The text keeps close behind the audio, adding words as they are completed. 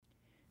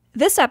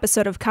This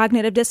episode of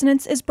Cognitive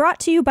Dissonance is brought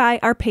to you by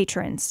our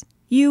patrons.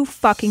 You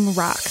fucking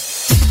rock.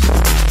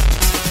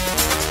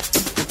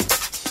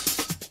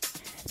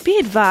 Be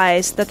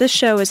advised that this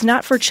show is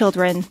not for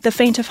children, the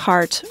faint of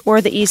heart,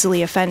 or the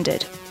easily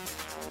offended.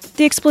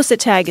 The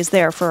explicit tag is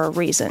there for a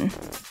reason.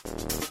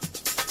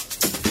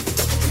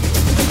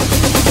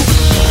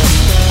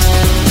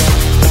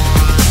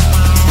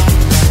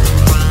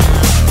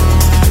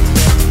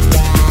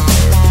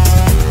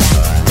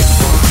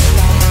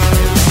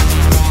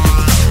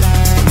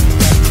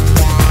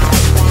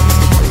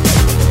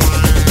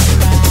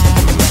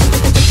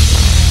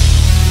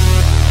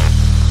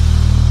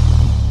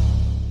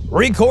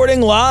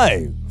 Recording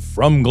live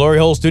from Glory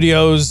Hole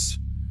Studios,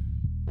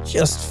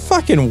 just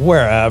fucking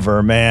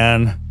wherever,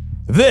 man.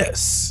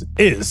 This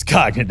is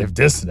Cognitive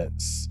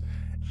Dissonance.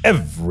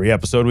 Every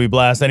episode we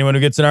blast anyone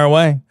who gets in our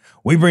way.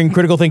 We bring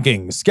critical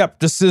thinking,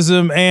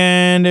 skepticism,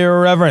 and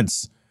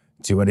irreverence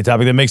to any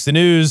topic that makes the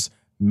news,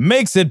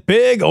 makes it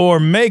big,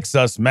 or makes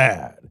us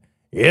mad.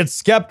 It's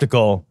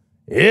skeptical,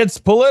 it's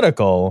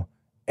political,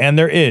 and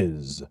there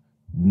is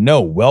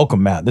no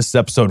welcome mat. This is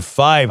episode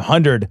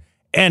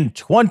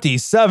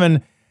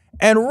 527,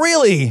 and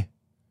really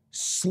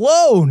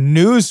slow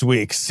news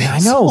weeks. I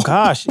know,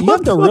 gosh, you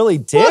have to really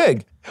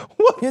dig.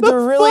 You have to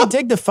really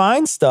dig to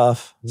find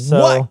stuff. So.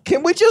 What?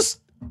 Can we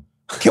just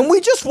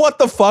what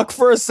the fuck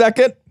for a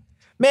second?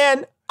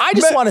 Man, I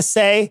just want to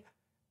say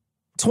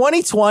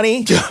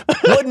 2020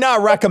 would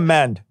not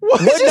recommend.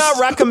 Would not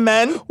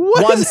recommend.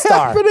 One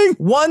star. Happening?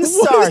 One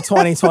star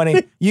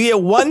 2020. You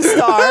get 1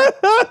 star.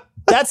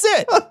 That's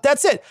it.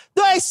 That's it.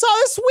 I saw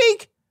this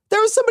week there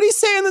was somebody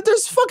saying that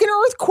there's fucking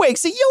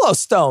earthquakes at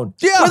Yellowstone.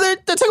 Yeah. Where they're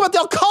talking about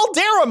the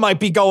caldera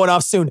might be going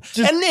off soon.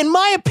 And in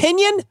my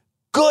opinion,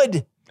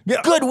 good.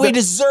 Yeah, good. We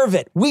deserve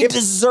it. We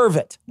deserve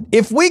it.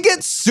 If we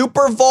get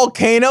super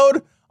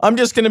volcanoed, I'm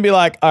just going to be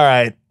like, all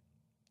right,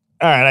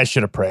 I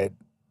should have prayed.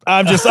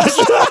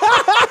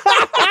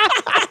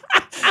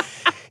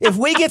 If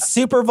we get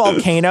super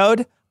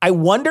volcanoed, I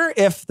wonder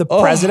if the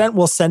president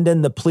will send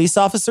in the police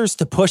officers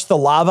to push the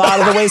lava out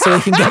of the way so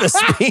he can give a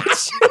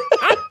speech.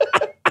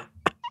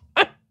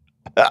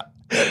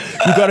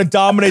 You got to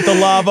dominate the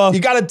lava.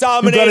 You got to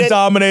dominate it. You got to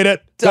dominate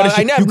it.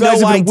 You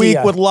guys have been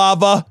weak with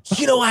lava.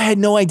 You know, I had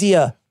no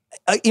idea.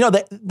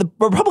 The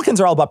Republicans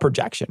are all about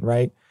projection,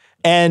 right?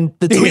 And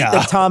the tweet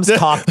that Tom's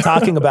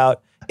talking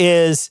about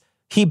is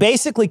he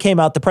basically came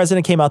out, the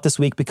president came out this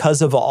week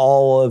because of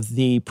all of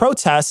the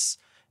protests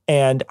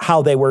and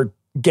how they were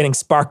getting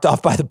sparked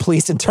off by the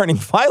police and turning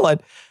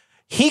violent.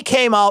 He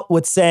came out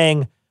with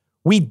saying,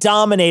 we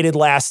dominated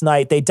last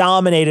night. They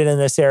dominated in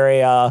this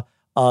area.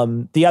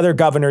 The other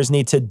governors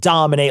need to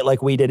dominate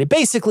like we did.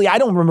 Basically, I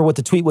don't remember what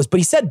the tweet was, but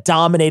he said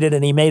dominated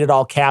and he made it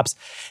all caps.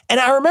 And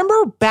I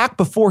remember back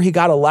before he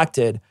got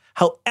elected,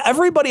 how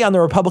everybody on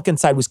the Republican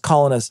side was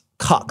calling us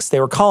cucks.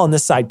 They were calling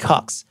this side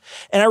cucks.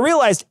 And I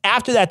realized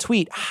after that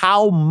tweet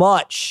how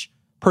much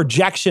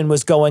projection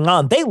was going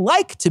on. They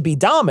like to be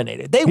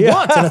dominated. They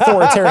want an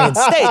authoritarian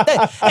state.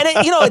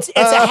 It's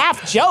a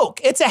half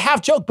joke. It's a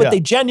half joke, but they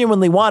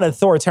genuinely want an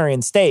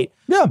authoritarian state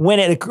when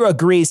it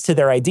agrees to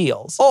their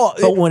ideals.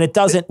 But when it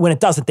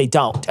doesn't, they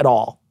don't at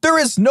all. There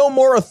is no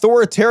more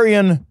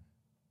authoritarian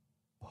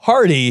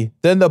party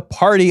than the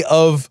party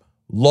of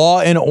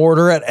law and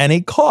order at any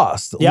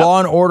cost. Yep. Law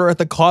and order at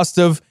the cost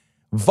of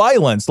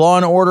violence. Law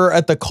and order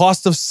at the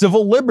cost of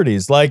civil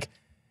liberties. Like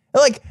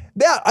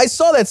that, I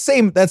saw that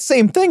same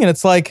thing, and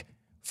it's like,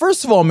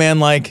 first of all, man,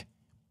 like,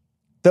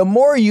 the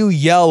more you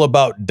yell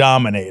about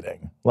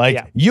dominating,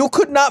 you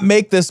could not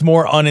make this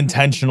more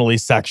unintentionally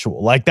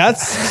sexual. Like,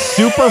 that's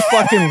super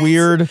fucking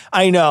weird.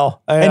 I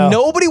know. And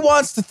nobody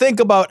wants to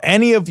think about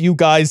any of you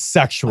guys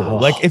sexual.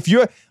 Like, if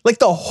you're, like,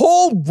 the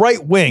whole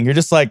right wing, you're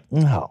just like,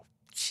 oh,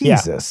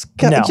 Jesus.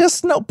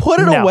 Just put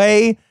it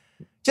away.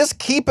 Just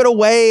keep it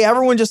away.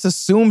 Everyone just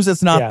assumes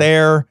it's not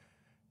there.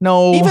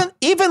 No.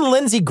 Even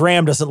Lindsey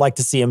Graham doesn't like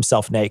to see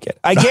himself naked.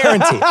 I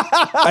guarantee it.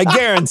 I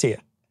guarantee it.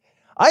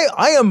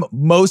 I am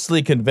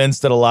mostly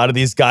convinced that a lot of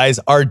these guys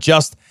are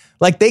just,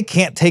 like, they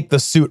can't take the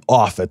suit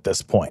off at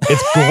this point.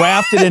 It's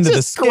grafted into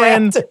the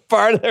skin.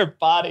 Part of their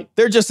body.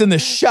 They're just in the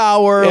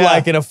shower,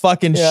 like in a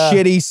fucking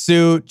shitty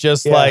suit,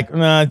 just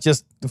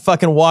just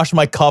fucking wash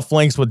my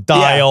cufflinks with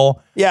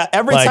Dial. Yeah,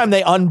 every time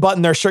they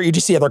unbutton their shirt, you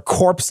just see their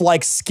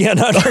corpse-like skin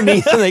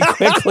underneath and they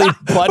quickly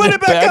button it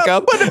back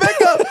up. Put it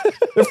back up.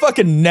 They're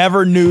fucking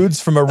never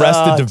nudes from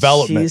Arrested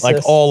Development, Jesus.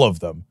 Like all of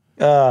them.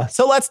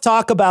 So let's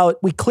talk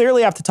about, we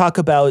clearly have to talk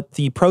about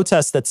the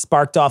protests that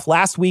sparked off.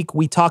 Last week,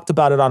 we talked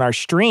about it on our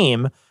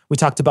stream. We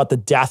talked about the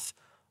death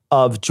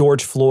of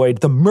George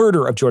Floyd, the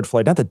murder of George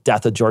Floyd, not the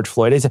death of George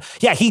Floyd.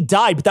 He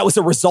died, but that was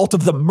a result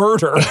of the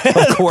murder,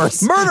 of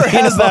course. Murder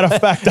has that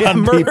effect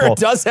on people. Murder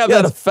does have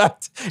that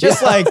effect.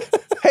 Just like,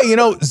 hey,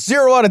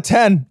 0 out of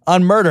 10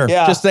 on murder.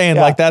 Just saying,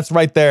 like, that's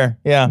right there.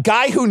 Yeah.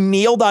 Guy who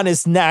kneeled on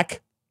his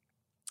neck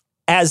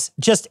as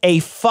just a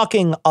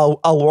fucking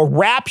a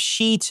rap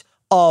sheet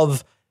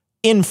of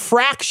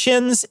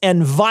infractions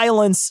and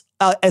violence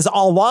as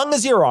long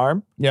as your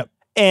arm. Yep.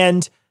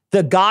 And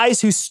the guys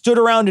who stood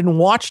around and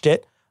watched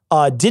it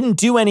didn't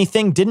do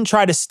anything, didn't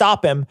try to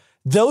stop him.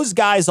 Those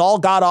guys all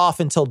got off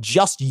until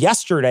just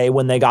yesterday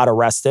when they got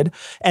arrested,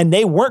 and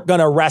they weren't going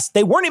to arrest.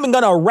 They weren't even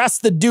going to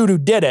arrest the dude who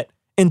did it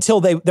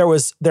until there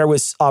was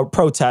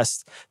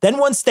protests. Then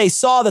once they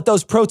saw that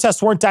those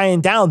protests weren't dying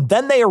down,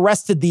 then they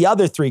arrested the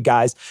other 3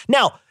 guys.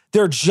 Now,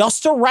 they're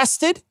just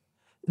arrested.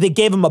 They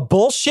gave him a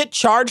bullshit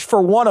charge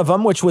for one of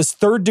them, which was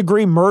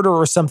 3rd-degree murder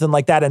or something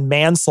like that, and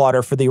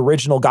manslaughter for the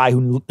original guy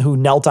who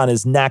knelt on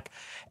his neck.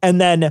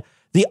 And then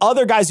the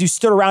other guys who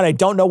stood around, I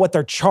don't know what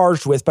they're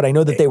charged with, but I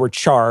know that they were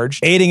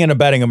charged. Aiding and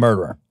abetting a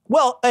murderer.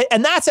 Well,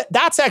 and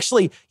that's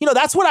actually,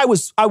 that's what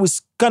I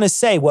was going to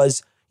say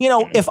was,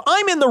 if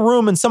I'm in the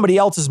room and somebody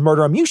else is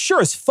murdering him, you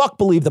sure as fuck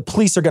believe the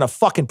police are going to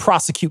fucking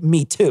prosecute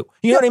me too.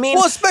 You know what I mean?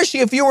 Well,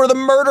 especially if you were the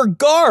murder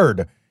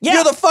guard. Yeah.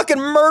 You're the fucking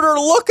murder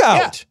lookout.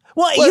 Yeah.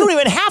 Well, you don't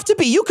even have to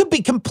be. You could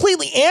be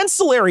completely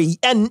ancillary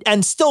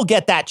and still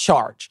get that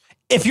charge.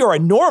 If you're a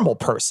normal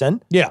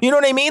person, yeah. You know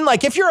what I mean?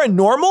 Like if you're a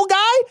normal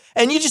guy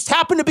and you just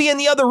happen to be in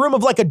the other room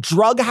of like a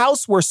drug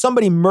house where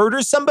somebody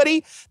murders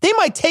somebody, they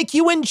might take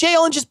you in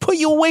jail and just put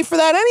you away for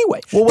that anyway.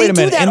 Well, wait a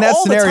minute. In that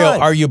scenario,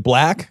 are you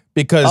black?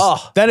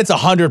 Because then it's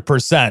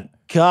 100%.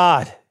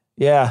 God,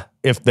 yeah.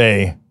 If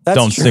they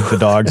don't stick the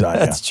dogs on you.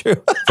 That's true.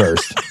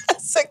 First.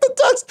 Stick the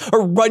dogs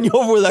or run you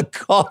over with a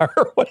car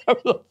or whatever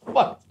the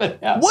fuck's been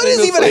happening. What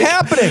is even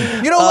happening?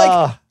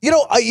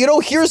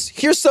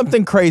 Here's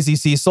something crazy,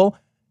 Cecil.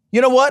 You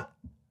know what?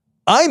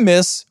 I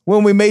miss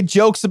when we made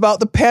jokes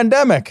about the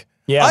pandemic.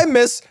 Yeah. I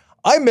miss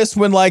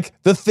when like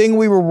the thing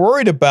we were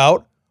worried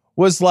about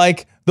was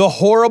like the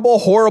horrible,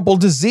 horrible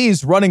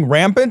disease running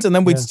rampant. And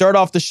then we'd start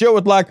off the show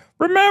with like,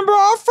 remember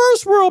our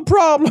first world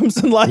problems.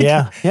 And like,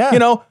 I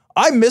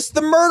miss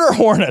the murder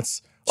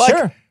hornets. Like,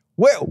 sure.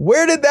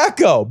 Where did that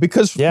go?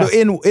 Because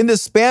in the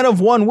span of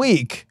 1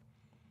 week,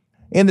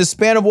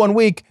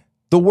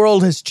 the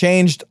world has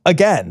changed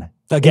again.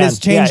 It has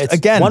changed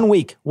again. 1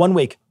 week.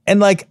 And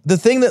like the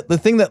thing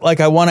that like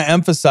I want to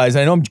emphasize,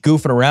 I know I'm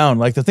goofing around.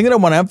 Like the thing that I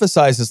want to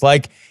emphasize is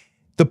like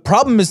the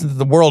problem isn't that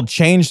the world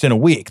changed in a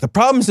week. The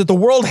problem is that the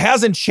world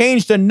hasn't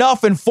changed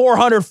enough in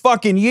 400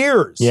 fucking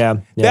years. Yeah.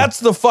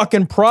 That's the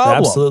fucking problem.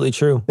 Absolutely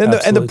true. And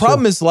the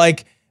problem is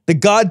like the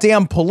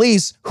goddamn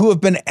police who have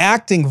been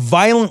acting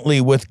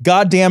violently with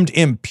goddamned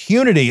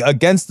impunity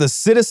against the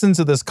citizens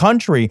of this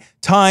country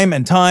time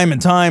and time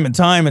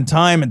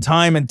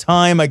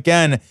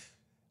again.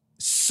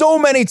 So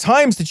many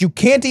times that you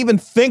can't even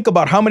think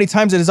about how many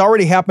times it has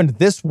already happened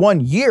this 1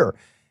 year.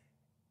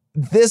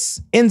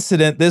 This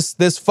incident,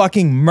 this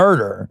fucking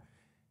murder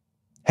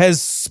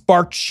has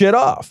sparked shit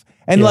off.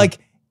 And like,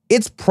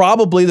 it's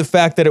probably the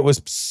fact that it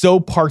was so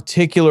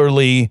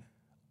particularly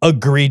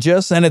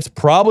egregious. And it's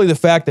probably the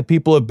fact that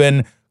people have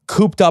been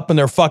cooped up in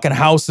their fucking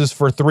houses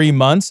for 3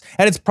 months.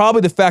 And it's probably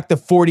the fact that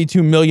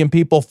 42 million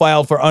people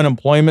filed for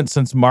unemployment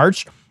since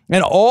March.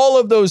 And all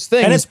of those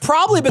things. And it's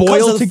probably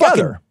because of the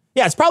together.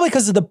 It's probably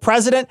because the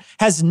president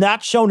has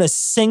not shown a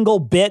single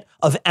bit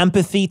of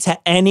empathy to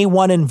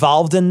anyone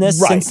involved in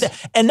this. Right.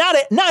 And not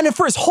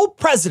for his whole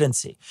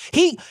presidency.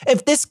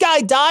 If this guy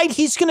died,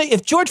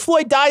 if George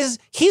Floyd dies,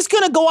 he's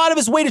going to go out of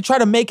his way to try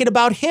to make it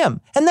about him.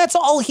 And that's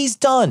all he's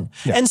done.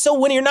 Yeah. And so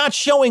when you're not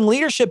showing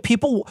leadership,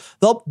 people,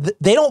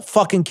 they don't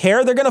fucking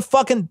care. They're going to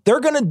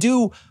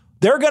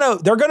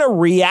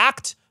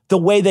react the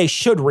way they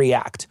should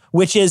react,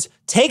 which is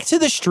take to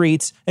the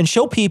streets and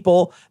show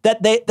people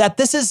that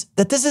this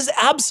is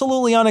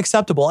absolutely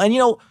unacceptable. And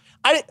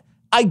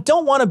I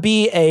don't want to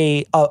be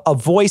a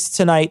voice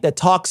tonight that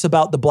talks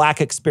about the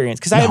black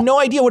experience because I have no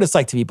idea what it's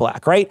like to be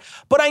black, right?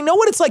 But I know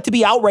what it's like to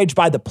be outraged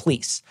by the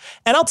police.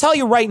 And I'll tell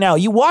you right now,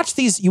 you watch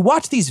these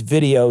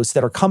videos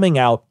that are coming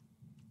out,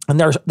 and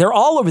they're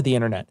all over the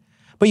internet.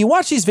 But you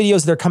watch these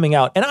videos that are coming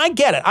out, and I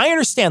get it. I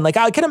understand. Like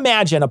I can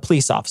imagine a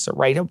police officer,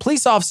 right? A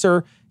police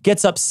officer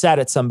gets upset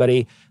at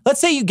somebody. Let's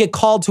say you get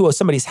called to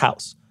somebody's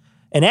house.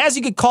 And as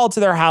you get called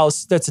to their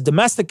house, that's a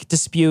domestic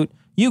dispute.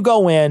 You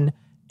go in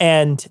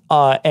and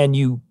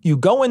you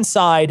go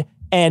inside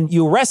and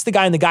you arrest the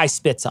guy and the guy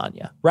spits on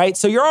you, right?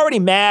 So you're already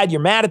mad.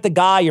 You're mad at the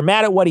guy. You're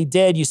mad at what he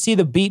did. You see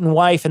the beaten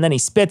wife and then he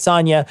spits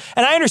on you.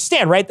 And I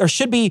understand, right? There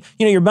should be,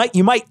 you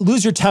might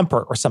lose your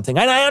temper or something.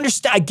 And I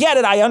understand. I get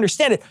it. I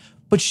understand it.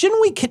 But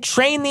shouldn't we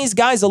train these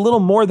guys a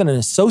little more than an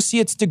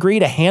associate's degree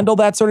to handle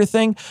that sort of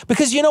thing?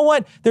 Because you know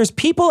what? There's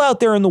people out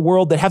there in the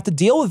world that have to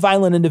deal with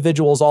violent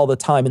individuals all the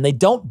time, and they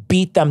don't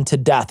beat them to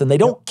death, and they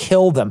don't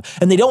kill them,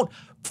 and they don't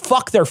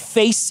fuck their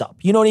face up.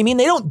 You know what I mean?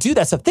 They don't do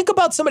that stuff. Think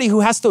about somebody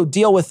who has to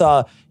deal with,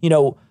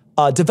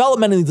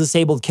 developmentally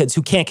disabled kids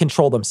who can't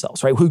control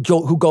themselves, right? Who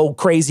go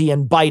crazy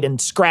and bite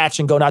and scratch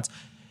and go nuts.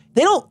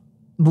 They don't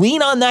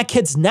lean on that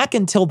kid's neck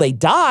until they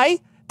die.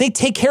 They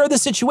take care of the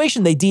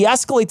situation. They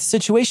de-escalate the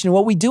situation. And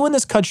what we do in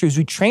this country is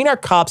we train our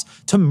cops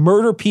to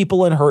murder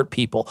people and hurt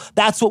people.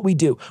 That's what we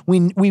do.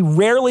 We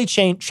rarely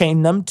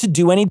train them to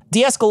do any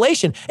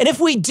de-escalation. And if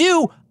we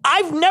do,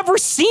 I've never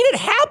seen it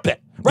happen.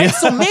 Right? Yeah.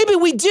 So maybe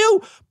we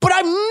do, but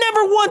I've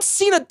never once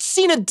seen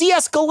a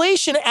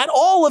de-escalation at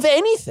all of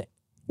anything.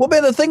 Well,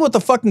 man, the thing with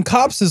the fucking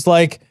cops is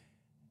like,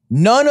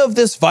 none of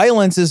this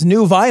violence is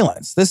new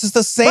violence. This is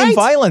the same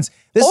violence.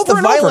 This is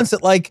the violence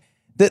that like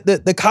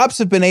the cops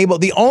have been able.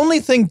 The only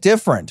thing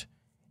different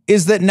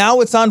is that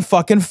now it's on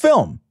fucking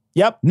film.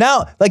 Yep.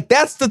 Now, like,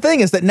 that's the thing,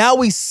 is that now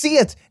we see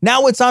it.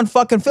 Now it's on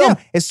fucking film.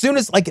 Yeah. As soon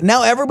as, like,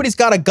 now everybody's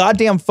got a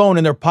goddamn phone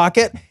in their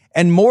pocket.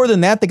 And more than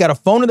that, they got a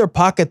phone in their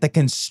pocket that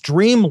can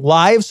stream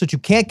live so that you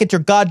can't get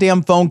your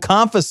goddamn phone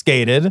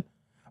confiscated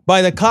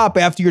by the cop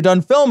after you're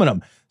done filming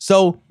them.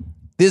 So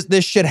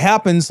this shit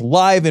happens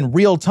live in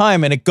real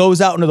time and it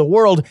goes out into the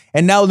world.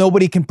 And now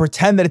nobody can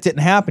pretend that it didn't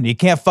happen. You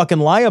can't fucking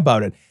lie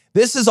about it.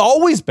 This has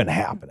always been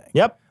happening.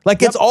 Yep.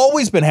 Like, it's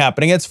always been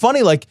happening. It's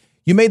funny, like,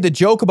 you made the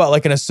joke about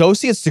like an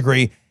associate's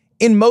degree.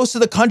 In most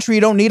of the country,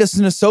 you don't need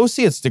an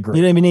associate's degree.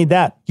 You don't even need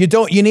that.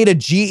 You need a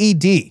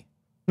GED.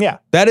 Yeah.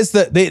 That is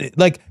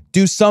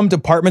do some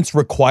departments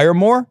require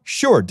more?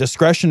 Sure.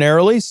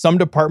 Discretionarily, some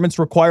departments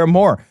require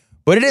more,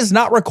 but it is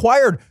not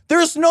required.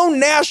 There's no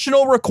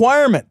national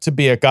requirement to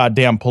be a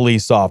goddamn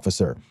police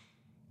officer.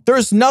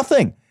 There's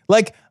nothing.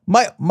 Like,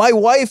 my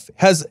wife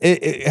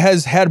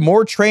has had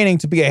more training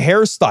to be a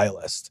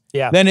hairstylist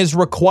than is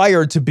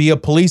required to be a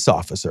police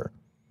officer.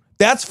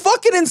 That's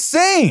fucking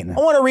insane.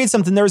 I want to read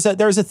something. There's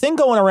a thing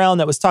going around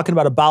that was talking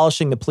about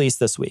abolishing the police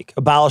this week.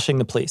 Abolishing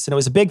the police. And it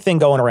was a big thing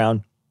going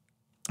around.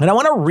 And I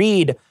want to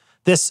read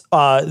this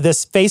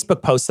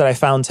Facebook post that I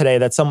found today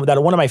that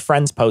one of my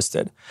friends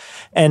posted.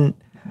 And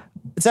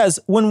it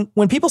says, when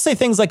people say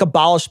things like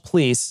abolish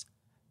police,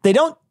 they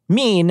don't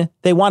mean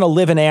they want to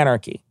live in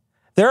anarchy.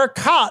 There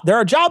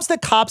are jobs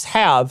that cops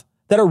have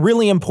that are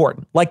really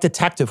important, like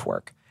detective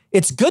work.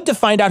 It's good to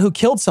find out who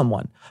killed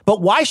someone,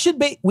 but why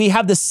should we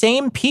have the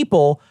same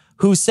people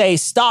who say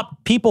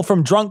stop people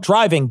from drunk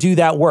driving do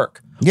that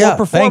work? Yeah, or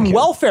perform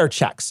welfare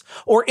checks,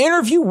 or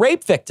interview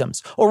rape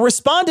victims, or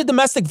respond to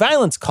domestic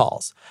violence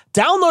calls.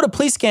 Download a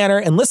police scanner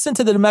and listen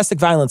to the domestic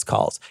violence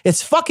calls.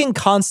 It's fucking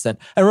constant.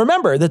 And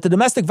remember that the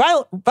domestic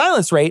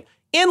violence rate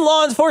in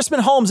law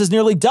enforcement homes is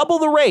nearly double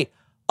the rate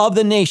of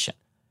the nation.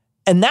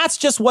 And that's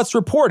just what's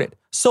reported.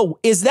 So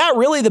is that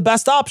really the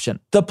best option?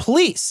 The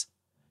police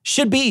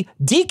should be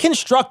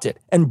deconstructed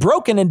and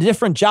broken into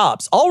different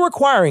jobs, all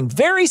requiring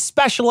very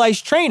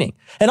specialized training.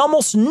 And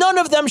almost none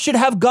of them should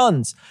have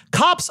guns.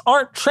 Cops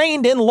aren't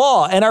trained in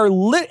law and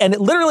and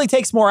it literally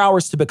takes more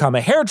hours to become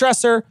a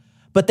hairdresser,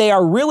 but they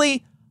are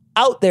really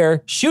out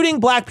there shooting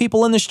black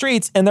people in the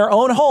streets in their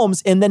own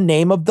homes in the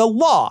name of the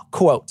law,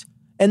 quote.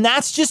 And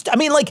that's just, I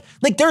mean, like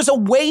there's a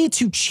way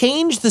to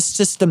change the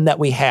system that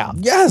we have.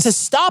 Yes. To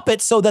stop it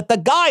so that the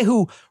guy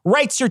who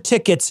writes your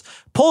tickets,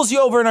 pulls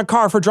you over in a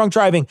car for drunk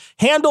driving,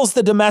 handles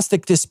the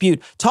domestic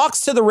dispute,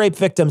 talks to the rape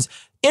victims,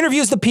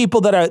 interviews the people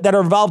that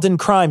are involved in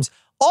crimes.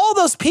 All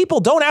those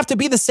people don't have to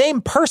be the same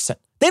person.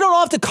 They don't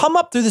have to come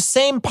up through the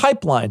same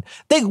pipeline.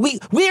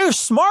 We are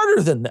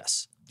smarter than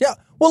this. Yeah.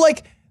 Well,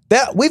 like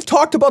that, we've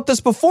talked about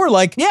this before.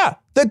 Like, yeah,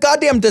 the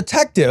goddamn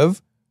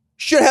detective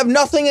should have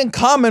nothing in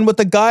common with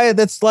the guy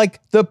that's like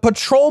the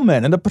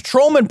patrolman. And the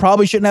patrolman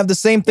probably shouldn't have the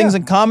same things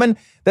in common.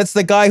 That's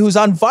the guy who's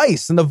on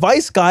Vice. And the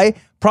Vice guy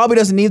probably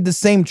doesn't need the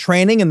same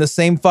training and the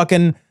same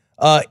fucking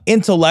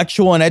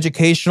intellectual and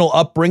educational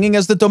upbringing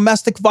as the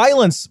domestic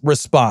violence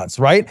response,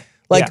 right?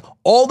 Like,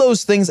 all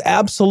those things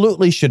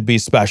absolutely should be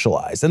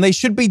specialized and they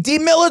should be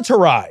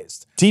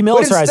demilitarized.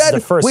 Demilitarized is the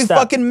first step. We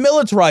fucking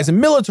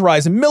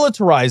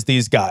militarize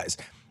these guys.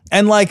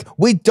 And like,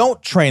 we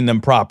don't train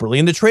them properly.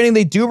 And the training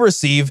they do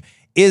receive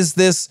is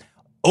this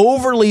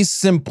overly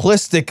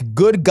simplistic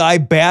good guy,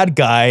 bad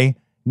guy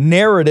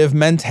narrative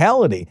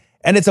mentality.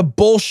 And it's a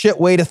bullshit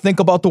way to think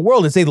about the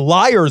world. It's a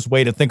liar's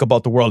way to think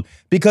about the world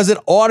because it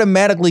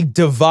automatically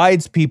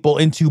divides people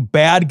into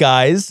bad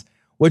guys,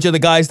 which are the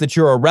guys that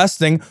you're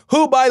arresting,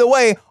 who, by the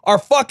way, are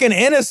fucking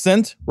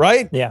innocent,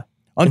 right? Yeah.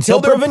 Until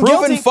they're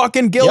proven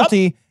fucking guilty.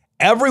 Yep.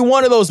 Every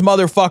one of those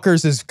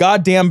motherfuckers is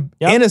goddamn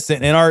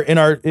innocent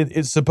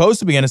it's supposed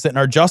to be innocent in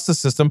our justice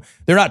system.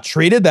 They're not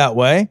treated that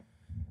way.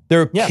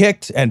 They're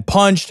kicked and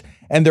punched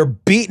and they're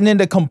beaten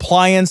into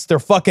compliance. They're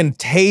fucking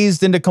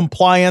tased into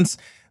compliance.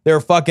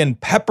 They're fucking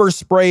pepper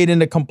sprayed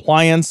into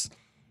compliance.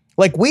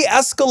 Like, we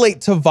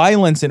escalate to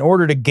violence in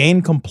order to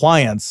gain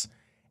compliance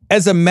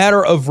as a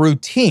matter of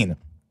routine.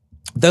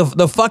 The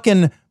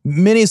fucking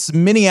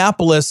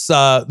Minneapolis,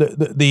 what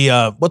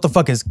the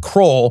fuck is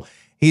Kroll?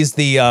 He's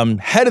the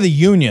head of the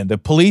union, the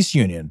police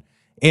union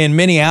in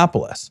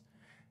Minneapolis.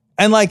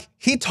 And like,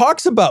 he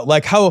talks about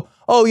like how,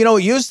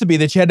 it used to be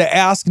that you had to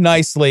ask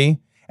nicely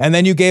and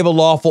then you gave a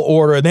lawful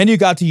order and then you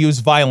got to use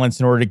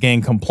violence in order to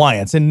gain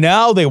compliance. And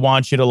now they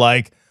want you to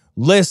like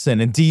listen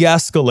and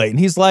de-escalate. And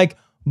he's like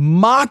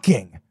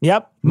mocking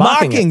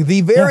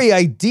the very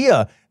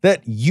idea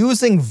that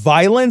using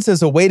violence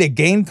as a way to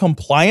gain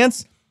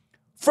compliance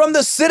from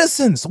the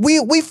citizens.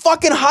 We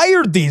fucking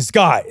hired these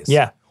guys.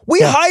 Yeah.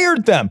 We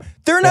hired them.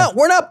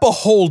 We're not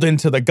beholden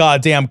to the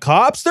goddamn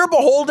cops. They're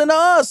beholden to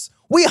us.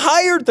 We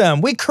hired them.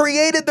 We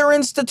created their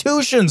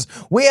institutions.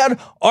 We had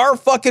our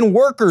fucking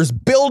workers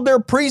build their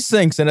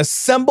precincts and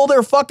assemble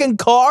their fucking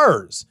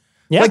cars.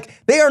 Yeah.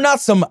 Like, they are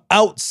not some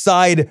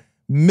outside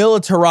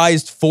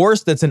militarized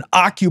force that's an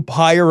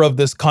occupier of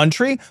this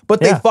country,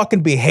 but they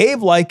fucking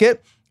behave like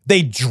it.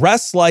 They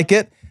dress like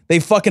it. They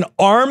fucking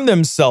arm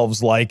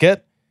themselves like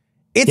it.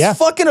 It's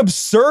fucking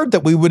absurd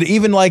that we would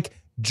even like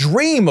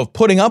dream of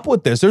putting up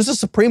with this. There's a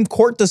Supreme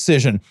Court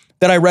decision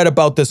that I read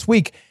about this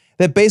week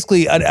that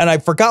basically, and I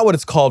forgot what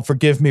it's called,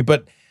 forgive me,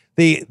 but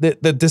the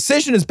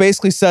decision is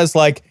basically says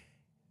like,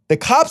 the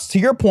cops, to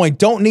your point,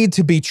 don't need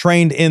to be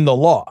trained in the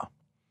law.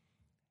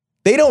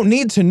 They don't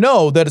need to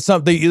know that it's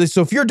something.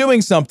 So if you're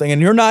doing something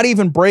and you're not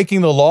even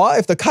breaking the law,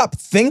 if the cop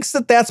thinks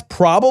that that's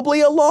probably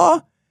a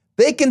law,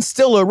 they can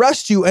still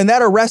arrest you, and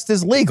that arrest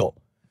is legal.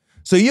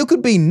 So you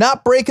could be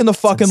not breaking the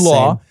fucking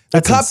law.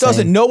 The cop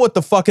doesn't know what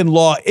the fucking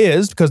law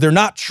is because they're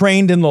not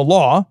trained in the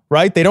law,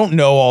 right? They don't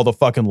know all the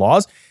fucking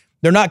laws.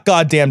 They're not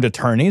goddamned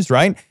attorneys,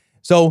 right?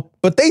 So,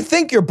 but they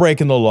think you're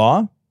breaking the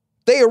law.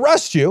 They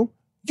arrest you.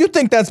 You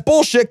think that's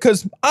bullshit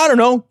because, I don't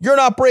know, you're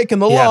not breaking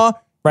the law.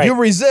 Right. You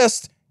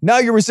resist. Now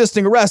you're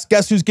resisting arrest.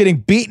 Guess who's getting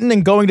beaten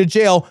and going to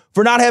jail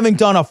for not having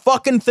done a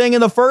fucking thing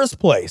in the first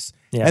place?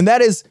 Yeah. And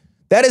that's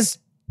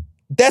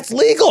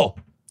legal.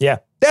 Yeah.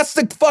 That's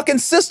the fucking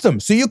system.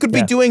 So you could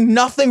be doing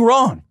nothing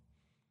wrong.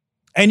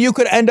 And you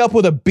could end up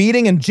with a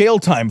beating and jail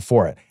time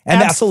for it.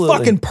 And that's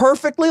fucking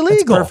perfectly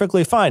legal. That's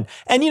perfectly fine.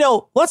 And,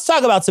 let's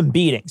talk about some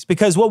beatings,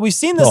 because what we've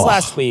seen this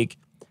last week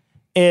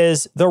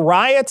is the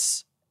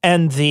riots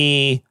and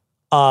the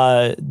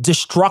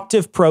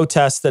destructive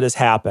protest that has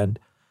happened.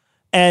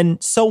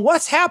 And so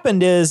what's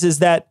happened is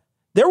that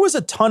there was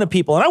a ton of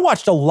people, and I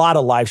watched a lot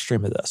of live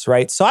stream of this,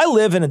 right? So I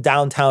live in a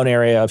downtown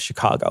area of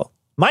Chicago.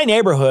 My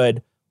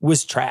neighborhood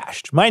was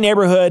trashed. My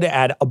neighborhood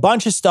had a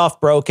bunch of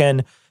stuff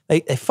broken. They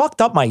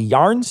fucked up my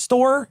yarn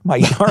store, my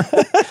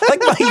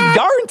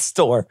yarn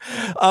store.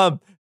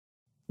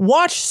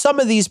 Watch some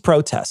of these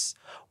protests.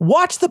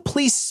 Watch the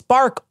police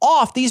spark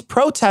off these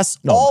protests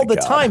all the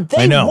time.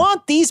 They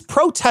want these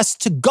protests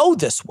to go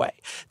this way.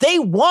 They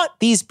want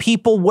these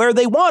people where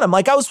they want them.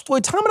 Like Tom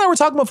and I were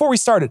talking before we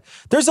started.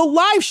 There's a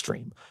live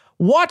stream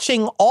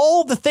watching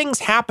all the things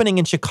happening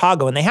in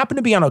Chicago, and they happen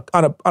to be on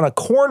a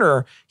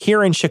corner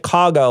here in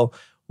Chicago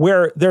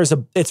where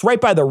it's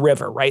right by the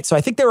river, right? So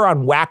I think they were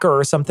on Wacker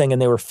or something,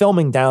 and they were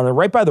filming down there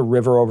right by the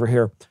river over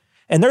here.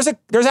 And there's a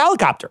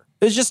helicopter.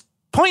 It's just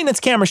pointing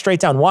its camera straight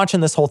down, watching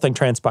this whole thing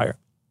transpire.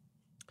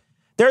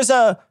 There's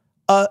a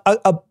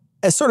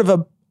sort of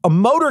a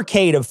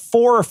motorcade of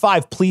 4 or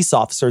 5 police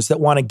officers that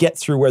want to get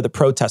through where the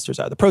protesters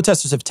are. The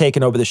protesters have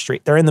taken over the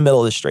street. They're in the middle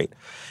of the street.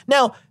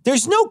 Now,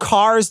 there's no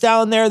cars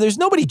down there. There's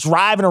nobody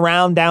driving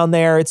around down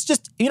there. It's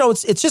just,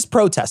 it's just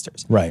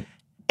protesters. Right.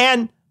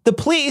 And the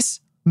police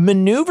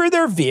maneuver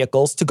their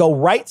vehicles to go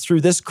right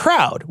through this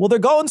crowd. Well, they're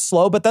going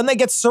slow, but then they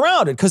get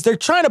surrounded because they're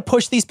trying to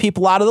push these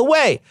people out of the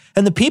way.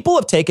 And the people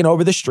have taken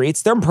over the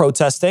streets. They're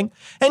protesting.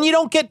 And you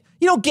don't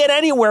get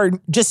anywhere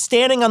just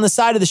standing on the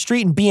side of the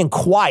street and being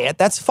quiet.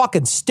 That's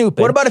fucking stupid.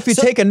 What about if you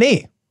take a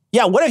knee?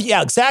 Yeah,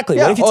 exactly.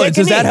 Yeah. What if you take a knee?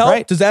 Does that help?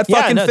 Right? Does that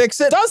fucking fix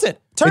it? It doesn't.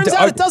 Turns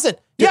out it doesn't.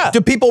 Do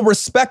people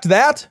respect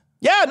that?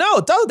 Yeah, no,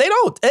 they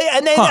don't.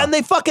 And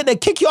they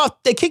kick you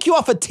off. They kick you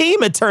off a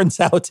team, it turns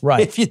out. Right.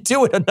 If you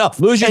do it enough.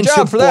 Lose your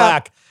job for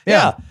that.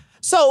 Yeah.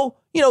 So,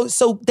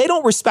 so they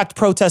don't respect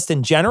protest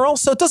in general.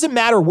 So it doesn't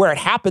matter where it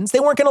happens. They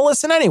weren't going to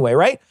listen anyway,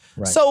 right?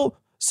 So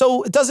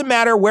it doesn't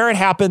matter where it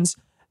happens.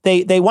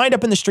 They wind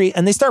up in the street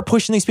and they start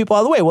pushing these people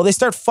out of the way. Well, they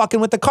start fucking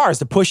with the cars.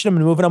 They're pushing them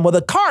and moving them. Well,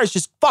 the cars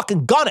just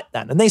fucking gun it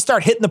then. And they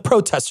start hitting the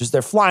protesters.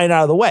 They're flying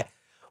out of the way.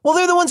 Well,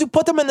 they're the ones who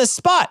put them in this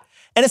spot.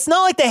 And it's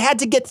not like they had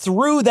to get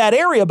through that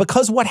area,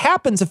 because what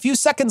happens a few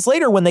seconds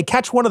later when they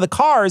catch one of the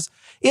cars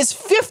is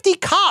 50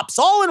 cops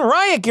all in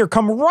riot gear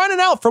come running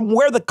out from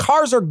where the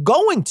cars are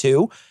going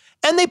to,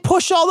 and they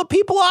push all the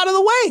people out of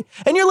the way.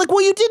 And you're like,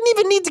 well, you didn't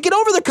even need to get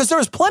over there because there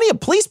was plenty of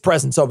police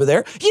presence over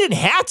there. You didn't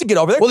have to get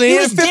over there. Well, they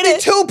needed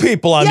 52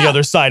 people on the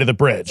other side of the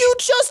bridge. You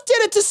just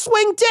did it to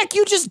swing dick.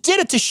 You just did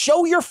it to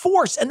show your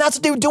force. And that's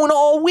what they were doing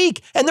all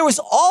week. And there was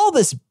all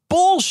this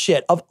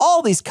bullshit of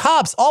all these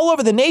cops all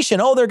over the nation.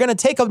 Oh, they're going to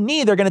take a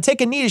knee. They're going to take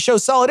a knee to show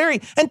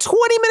solidarity. And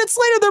 20 minutes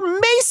later, they're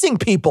macing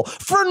people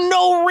for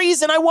no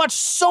reason. I watched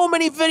so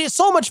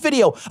much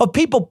video of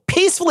people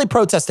peacefully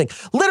protesting,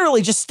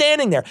 literally just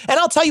standing there. And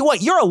I'll tell you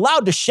what, you're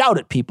allowed to shout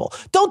at people.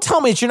 Don't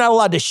tell me that you're not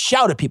allowed to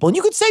shout at people. And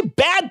you could say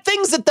bad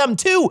things at them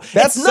too.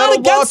 That's not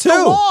against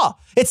the law.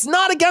 It's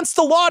not against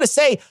the law to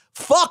say,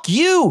 fuck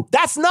you.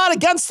 That's not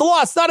against the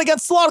law. It's not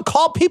against the law to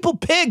call people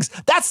pigs.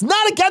 That's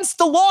not against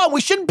the law. And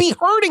we shouldn't be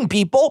hurting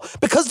people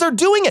because they're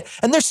doing it.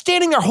 And they're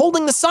standing there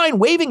holding the sign,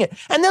 waving it.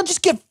 And they'll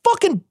just get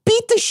fucking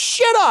beat the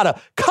shit out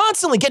of,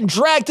 constantly getting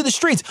dragged to the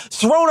streets,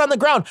 thrown on the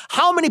ground.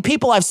 How many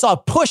people I've saw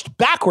pushed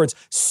backwards?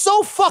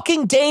 So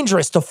fucking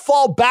dangerous to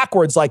fall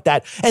backwards like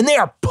that. And they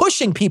are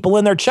pushing people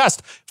in their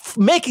chest,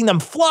 making them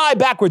fly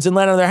backwards and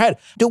land on their head.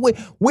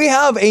 We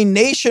have a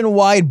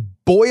nationwide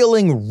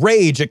boiling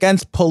rage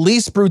against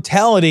police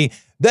brutality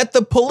that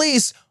the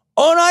police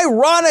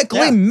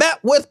unironically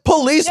met with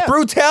police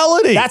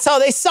brutality. That's how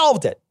they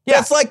solved it.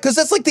 Yeah.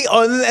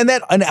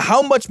 And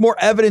how much more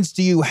evidence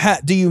do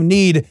you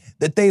need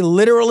that they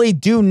literally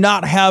do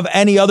not have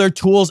any other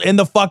tools in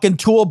the fucking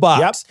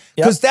toolbox.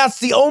 Because that's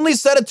the only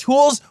set of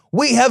tools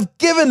we have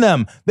given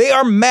them. They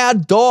are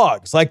mad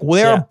dogs. Like,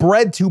 they are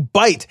bred to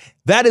bite.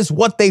 That is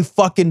what they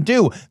fucking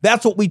do.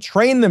 That's what we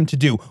train them to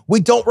do. We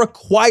don't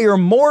require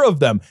more of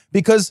them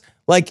because,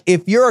 like,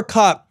 if you're a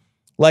cop,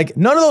 like,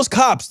 none of those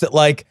cops that,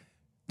 like,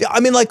 I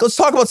mean, like, let's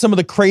talk about some of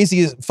the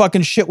craziest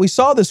fucking shit we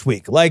saw this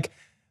week. Like,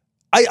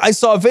 I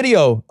saw a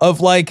video of,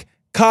 like,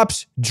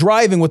 cops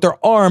driving with their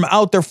arm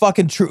out their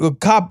fucking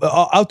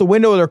out the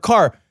window of their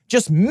car,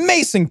 just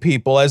macing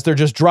people as they're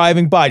just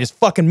driving by, just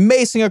fucking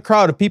macing a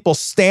crowd of people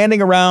standing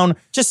around,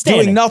 just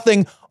doing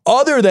nothing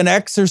other than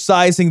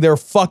exercising their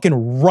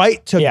fucking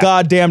right to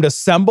goddamn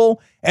assemble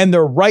and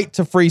their right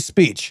to free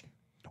speech.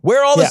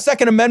 Where are all the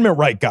Second Amendment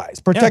right guys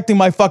protecting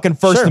my fucking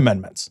First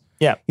Amendments?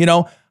 Yeah. You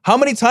know, how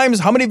many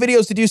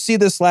videos did you see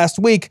this last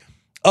week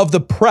of the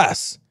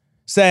press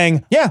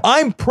saying,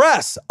 I'm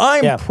press,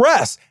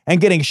 press, and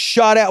getting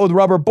shot at with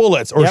rubber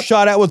bullets or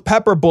shot at with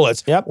pepper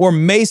bullets or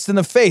maced in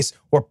the face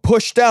or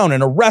pushed down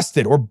and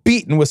arrested or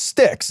beaten with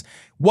sticks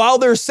while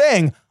they're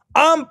saying,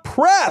 I'm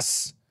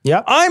press.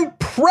 I'm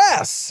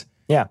press.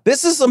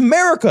 This is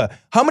America.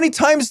 How many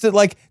times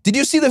did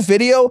you see the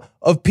video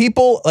of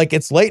people, like,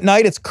 it's late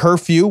night, it's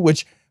curfew,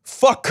 which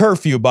fuck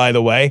curfew, by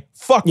the way.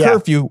 Fuck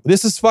curfew.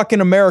 This is fucking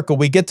America.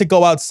 We get to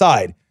go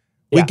outside.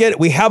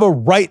 We have a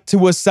right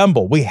to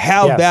assemble. We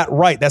have that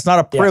right. That's not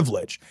a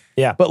privilege.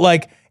 But,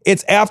 like,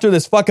 it's after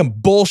this fucking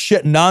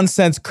bullshit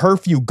nonsense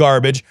curfew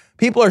garbage.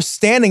 People are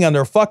standing on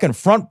their fucking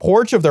front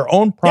porch of their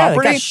own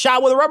property. They got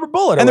shot with a rubber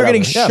bullet. And they're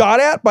getting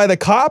shot at by the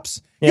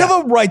cops. You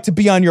have a right to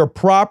be on your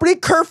property.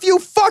 Curfew,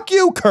 fuck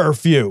you,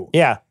 curfew.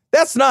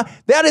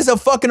 That is a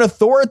fucking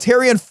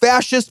authoritarian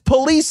fascist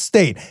police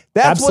state.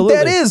 That's what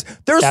that is.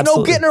 There's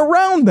no getting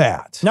around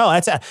that. No,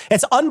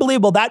 it's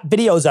unbelievable. That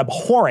video is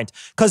abhorrent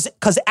because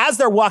as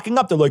they're walking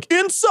up, they're like,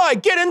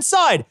 inside, get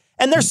inside.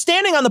 And they're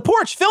standing on the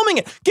porch filming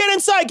it. Get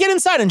inside, get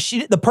inside. And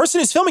the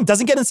person who's filming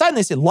doesn't get inside. And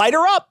they say, light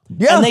her up.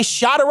 And they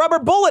shot a rubber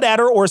bullet at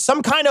her or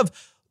some kind of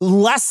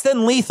less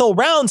than lethal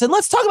rounds. And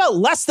let's talk about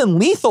less than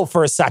lethal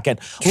for a second.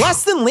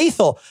 Less than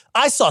lethal.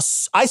 I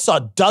saw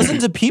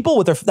dozens of people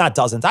with not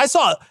dozens. I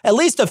saw at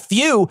least a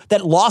few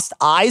that lost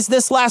eyes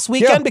this last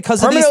weekend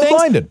because of these things.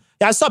 Blinded.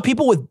 I saw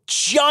people with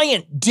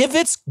giant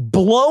divots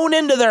blown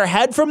into their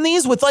head from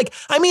these with, like,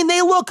 I mean,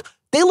 they look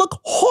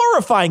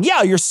horrifying.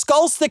 Yeah, your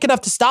skull's thick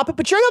enough to stop it,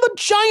 but you're gonna have a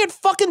giant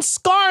fucking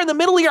scar in the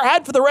middle of your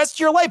head for the rest of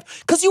your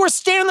life because you were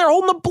standing there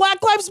holding the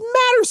Black Lives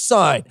Matter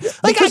sign.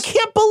 Like, I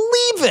can't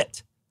believe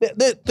it.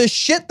 The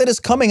shit that is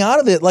coming out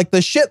of it, like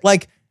the shit,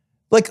 like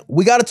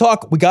we got to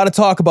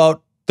talk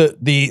about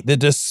the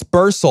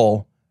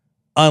dispersal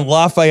on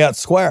Lafayette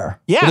Square.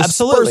 Yeah, the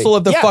absolutely. Dispersal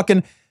of the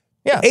fucking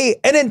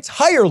an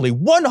entirely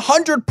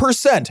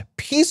 100%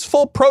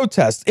 peaceful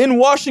protest in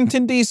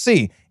Washington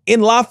D.C.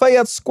 in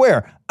Lafayette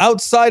Square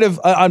outside of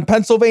on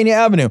Pennsylvania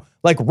Avenue,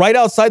 like right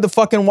outside the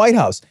fucking White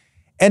House,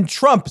 and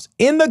Trump's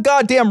in the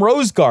goddamn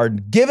Rose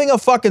Garden giving a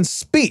fucking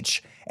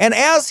speech. And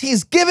as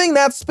he's giving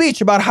that speech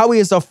about how he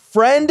is a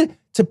friend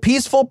to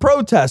peaceful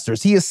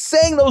protesters, he is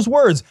saying those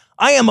words,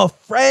 I am a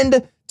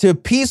friend to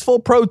peaceful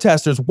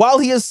protesters. While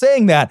he is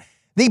saying that,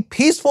 the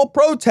peaceful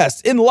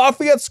protest in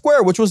Lafayette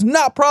Square, which was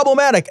not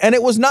problematic, and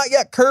it was not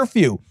yet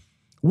curfew,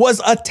 was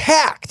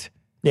attacked.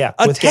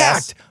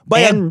 Attacked by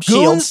a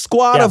goon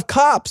squad of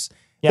cops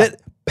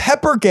that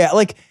pepper gas,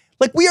 like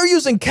we are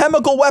using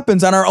chemical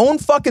weapons on our own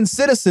fucking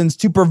citizens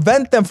to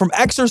prevent them from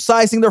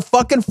exercising their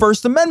fucking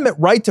First Amendment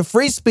right to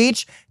free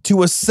speech,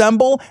 to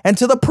assemble, and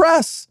to the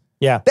press.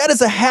 That is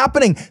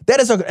happening. That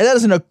is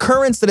an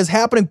occurrence that is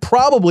happening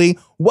probably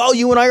while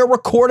you and I are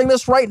recording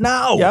this right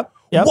now.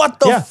 What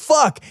the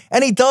fuck?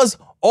 And he does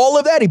all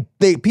of that.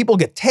 People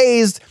get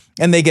tased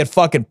and they get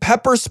fucking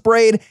pepper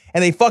sprayed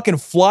and they fucking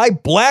fly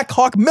Black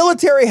Hawk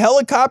military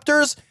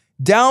helicopters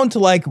down to,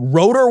 like,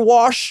 rotor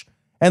wash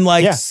and,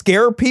 like,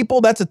 scare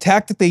people. That's a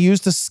tactic they use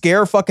to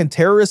scare fucking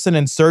terrorists and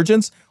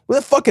insurgents with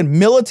the fucking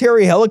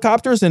military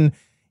helicopters in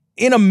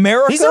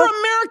America. These are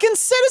American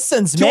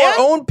citizens, man. To our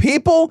own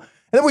people.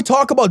 And then we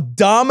talk about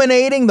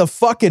dominating the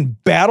fucking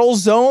battle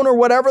zone or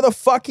whatever the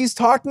fuck he's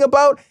talking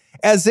about,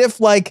 as if,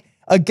 like,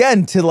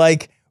 again, to,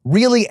 like,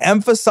 really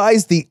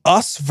emphasize the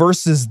us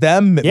versus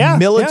them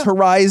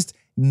militarized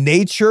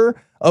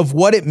nature of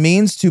what it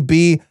means to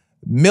be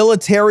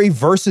military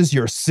versus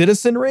your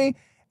citizenry.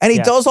 And he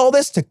does all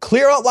this to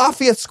clear out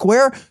Lafayette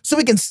Square so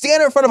he can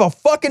stand in front of a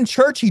fucking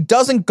church he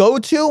doesn't go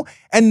to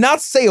and not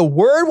say a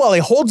word while he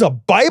holds a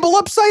Bible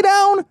upside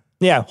down?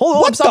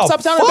 Hold it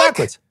upside down and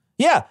backwards.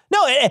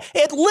 No,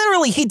 it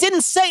literally, he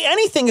didn't say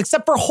anything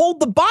except for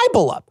hold the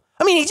Bible up.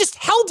 I mean, he just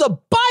held a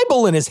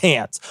Bible in his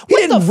hands. He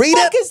didn't read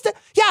it?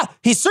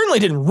 He certainly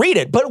didn't read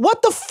it, but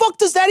what the fuck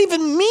does that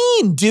even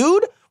mean,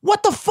 dude?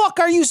 What the fuck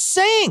are you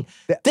saying?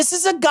 This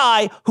is a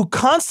guy who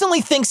constantly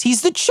thinks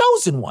he's the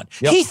chosen one.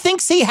 Yep. He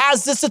thinks he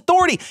has this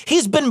authority.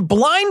 He's been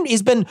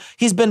blindfolded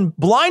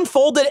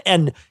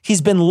and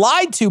he's been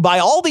lied to by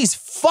all these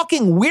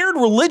fucking weird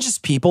religious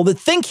people that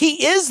think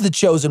he is the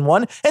chosen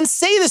one and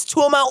say this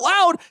to him out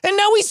loud. And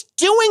now he's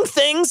doing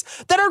things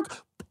that are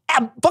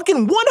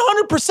fucking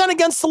 100%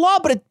 against the law,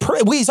 but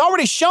he's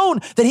already shown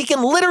that he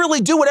can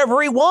literally do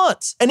whatever he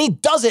wants. And he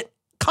does it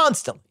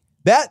constantly.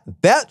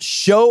 That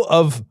show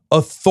of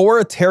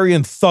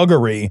authoritarian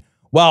thuggery,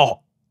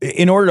 while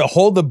in order to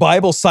hold the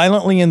Bible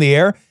silently in the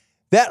air,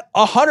 that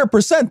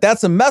 100%,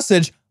 that's a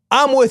message.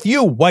 I'm with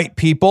you, white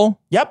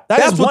people. Yep.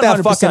 That's what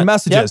that fucking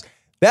message is.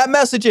 That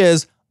message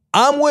is,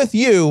 I'm with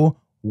you,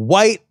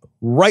 white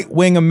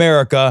right-wing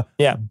America.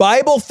 Yeah.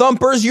 Bible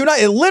thumpers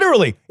unite.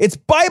 Literally, it's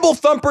Bible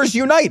thumpers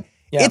unite.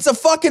 Yeah. It's a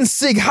fucking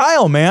Sieg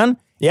Heil, man.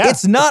 Yeah.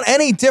 It's not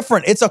any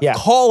different. It's a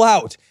call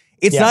out.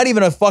 It's not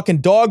even a fucking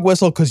dog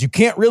whistle because you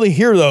can't really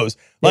hear those.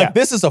 Like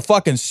this is a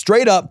fucking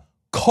straight up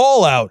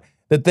call out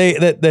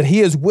that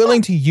he is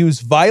willing to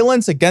use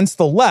violence against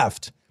the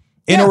left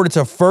in order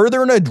to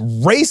further a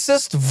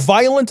racist,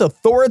 violent,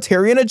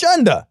 authoritarian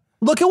agenda.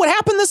 Look at what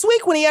happened this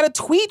week when he had a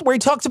tweet where he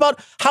talked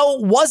about how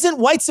it wasn't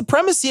white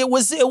supremacy, it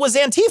was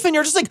Antifa. And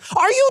you're just like,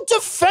 are you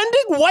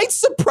defending white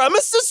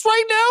supremacists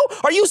right now?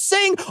 Are you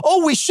saying,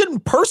 oh, we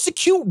shouldn't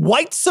persecute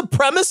white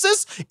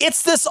supremacists?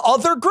 It's this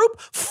other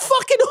group?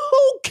 Fucking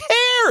who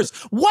cares?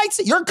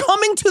 You're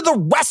coming to the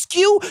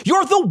rescue?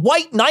 You're the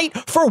white knight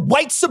for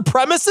white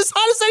supremacists?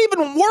 How does that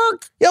even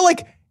work? Yeah,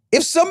 like,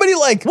 if somebody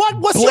like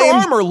what's your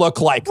armor look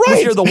like? Right.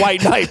 When you're the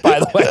white knight, by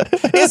the way.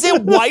 Is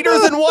it whiter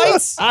than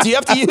whites? Do you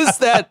have to use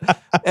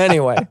that?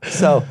 Anyway,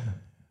 so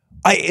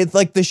it's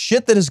like the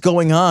shit that is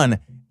going on.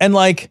 And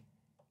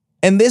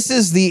this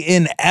is the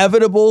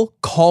inevitable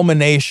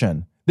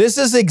culmination. This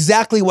is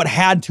exactly what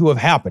had to have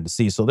happened,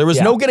 Cecil. There was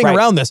no getting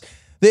around this.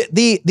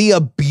 The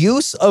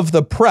abuse of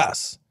the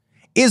press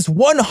is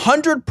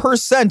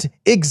 100%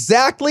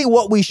 exactly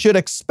what we should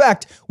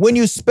expect when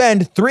you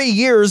spend 3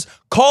 years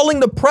calling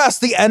the press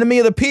the enemy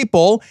of the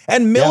people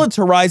and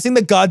militarizing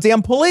the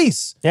goddamn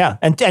police. Yeah,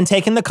 and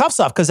taking the cuffs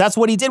off, because that's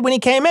what he did when he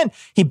came in.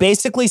 He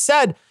basically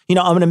said, I'm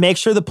going to make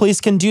sure the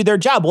police can do their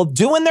job. Well,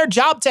 doing their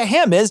job to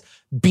him is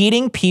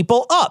beating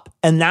people up,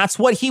 and that's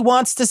what he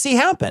wants to see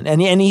happen.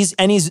 And he's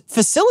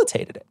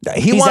facilitated it.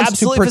 He wants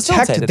to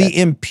protect the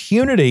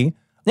impunity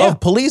of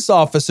police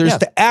officers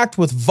to act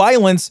with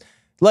violence.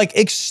 Like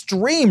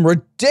extreme,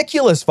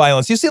 ridiculous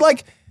violence. You see, in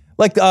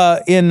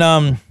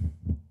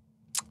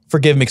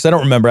forgive me because I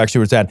don't remember actually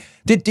where it's at.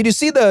 Did you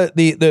see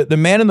the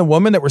man and the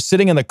woman that were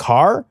sitting in the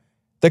car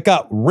that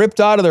got ripped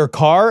out of their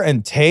car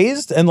and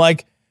tased? And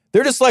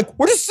they're just like,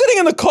 we're just sitting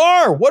in the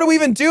car. What do we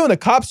even do? And the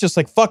cops just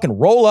fucking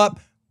roll up,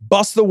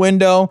 bust the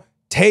window,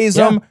 tase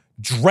them,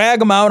 drag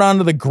them out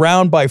onto the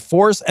ground by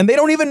force. And they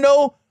don't even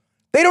know,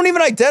 they don't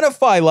even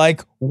identify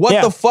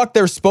what the fuck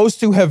they're supposed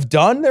to have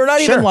done. They're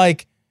not even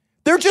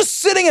they're just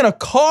sitting in a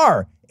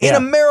car. In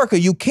America,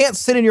 you can't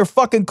sit in your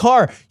fucking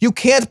car. You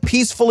can't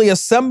peacefully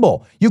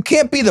assemble. You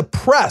can't be the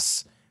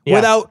press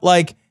without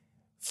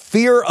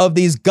fear of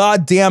these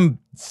goddamn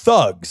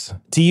thugs.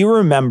 Do you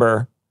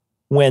remember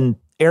when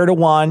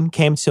Erdogan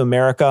came to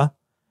America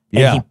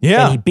and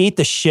he beat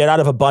the shit out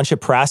of a bunch of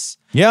press?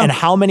 Yeah. And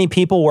how many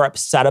people were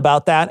upset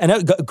about that?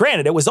 And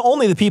granted, it was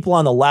only the people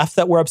on the left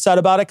that were upset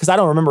about it, because I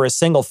don't remember a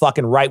single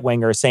fucking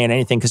right-winger saying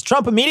anything, because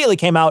Trump immediately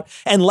came out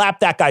and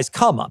lapped that guy's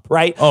come up,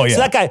 right? Oh, yeah. So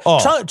that guy,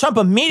 Trump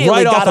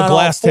immediately got on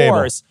all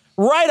fours.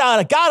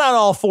 Got on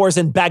all fours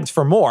and begged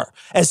for more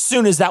as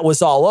soon as that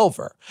was all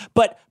over.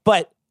 But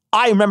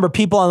I remember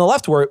people on the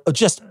left were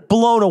just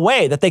blown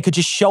away that they could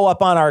just show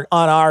up on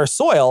our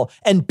soil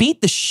and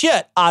beat the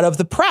shit out of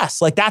the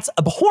press. That's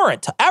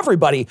abhorrent to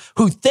everybody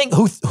who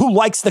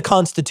likes the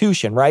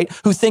Constitution, right?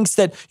 Who thinks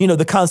that,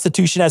 the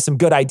Constitution has some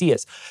good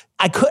ideas.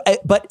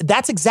 But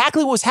that's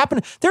exactly what was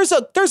happening. There's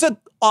a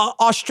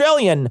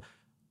Australian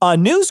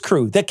news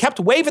crew that kept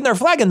waving their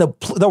flag, and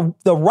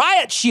the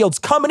riot shield's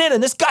coming in,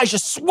 and this guy's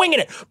just swinging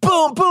it,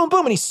 boom, boom,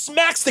 boom, and he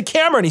smacks the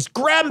camera, and he's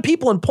grabbing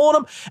people and pulling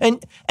them,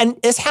 and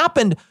it's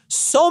happened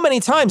so many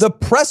times. The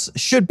press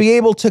should be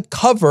able to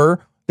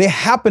cover the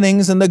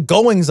happenings and the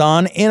goings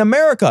on in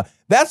America.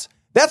 That's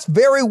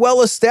very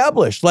well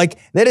established.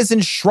 That is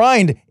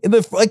enshrined in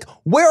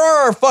where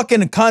are our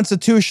fucking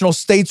constitutional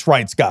states'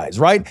 rights guys,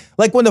 right?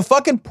 When the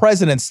fucking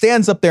president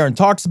stands up there and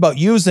talks about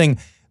using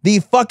the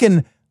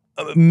fucking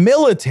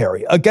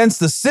military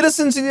against the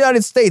citizens of the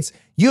United States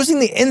using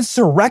the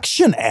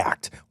Insurrection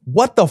Act.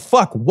 What the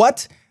fuck?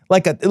 What?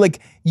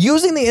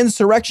 Using the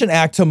Insurrection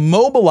Act to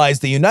mobilize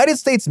the United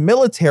States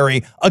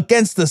military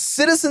against the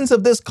citizens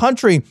of this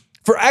country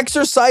for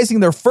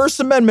exercising their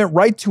First Amendment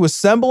right to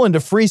assemble and to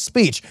free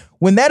speech.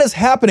 When that is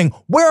happening,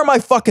 where are my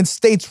fucking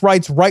states'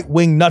 rights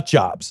right-wing nut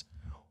jobs?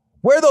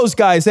 Where are those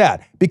guys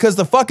at? Because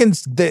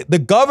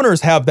the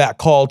governors have that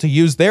call to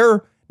use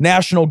their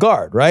National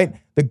Guard, right?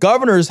 The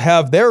governors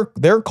have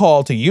their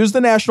call to use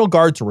the National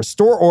Guard to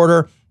restore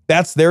order.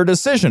 That's their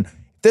decision.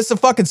 This is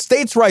fucking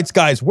states' rights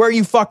guys. Where are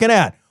you fucking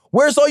at?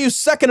 Where's all you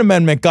Second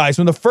Amendment guys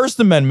when the First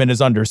Amendment is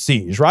under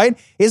siege, right?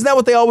 Isn't that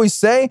what they always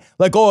say?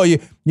 Like, oh, you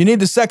need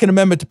the Second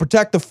Amendment to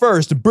protect the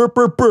First. Burp,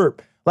 burp,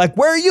 burp. Like,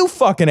 where are you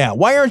fucking at?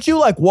 Why aren't you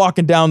like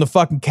walking down the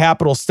fucking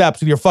Capitol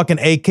steps with your fucking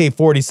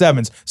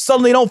AK-47s?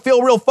 Suddenly don't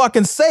feel real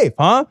fucking safe,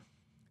 huh?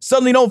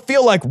 Suddenly don't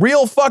feel like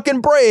real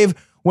fucking brave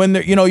when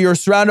you're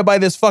surrounded by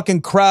this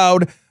fucking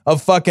crowd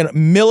of fucking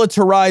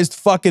militarized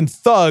fucking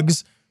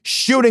thugs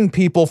shooting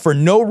people for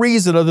no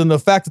reason other than the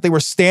fact that they were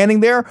standing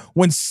there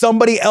when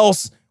somebody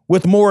else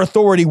with more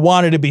authority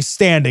wanted to be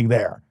standing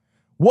there.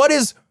 What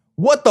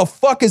the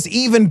fuck is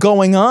even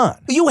going on?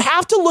 You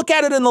have to look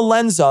at it in the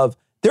lens of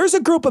there's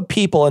a group of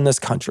people in this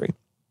country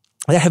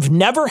that have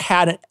never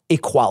had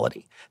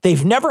equality.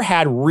 They've never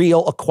had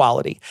real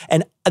equality.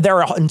 And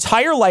their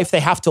entire life, they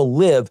have to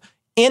live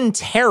in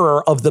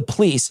terror of the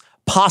police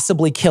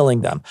possibly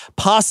killing them,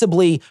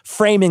 possibly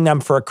framing them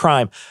for a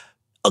crime,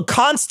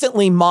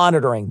 constantly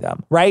monitoring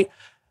them, right?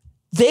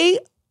 They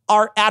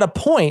are at a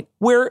point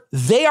where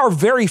they are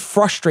very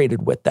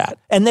frustrated with that.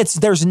 And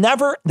there's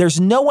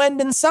no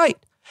end in sight.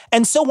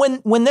 And so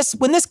when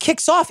this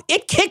kicks off,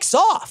 it kicks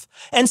off.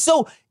 And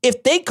so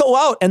if they go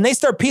out and they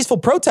start peaceful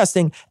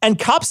protesting and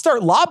cops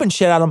start lobbing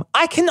shit at them,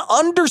 I can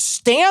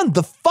understand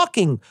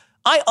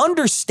I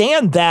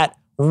understand that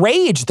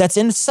rage that's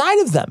inside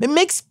of them. It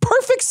makes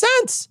perfect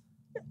sense.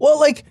 Well,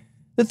 like,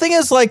 the thing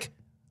is, like,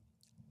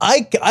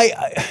 I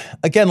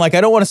again, like,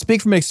 I don't want to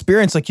speak from an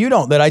experience like you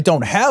don't, that I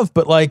don't have,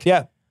 but like,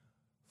 yeah,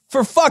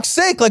 for fuck's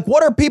sake, like,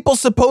 what are people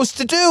supposed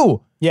to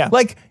do? Yeah.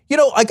 Like,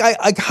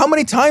 like how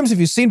many times have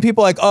you seen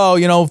people like,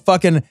 oh,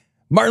 fucking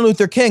Martin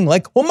Luther King?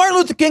 Like, well, Martin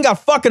Luther King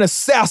got fucking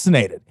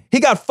assassinated. He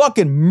got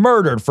fucking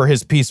murdered for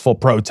his peaceful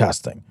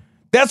protesting.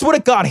 That's what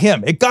it got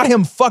him. It got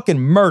him fucking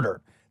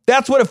murdered.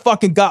 That's what it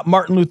fucking got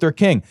Martin Luther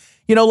King.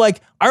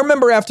 Like, I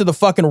remember after the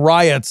fucking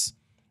riots,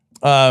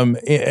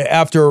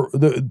 after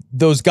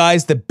those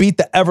guys that beat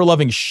the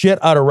ever-loving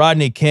shit out of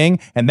Rodney King,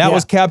 and that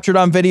was captured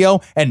on video,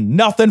 and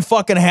nothing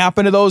fucking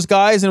happened to those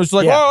guys, and it was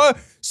like, oh,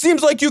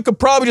 seems like you could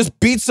probably just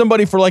beat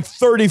somebody for like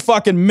 30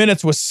 fucking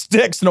minutes with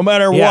sticks, no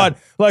matter what.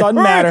 Like, doesn't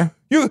matter.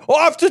 You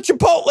off to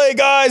Chipotle,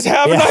 guys.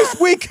 Have a nice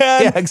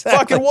weekend. Yeah, exactly.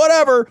 Fucking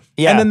whatever.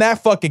 Yeah. And then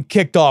that fucking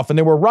kicked off, and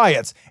there were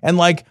riots. And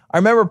like, I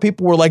remember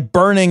people were like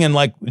burning and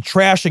like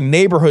trashing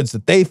neighborhoods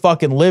that they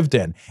fucking lived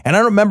in. And I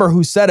don't remember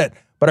who said it,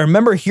 but I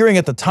remember hearing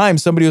at the time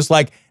somebody was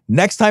like,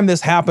 next time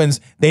this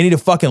happens, they need to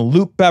fucking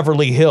loot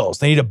Beverly Hills.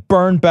 They need to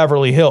burn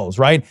Beverly Hills,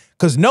 right?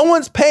 Because no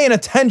one's paying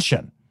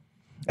attention.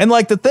 And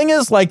like, the thing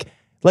is, like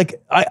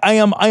I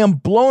am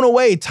blown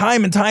away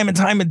time and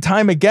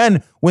time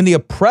again when the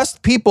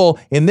oppressed people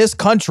in this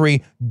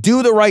country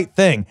do the right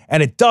thing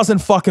and it doesn't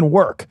fucking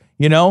work.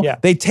 Yeah.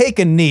 They take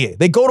a knee.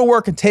 They go to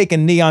work and take a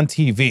knee on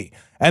TV.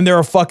 And they're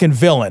a fucking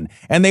villain.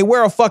 And they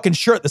wear a fucking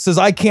shirt that says,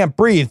 I can't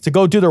breathe, to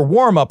go do their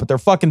warm up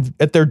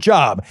at their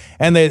job.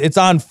 And it's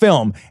on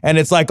film. And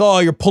it's like, oh,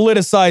 you're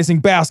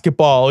politicizing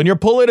basketball and you're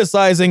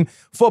politicizing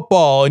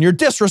football and you're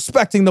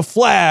disrespecting the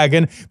flag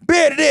and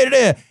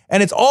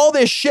it's all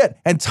this shit.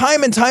 And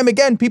time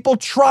again, people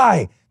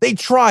try. They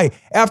try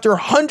after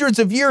hundreds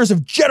of years of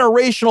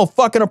generational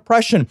fucking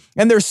oppression.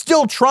 And they're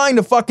still trying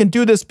to fucking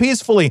do this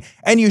peacefully.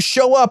 And you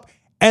show up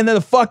and then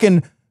the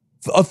fucking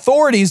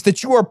authorities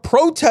that you are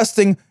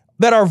protesting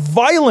that are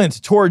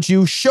violent towards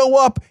you show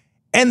up,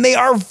 and they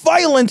are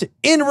violent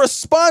in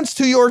response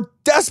to your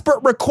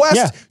desperate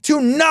request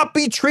to not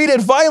be treated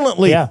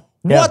violently.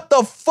 What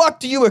the fuck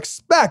do you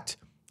expect?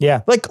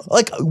 Yeah. Like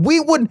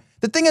the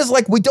thing is,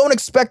 like, we don't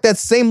expect that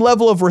same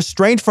level of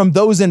restraint from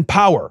those in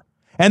power,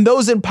 and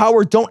those in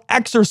power don't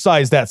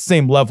exercise that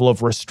same level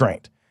of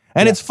restraint.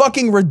 And it's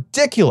fucking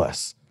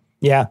ridiculous.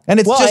 Yeah. And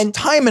it's just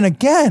time and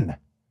again.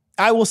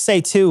 I will say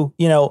too,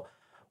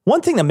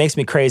 one thing that makes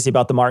me crazy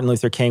about the Martin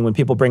Luther King, when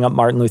people bring up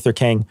Martin Luther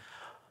King,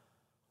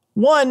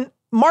 Martin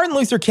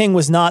Luther King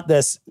was not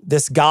this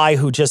guy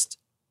who just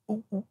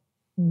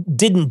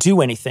didn't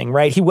do anything,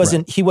 right? He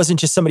wasn't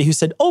just somebody who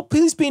said, "Oh,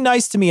 please be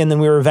nice to me," and then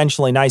we were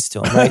eventually nice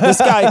to him, right? This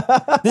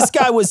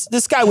guy was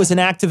an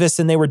activist,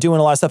 and they were doing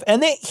a lot of stuff.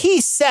 And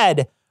he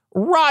said,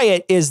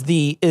 "Riot is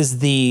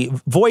the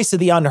voice of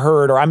the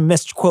unheard," or I'm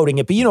misquoting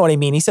it, but you know what I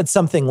mean. He said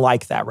something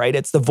like that, right?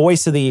 It's the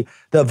voice of the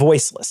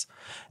voiceless.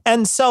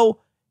 And so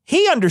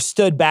he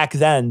understood back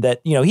then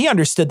that, he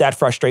understood that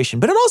frustration.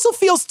 But it also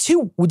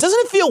doesn't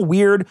it feel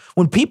weird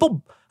when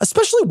people,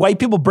 especially white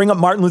people, bring up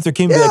Martin Luther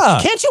King and be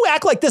like, can't you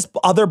act like this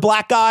other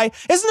black guy?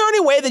 Isn't there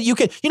any way that you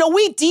could,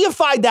 we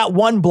deified that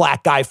one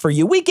black guy for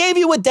you. We gave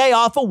you a day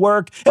off of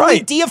work, and we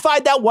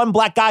deified that one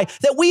black guy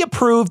that we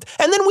approved,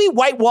 and then we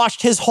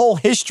whitewashed his whole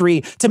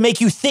history to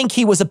make you think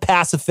he was a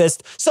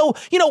pacifist. So,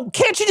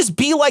 can't you just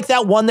be like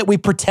that one that we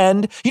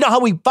pretend? You know how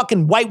we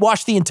fucking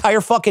whitewashed the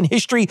entire fucking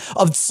history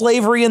of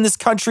slavery in this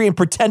country and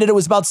pretended it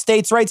was about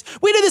states' rights?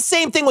 We did the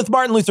same thing with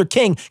Martin Luther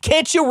King.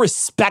 Can't you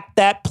respect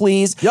that,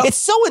 please? Yep. It's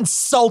so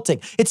insulting.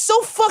 It's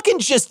so fucking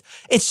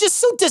it's just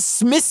so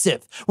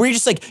dismissive, where you're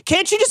just like,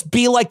 can't you just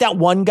be like that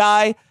one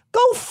guy?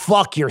 Go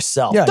fuck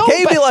yourself. Yeah, can't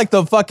you be like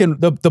the fucking,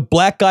 the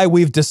black guy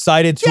we've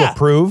decided to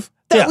approve?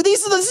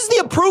 This is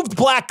the approved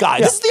black guy.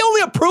 Yeah. This is the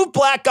only approved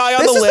black guy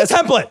on the list. This is the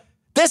template.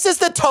 This is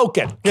the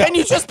token. Yeah. Can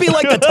you just be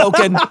like the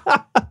token?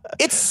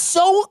 It's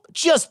so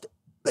just...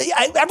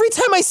 every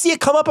time I see it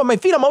come up on my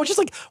feed, I'm always just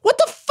like, what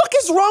the fuck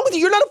is wrong with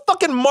you? You're not a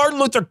fucking Martin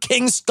Luther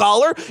King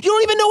scholar. You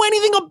don't even know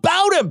anything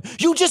about him.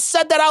 You just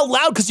said that out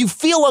loud because you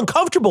feel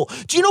uncomfortable.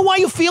 Do you know why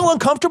you feel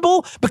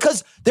uncomfortable?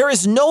 Because there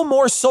is no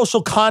more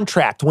social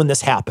contract when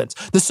this happens.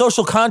 The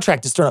social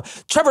contract is turned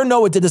off. Trevor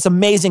Noah did this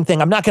amazing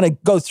thing. I'm not going to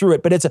go through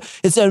it, but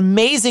it's an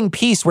amazing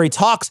piece where he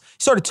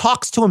sort of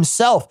talks to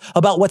himself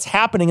about what's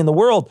happening in the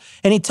world.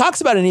 And he talks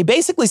about it and he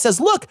basically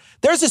says, look,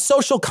 there's a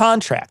social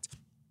contract.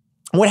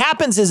 What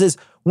happens is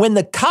when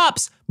the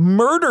cops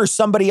murder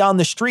somebody on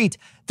the street,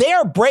 they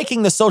are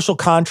breaking the social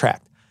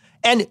contract.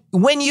 And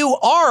when you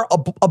are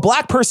a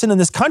black person in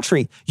this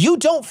country, you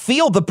don't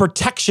feel the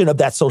protection of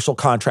that social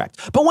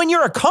contract. But when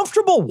you're a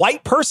comfortable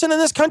white person in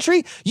this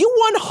country,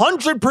 you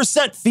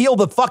 100% feel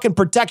the fucking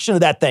protection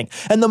of that thing.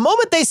 And the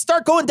moment they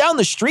start going down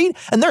the street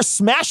and they're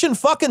smashing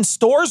fucking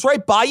stores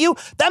right by you,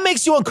 that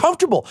makes you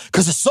uncomfortable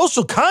because the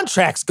social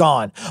contract's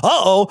gone.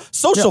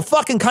 Social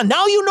fucking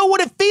now you know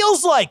what it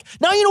feels like.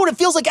 Now you know what it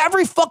feels like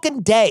every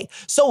fucking day.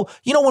 So,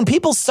 when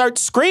people start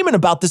screaming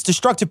about this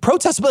destructive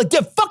protest, they'll be like,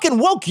 it fucking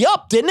woke you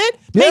up, didn't it?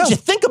 Made you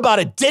think about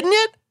it, didn't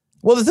it?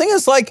 Well, the thing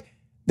is, like,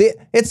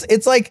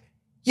 it's like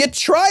you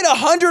tried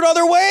 100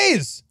 other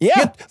ways.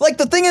 Yeah.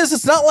 The thing is,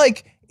 it's not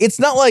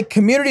like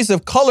communities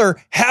of color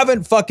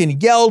haven't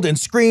fucking yelled and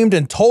screamed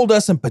and told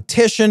us and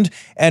petitioned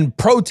and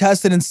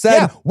protested and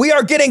said, we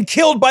are getting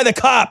killed by the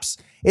cops.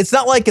 It's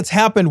not like it's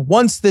happened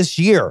once this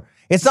year.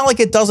 It's not like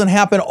it doesn't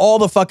happen all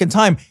the fucking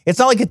time. It's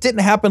not like it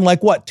didn't happen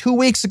 2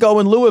 weeks ago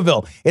in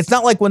Louisville. It's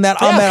not like when that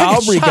Ahmaud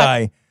Arbery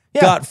guy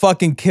got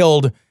fucking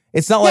killed.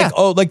 It's not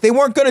like they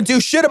weren't going to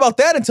do shit about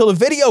that until the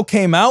video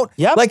came out.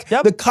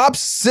 The cops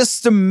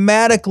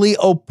systematically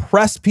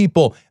oppress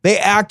people. They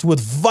act with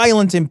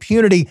violent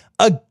impunity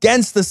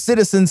against the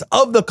citizens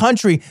of the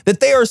country that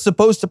they are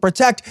supposed to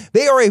protect.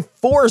 They are a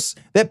force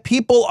that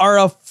people are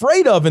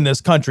afraid of in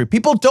this country.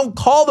 People don't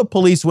call the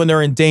police when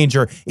they're in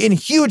danger in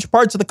huge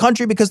parts of the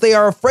country because they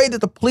are afraid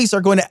that the police are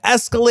going to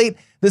escalate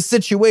the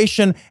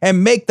situation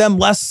and make them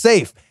less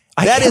safe.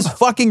 That is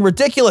fucking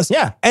ridiculous.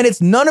 Yeah. And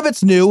none of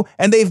it's new.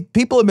 And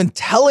people have been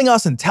telling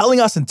us and telling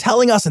us and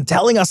telling us and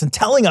telling us and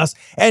telling us,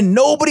 and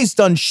nobody's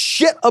done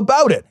shit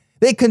about it.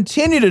 They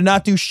continue to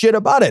not do shit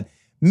about it.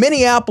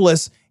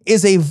 Minneapolis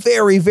is a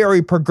very,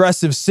 very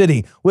progressive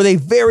city with a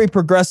very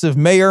progressive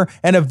mayor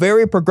and a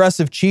very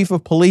progressive chief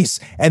of police.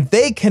 And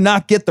they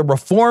cannot get the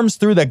reforms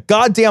through the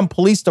goddamn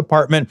police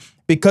department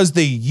because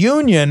the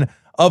union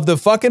of the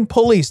fucking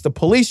police, the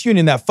police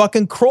union, that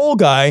fucking Kroll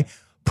guy,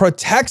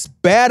 protects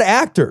bad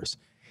actors.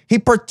 He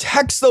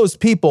protects those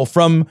people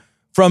from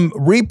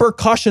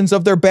repercussions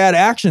of their bad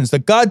actions. The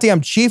goddamn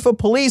chief of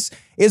police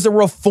is a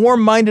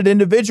reform-minded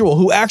individual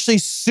who actually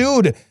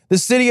sued the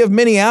city of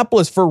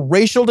Minneapolis for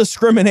racial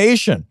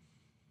discrimination.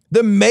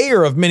 The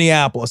mayor of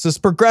Minneapolis, as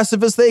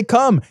progressive as they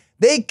come,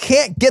 they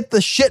can't get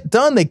the shit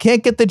done. They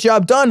can't get the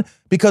job done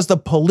because the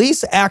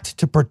police act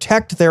to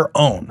protect their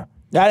own.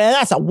 And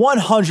that's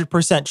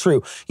 100%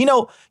 true.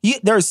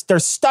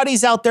 There's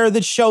studies out there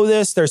that show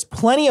this. There's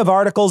plenty of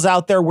articles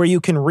out there where you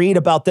can read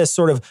about this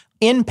sort of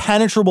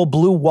impenetrable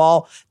blue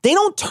wall. They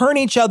don't turn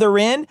each other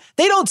in.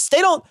 They don't.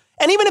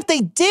 And even if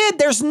they did,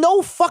 there's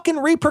no fucking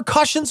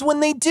repercussions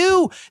when they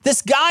do.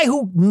 This guy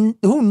who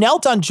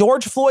knelt on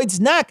George Floyd's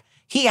neck,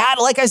 he had,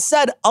 like I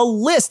said, a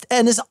list,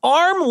 and his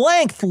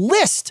arm-length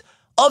list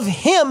of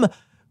him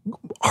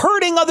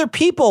hurting other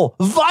people,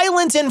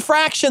 violent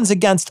infractions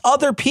against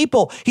other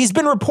people. He's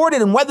been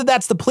reported, and whether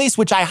that's the police,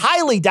 which I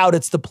highly doubt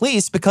it's the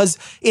police because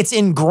it's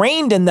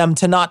ingrained in them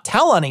to not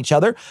tell on each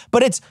other,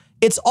 but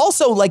it's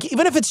also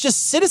even if it's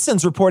just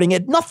citizens reporting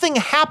it, nothing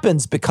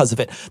happens because of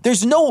it.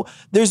 There's no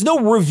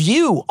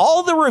review.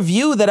 All the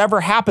review that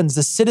ever happens,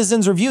 the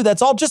citizens review,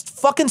 that's all just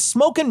fucking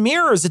smoke and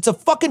mirrors. It's a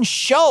fucking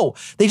show.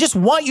 They just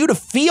want you to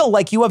feel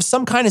like you have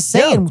some kind of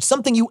say in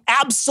something you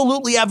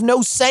absolutely have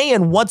no say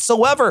in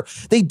whatsoever.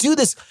 They do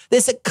this.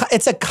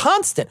 It's a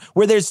constant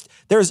where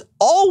there's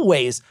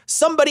always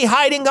somebody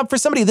hiding up for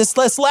somebody. This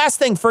last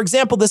thing, for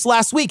example, this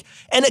last week,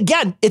 and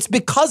again, it's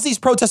because these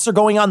protests are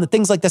going on that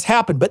things like this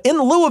happen. But in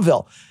Louisville,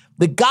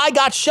 the guy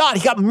got shot.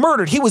 He got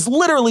murdered. He was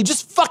literally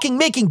just fucking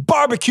making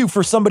barbecue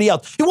for somebody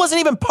else. He wasn't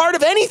even part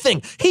of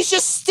anything. He's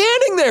just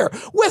standing there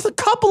with a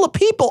couple of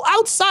people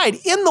outside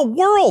in the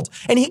world,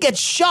 and he gets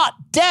shot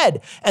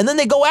dead. And then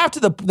they go after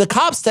the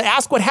cops to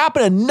ask what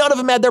happened, and none of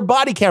them had their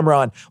body camera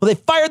on. Well, they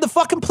fired the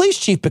fucking police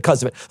chief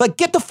because of it.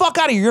 Get the fuck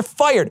out of here. You're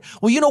fired.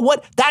 Well, you know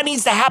what? That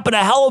needs to happen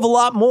a hell of a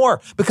lot more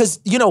because,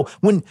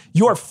 when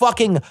your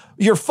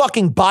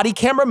fucking body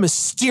camera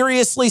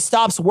mysteriously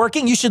stops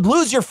working, you should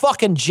lose your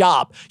fucking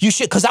job. You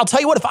should, because I'll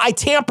tell you what, if I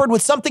tampered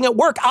with something at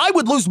work, I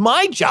would lose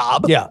my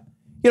job. Yeah.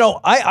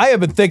 I have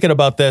been thinking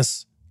about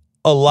this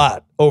a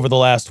lot over the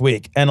last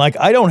week. And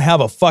I don't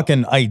have a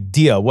fucking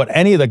idea what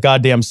any of the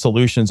goddamn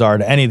solutions are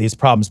to any of these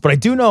problems. But I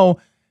do know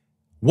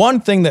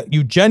one thing that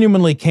you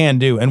genuinely can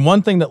do. And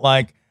one thing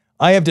that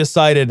I have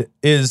decided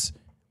is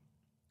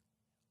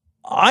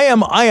I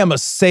am a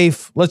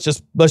safe, let's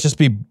just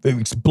be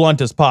as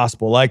blunt as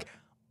possible. Like,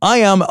 I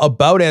am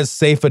about as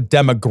safe a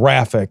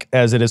demographic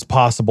as it is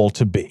possible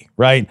to be,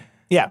 right?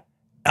 Yeah.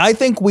 I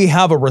think we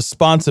have a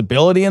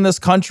responsibility in this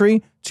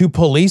country to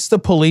police the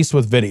police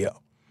with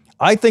video.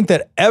 I think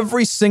that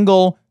every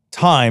single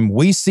time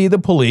we see the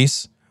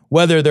police,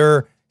 whether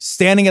they're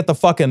standing at the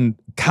fucking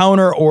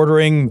counter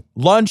ordering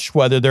lunch,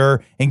 whether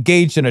they're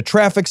engaged in a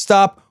traffic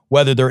stop,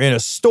 whether they're in a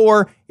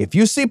store, if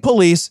you see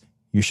police,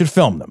 you should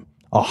film them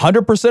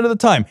 100% of the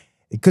time,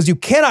 because you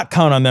cannot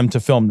count on them to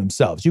film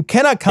themselves. You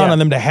cannot count on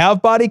them to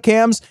have body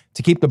cams,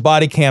 to keep the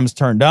body cams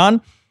turned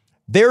on.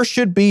 There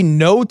should be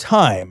no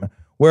time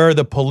where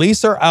the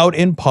police are out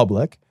in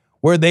public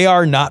where they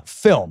are not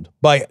filmed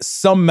by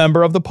some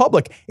member of the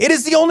public. It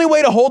is the only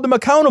way to hold them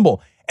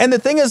accountable. And the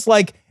thing is,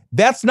 like,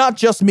 that's not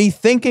just me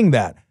thinking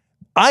that.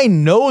 I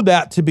know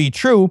that to be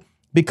true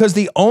because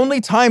the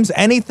only times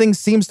anything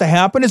seems to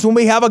happen is when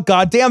we have a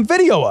goddamn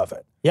video of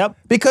it. Yep.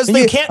 Because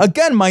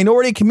again,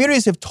 minority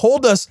communities have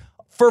told us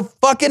for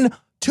fucking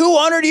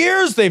 200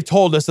 years, they've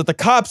told us that the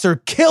cops are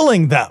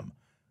killing them.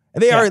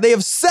 They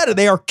have said it.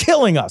 They are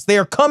killing us. They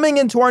are coming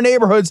into our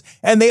neighborhoods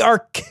and they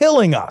are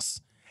killing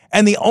us.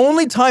 And the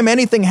only time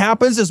anything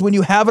happens is when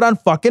you have it on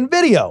fucking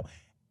video.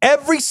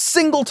 Every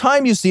single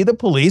time you see the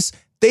police,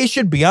 they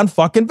should be on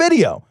fucking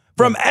video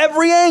from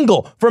every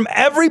angle, from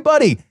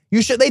everybody.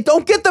 They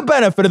don't get the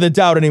benefit of the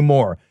doubt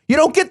anymore. You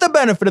don't get the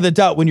benefit of the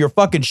doubt when you're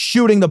fucking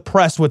shooting the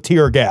press with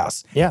tear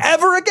gas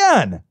ever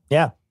again.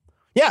 Yeah.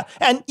 Yeah.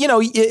 And you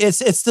know,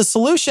 it's the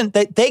solution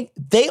that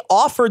they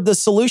offered the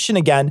solution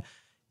again.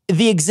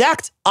 The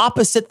exact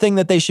opposite thing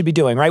that they should be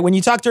doing, right? When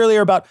you talked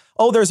earlier about,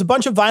 there's a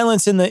bunch of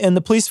violence in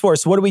the police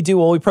force. What do we do?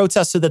 Well, we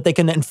protest so that they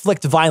can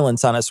inflict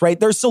violence on us, right?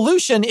 Their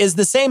solution is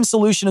the same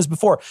solution as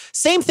before.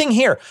 Same thing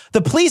here.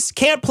 The police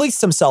can't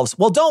police themselves.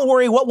 Well, don't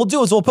worry. What we'll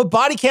do is we'll put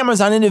body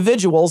cameras on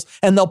individuals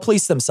and they'll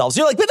police themselves.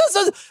 You're like, but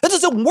that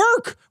doesn't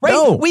work, right?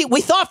 No. We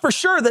thought for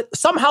sure that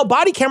somehow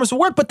body cameras would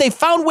work, but they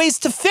found ways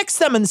to fix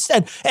them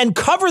instead and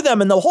cover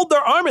them, and they'll hold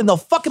their arm and they'll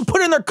fucking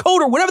put it in their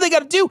coat or whatever they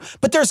got to do.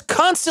 But there's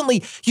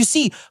constantly, you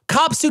see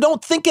cops who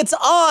don't think it's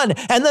on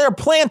and they're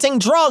planting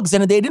drugs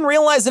and they didn't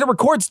realize that it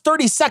records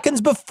 30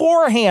 seconds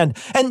beforehand.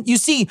 And you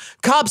see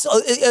cops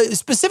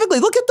specifically,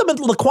 look at the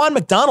Laquan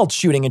McDonald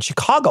shooting in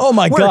Chicago. Oh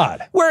my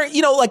God. Where,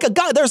 you know, like a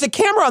guy, there's a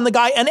camera on the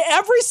guy and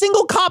every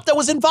single cop that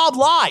was involved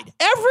lied.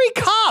 Every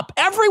cop,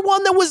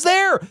 everyone that was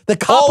there, the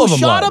cop who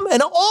shot him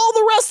and all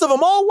the rest of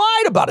them all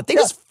lied about it. They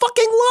just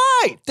fucking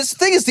lied. This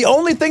thing is the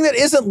only thing that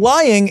isn't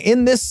lying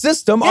in this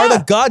system are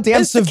the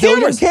goddamn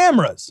civilian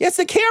cameras. Yeah, it's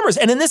the cameras.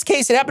 And in this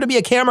case, it happened to be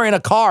a camera in a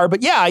car,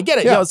 but yeah, I get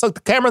it. You know, it's like the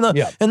camera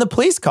in the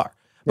police car.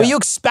 But you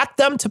expect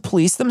them to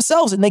police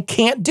themselves and they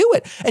can't do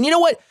it. And you know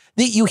what?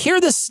 You hear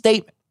this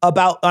statement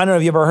about, I don't know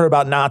if you've ever heard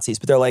about Nazis,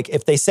 but they're like,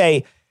 if they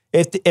say,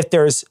 if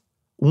there's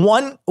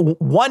one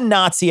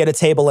Nazi at a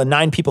table and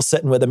 9 people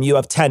sitting with him, you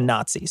have 10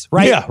 Nazis,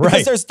 right? Yeah,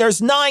 right. Because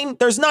there's 9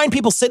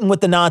 people sitting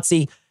with the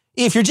Nazi.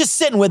 If you're just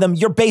sitting with them,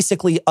 you're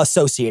basically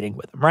associating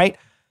with them, right?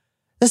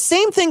 The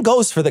same thing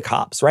goes for the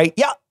cops, right?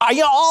 Yeah, are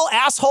you all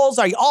assholes?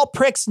 Are you all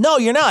pricks? No,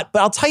 you're not.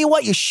 But I'll tell you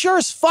what, you sure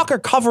as fuck are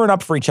covering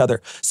up for each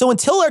other. So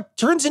until it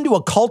turns into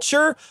a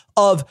culture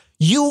of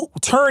you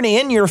turn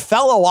in your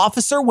fellow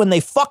officer when they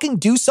fucking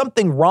do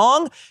something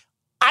wrong,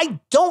 I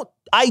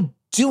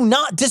do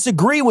not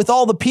disagree with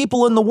all the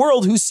people in the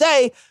world who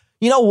say,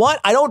 you know what?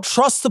 I don't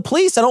trust the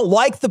police. I don't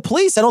like the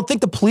police. I don't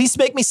think the police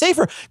make me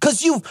safer,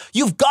 because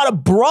you've got a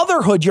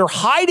brotherhood. You're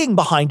hiding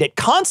behind it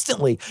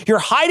constantly. You're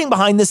hiding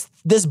behind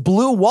this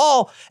blue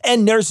wall,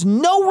 and there's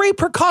no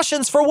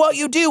repercussions for what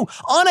you do.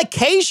 On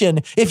occasion,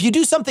 if you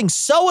do something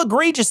so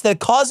egregious that it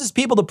causes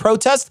people to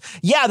protest,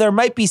 yeah, there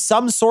might be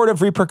some sort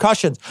of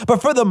repercussions.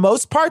 But for the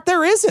most part,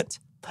 there isn't.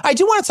 I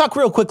do want to talk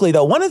real quickly,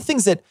 though. One of the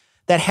things that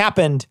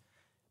happened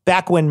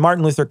back when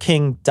Martin Luther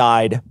King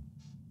died,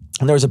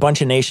 and there was a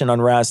bunch of nation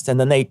unrest, and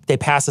then they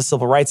passed the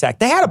Civil Rights Act.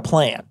 They had a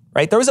plan,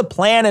 right? There was a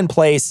plan in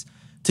place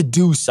to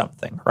do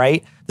something,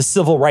 right? The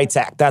Civil Rights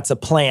Act, that's a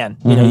plan.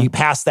 You know, you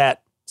pass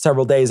that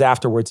several days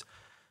afterwards.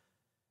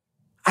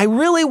 I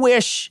really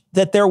wish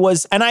that there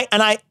was, and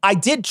I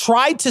did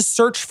try to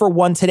search for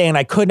one today and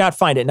I could not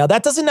find it. Now,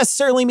 that doesn't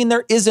necessarily mean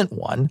there isn't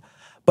one,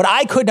 but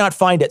I could not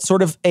find it.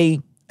 Sort of a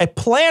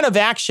plan of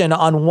action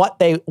on what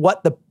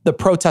the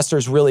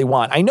protesters really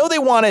want. I know they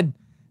wanted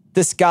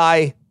this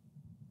guy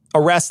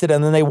arrested,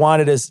 and then they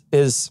wanted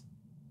his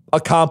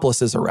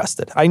accomplices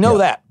arrested. I know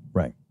that.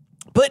 Right.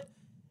 But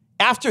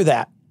after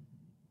that,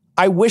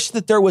 I wish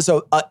that there was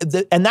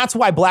and that's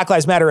why Black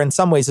Lives Matter in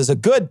some ways is a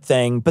good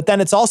thing, but then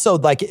it's also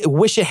like, I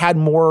wish it had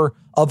more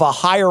of a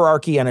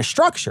hierarchy and a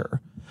structure,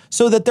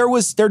 so that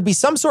there'd be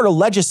some sort of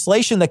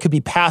legislation that could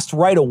be passed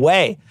right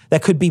away,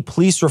 that could be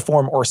police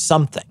reform or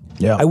something.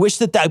 Yeah. I wish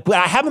but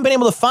I haven't been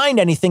able to find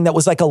anything that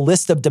was like a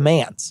list of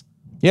demands.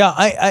 Yeah,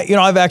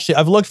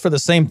 I've looked for the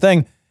same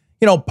thing.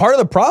 You know, part of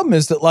the problem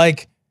is that,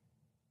 like,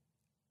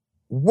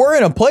 we're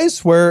in a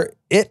place where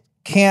it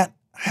can't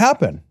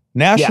happen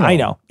nationally. Yeah, I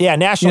know. Yeah,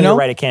 nationally, you're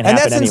right, it can't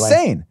happen anyway. And that's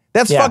insane.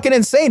 That's fucking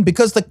insane,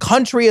 because the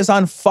country is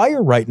on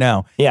fire right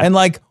now. Yeah. And,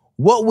 like,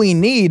 what we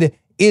need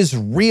is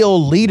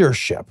real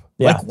leadership.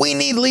 Yeah. Like, we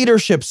need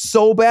leadership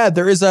so bad.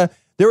 There is a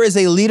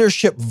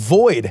leadership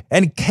void,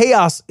 and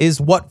chaos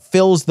is what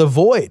fills the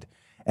void.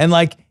 And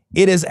like,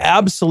 it is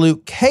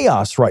absolute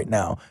chaos right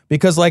now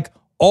because like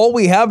all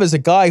we have is a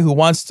guy who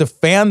wants to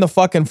fan the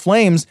fucking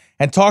flames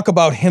and talk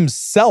about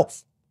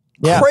himself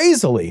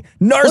crazily,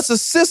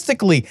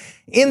 narcissistically,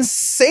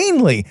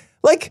 insanely.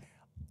 Like,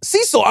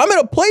 Cecil, I'm in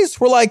a place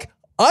where like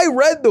I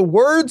read the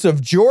words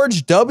of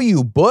George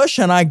W. Bush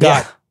and I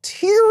got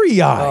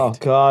teary-eyed. Oh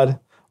God.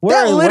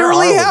 That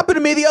literally happened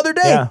to me the other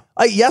day. Yeah.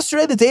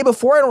 Yesterday, the day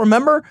before, I don't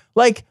remember.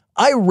 Like,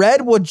 I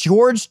read what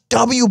George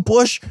W.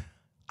 Bush,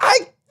 I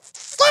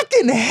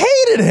fucking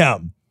hated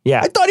him.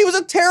 Yeah. I thought he was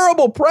a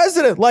terrible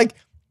president. Like,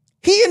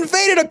 he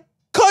invaded a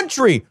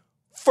country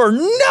for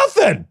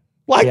nothing.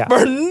 Like,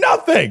 for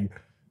nothing.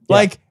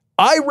 Like,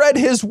 I read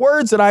his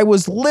words and I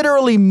was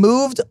literally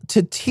moved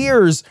to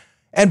tears.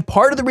 And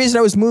part of the reason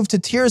I was moved to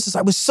tears is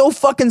I was so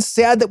fucking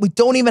sad that we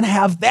don't even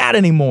have that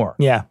anymore.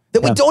 Yeah.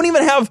 That we don't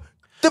even have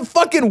the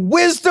fucking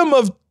wisdom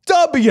of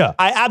W.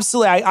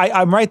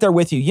 I'm right there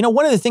with you. You know,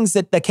 one of the things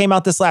that came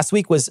out this last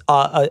week was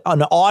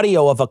an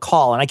audio of a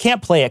call, and I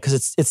can't play it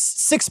because it's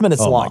 6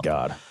 minutes long. Oh my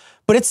God.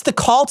 But it's the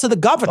call to the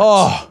governor.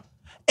 Oh.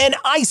 And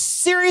I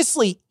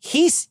seriously,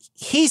 he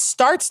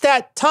starts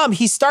that, Tom,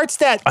 he starts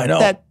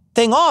that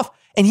thing off,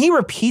 and he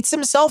repeats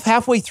himself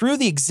halfway through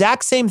the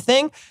exact same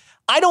thing.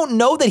 I don't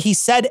know that he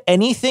said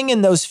anything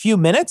in those few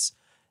minutes.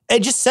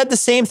 It just said the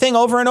same thing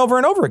over and over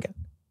and over again.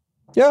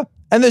 Yeah.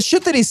 And the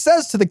shit that he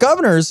says to the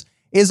governors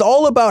is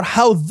all about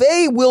how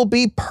they will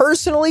be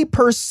personally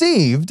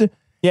perceived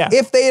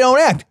if they don't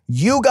act.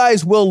 You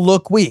guys will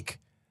look weak.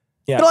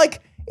 Yeah. But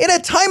like, in a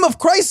time of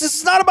crisis,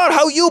 it's not about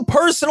how you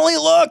personally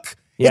look.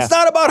 Yeah. It's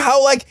not about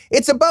how, like,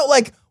 it's about,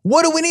 like,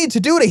 what do we need to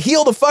do to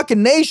heal the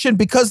fucking nation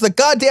because the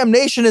goddamn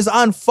nation is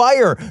on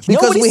fire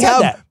because we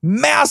have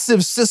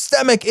massive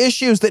systemic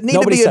issues that need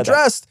to be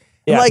addressed.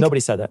 Yeah, like, nobody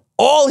said that.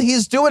 All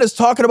he's doing is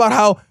talking about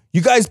how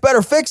you guys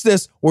better fix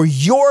this or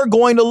you're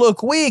going to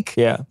look weak.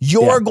 Yeah.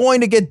 You're going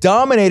to get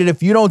dominated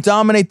if you don't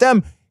dominate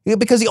them.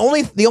 Because the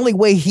only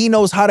way he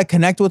knows how to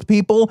connect with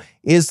people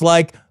is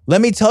like, let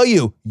me tell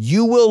you,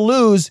 you will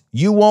lose.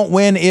 You won't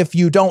win if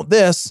you don't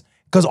this.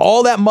 Because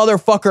all that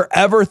motherfucker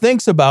ever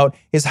thinks about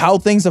is how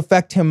things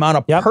affect him on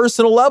a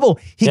personal level.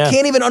 He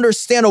can't even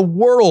understand a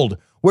world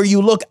where you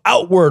look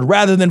outward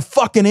rather than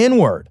fucking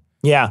inward.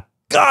 Yeah.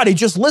 God, he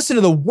just listen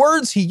to the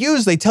words he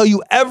used. They tell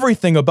you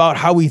everything about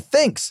how he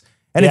thinks.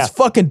 And it's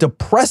fucking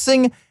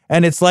depressing.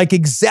 And it's like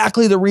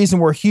exactly the reason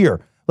we're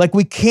here. Like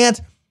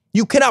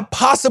you cannot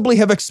possibly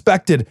have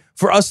expected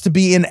for us to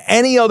be in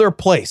any other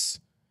place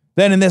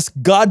than in this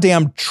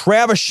goddamn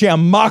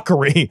Travis-sham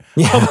mockery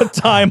of a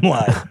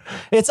timeline.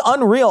 It's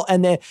unreal.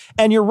 And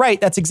you're right.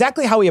 That's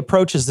exactly how he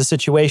approaches the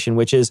situation,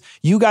 which is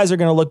you guys are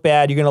going to look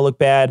bad. You're going to look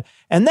bad.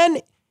 And then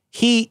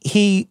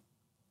he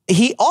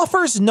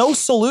offers no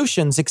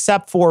solutions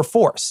except for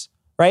force,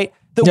 right?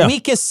 The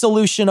weakest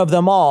solution of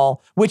them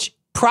all, which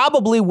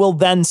probably will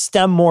then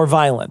stem more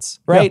violence,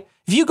 right?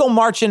 If you go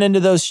marching into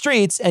those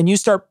streets and you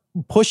start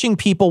pushing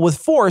people with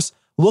force,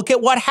 look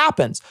at what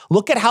happens.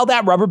 Look at how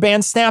that rubber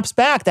band snaps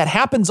back. That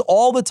happens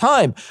all the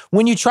time.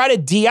 When you try to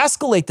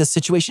de-escalate the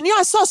situation,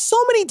 I saw so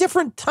many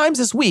different times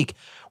this week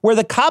where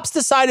the cops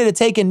decided to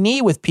take a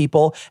knee with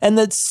people and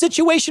the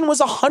situation was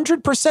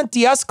 100%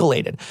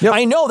 de-escalated. Yep.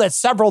 I know that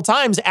several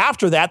times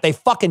after that, they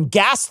fucking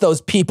gassed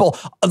those people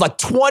like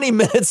 20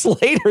 minutes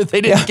later.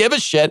 They didn't give a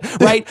shit,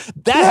 right?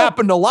 That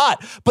happened a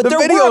lot. But there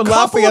were a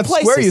couple of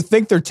places. Where you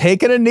think they're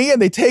taking a knee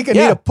and they take a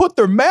knee to put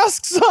their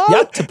masks on?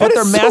 Yeah, to put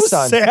their masks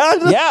on.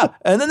 Sad. Yeah,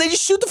 and then they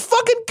just shoot the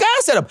fucking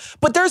gas at them.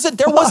 But there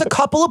was a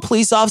couple of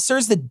police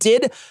officers that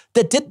did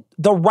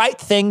the right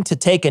thing to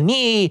take a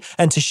knee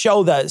and to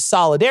show the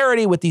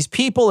solidarity with these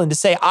people and to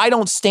say, I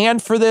don't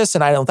stand for this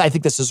and I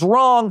think this is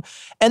wrong.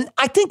 And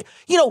I think,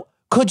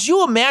 could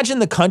you imagine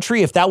the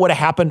country if that would have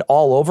happened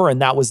all over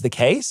and that was the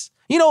case?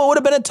 It would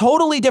have been a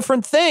totally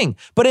different thing.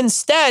 But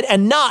instead,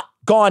 and not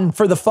gone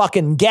for the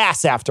fucking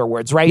gas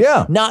afterwards, right?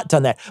 Yeah. Not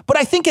done that. But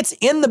I think it's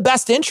in the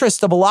best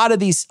interest of a lot of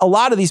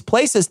these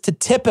places to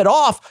tip it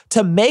off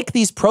to make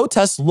these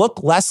protests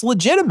look less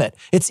legitimate.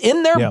 It's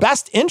in their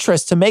best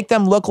interest to make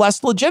them look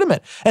less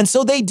legitimate. And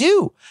so they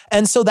do.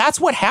 And so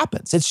that's what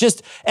happens. It's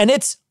just, and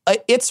it's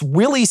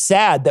really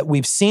sad that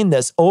we've seen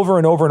this over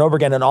and over and over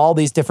again in all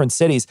these different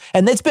cities.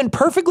 And it's been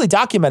perfectly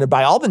documented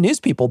by all the news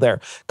people there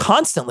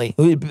constantly.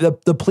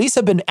 The police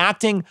have been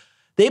acting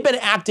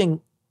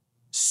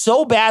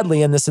so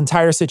badly in this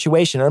entire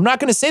situation. And I'm not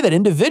going to say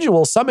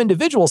that some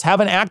individuals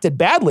haven't acted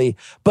badly,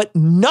 but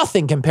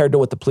nothing compared to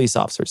what the police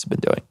officers have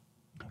been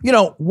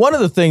doing. One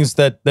of the things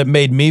that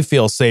made me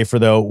feel safer,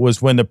 though,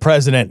 was when the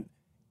president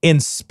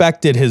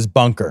inspected his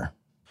bunker.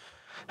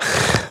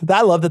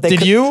 I love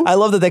that I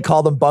love that they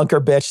called him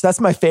bunker bitch. That's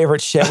my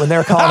favorite shit when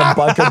they're calling him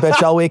bunker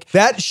bitch all week.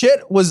 That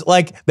shit was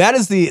like,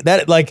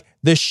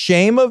 the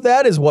shame of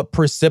that is what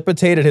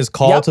precipitated his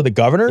call to the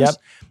governors. Yep.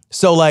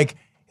 So like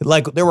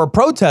there were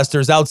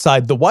protesters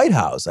outside the White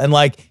House and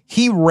like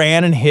he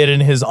ran and hid in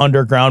his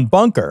underground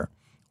bunker.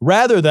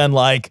 rather than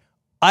like,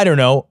 I don't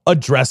know,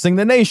 addressing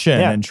the nation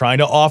and trying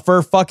to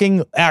offer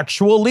fucking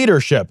actual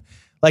leadership.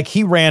 Like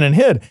he ran and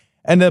hid.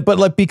 But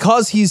like,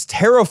 because he's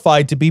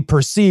terrified to be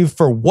perceived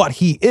for what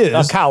he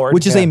is, a coward,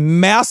 which is a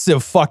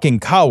massive fucking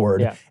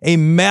coward, a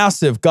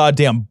massive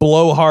goddamn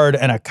blowhard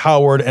and a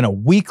coward and a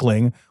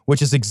weakling,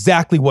 which is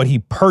exactly what he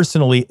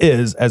personally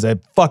is as a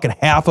fucking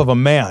half of a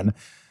man.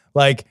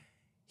 Like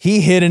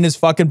he hid in his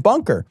fucking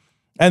bunker.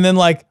 And then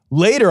like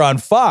later on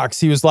Fox,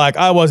 he was like,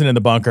 I wasn't in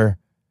the bunker.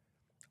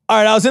 All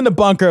right, I was in the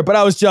bunker, but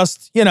I was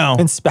just, you know,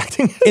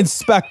 inspecting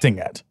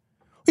it.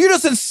 You're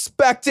just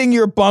inspecting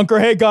your bunker.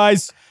 Hey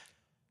guys,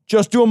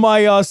 just doing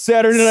my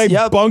Saturday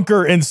night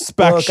bunker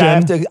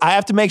inspection. Look, I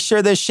have to make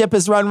sure this ship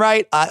is run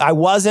right. I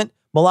wasn't,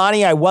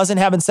 Melania, I wasn't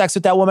having sex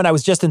with that woman. I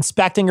was just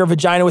inspecting her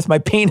vagina with my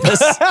penis.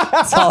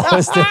 That's all I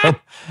was doing.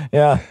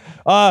 Yeah.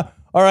 All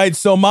right,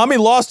 so mommy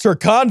lost her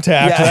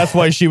contact. Yeah. That's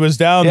why she was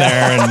down there.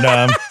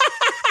 And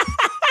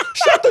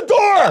shut the door.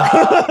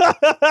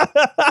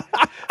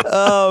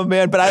 Oh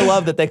man, but I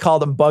love that they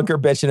called him bunker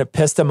bitch and it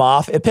pissed him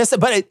off. It pissed him,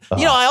 but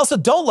you know, I also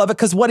don't love it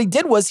because what he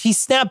did was he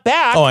snapped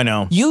back. Oh, I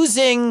know.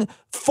 Using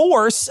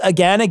force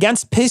again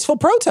against peaceful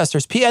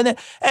protesters.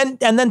 And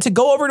then to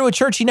go over to a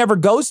church he never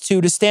goes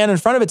to stand in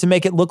front of it to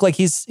make it look like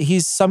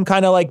he's some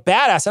kind of like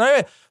badass.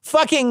 And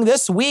fucking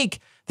this week,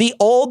 the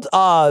old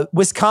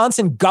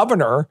Wisconsin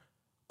governor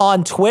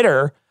on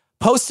Twitter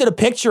posted a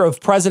picture of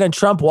President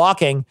Trump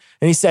walking,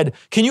 and he said,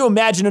 "Can you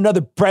imagine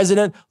another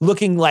president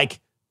looking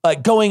like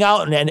going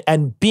out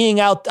and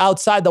being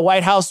outside the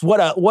White House? What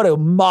a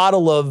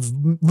model of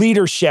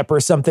leadership,"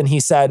 or something he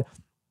said.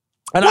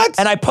 And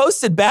I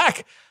posted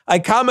back. I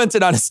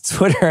commented on his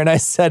Twitter and I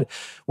said,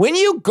 "When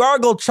you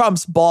gargle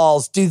Trump's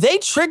balls, do they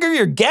trigger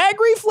your gag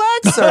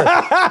reflex, or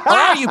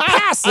are you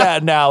past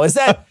that now? Is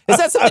that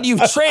something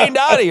you've trained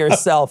out of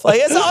yourself?"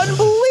 Like, it's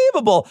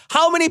unbelievable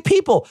how many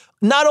people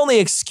not only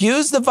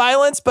excuse the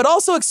violence, but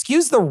also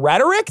excuse the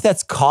rhetoric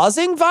that's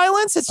causing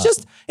violence.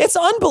 It's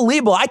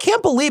unbelievable. I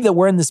can't believe that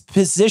we're in this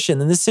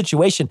position, in this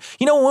situation.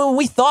 You know, when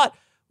we thought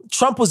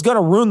Trump was going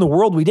to ruin the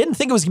world, we didn't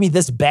think it was going to be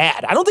this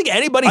bad. I don't think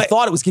anybody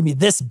thought it was going to be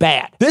this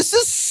bad. This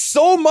is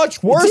so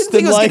much worse. I didn't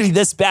think it was going to be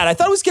this bad. I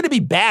thought it was going to be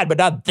bad, but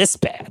not this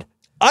bad.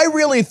 I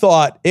really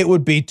thought it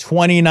would be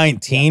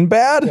 2019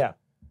 bad. Yeah.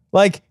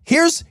 Like,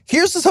 here's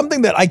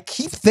something that I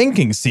keep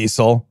thinking,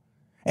 Cecil,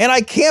 and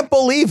I can't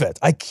believe it.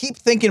 I keep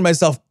thinking to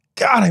myself,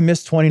 God, I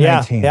miss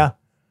 2019. Yeah.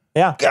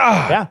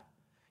 God.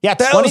 Yeah.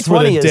 Those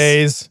were the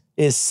days.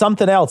 Is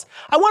something else.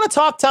 I want to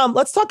talk, Tom,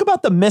 let's talk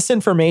about the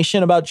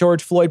misinformation about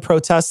George Floyd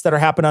protests that are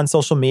happening on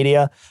social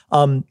media.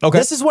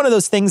 This is one of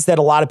those things that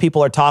a lot of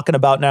people are talking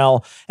about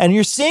now, and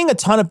you're seeing a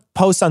ton of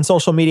posts on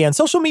social media, and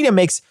social media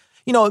makes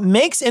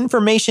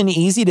information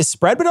easy to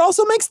spread, but it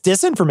also makes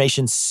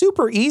disinformation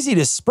super easy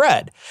to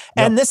spread.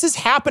 Yep. And this is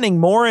happening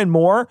more and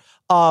more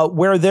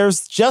where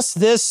there's just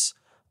this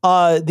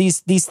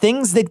these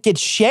things that get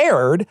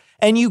shared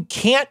and you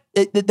can't,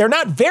 they're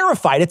not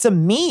verified. It's a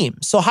meme.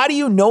 So how do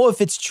you know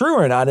if it's true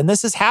or not? And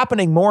this is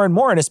happening more and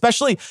more. And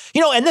especially,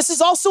 and this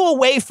is also a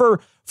way for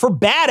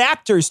bad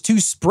actors to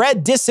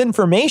spread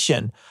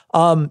disinformation.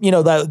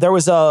 There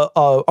was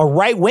a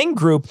right-wing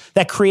group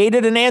that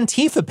created an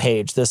Antifa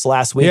page this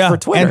last week for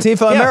Twitter.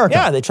 Antifa America.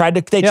 Yeah, they tried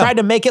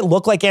to make it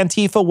look like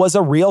Antifa was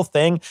a real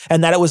thing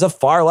and that it was a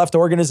far-left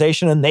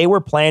organization and they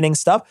were planning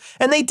stuff.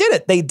 And they did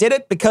it. They did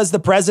it because the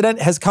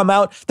president has come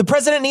out. The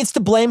president needs to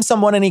blame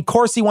someone, and of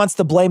course he wants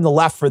to blame the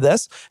left for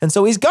this. And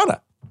so he's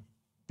gonna.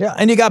 Yeah,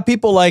 and you got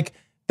people like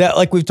that,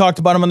 like we've talked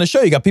about him on the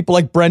show. You got people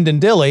like Brendan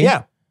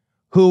Dilley,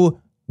 who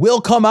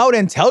will come out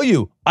and tell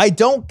you, I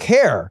don't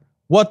care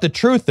what the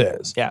truth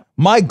is. Yeah.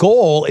 My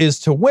goal is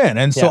to win.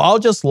 And so I'll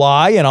just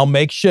lie and I'll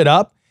make shit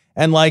up.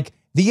 And like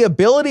the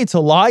ability to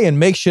lie and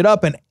make shit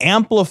up and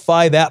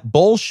amplify that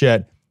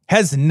bullshit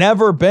has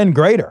never been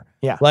greater.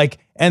 Yeah. Like,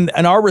 and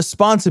our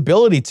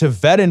responsibility to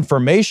vet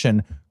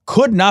information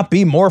could not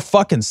be more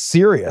fucking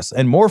serious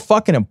and more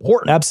fucking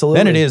important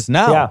than it is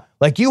now. Yeah.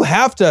 Like you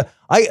have to,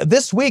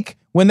 this week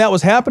when that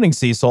was happening,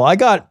 Cecil, I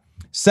got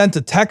sent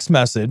a text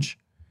message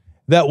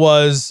that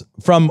was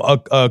from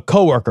a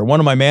coworker. One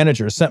of my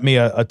managers sent me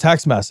a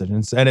text message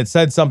and it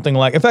said something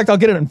like, in fact, I'll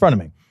get it in front of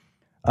me.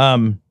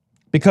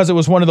 Because it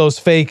was one of those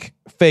fake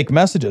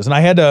messages. And I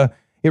had to,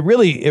 it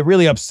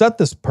really upset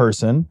this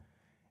person.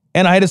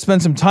 And I had to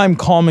spend some time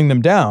calming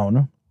them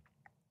down.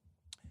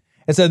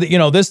 It said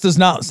that, this does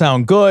not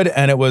sound good.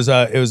 And it was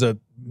a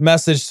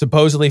message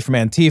supposedly from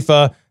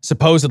Antifa,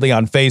 supposedly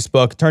on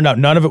Facebook. It turned out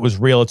none of it was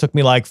real. It took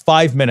me like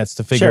 5 minutes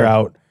to figure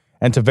out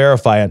and to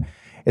verify it.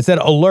 It said,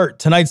 alert,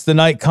 tonight's the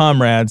night,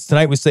 comrades.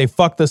 Tonight we say,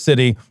 fuck the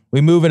city.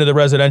 We move into the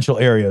residential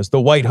areas, the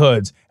white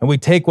hoods, and we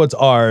take what's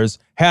ours.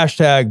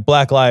 Hashtag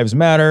Black Lives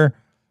Matter.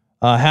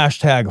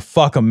 Hashtag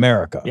fuck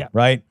America. Yeah.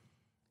 Right?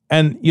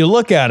 And you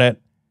look at it,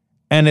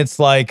 and it's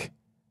like,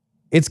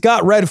 it's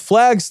got red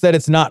flags that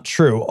it's not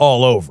true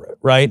all over it,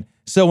 right?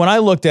 So when I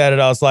looked at it,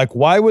 I was like,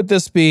 why would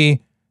this be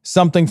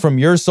something from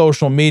your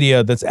social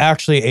media that's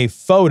actually a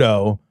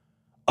photo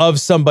of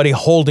somebody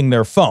holding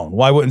their phone?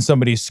 Why wouldn't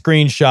somebody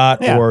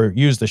screenshot or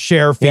use the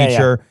share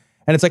feature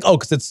And it's like, oh,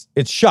 because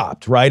it's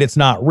shopped, right? It's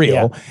not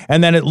real. Yeah.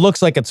 And then it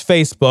looks like it's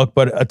Facebook,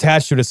 but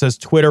attached to it says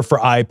Twitter for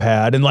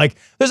iPad. And like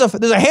there's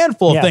a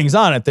handful of things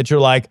on it that you're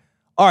like,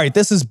 all right,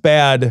 this is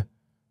bad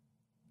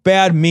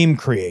meme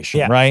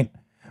creation, right?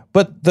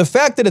 But the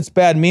fact that it's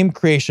bad meme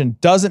creation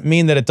doesn't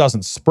mean that it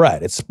doesn't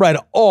spread. It's spread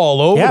all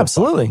over the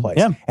fucking place.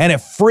 Yeah. And it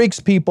freaks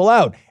people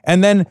out.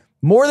 And then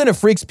more than it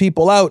freaks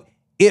people out,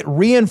 it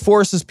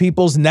reinforces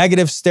people's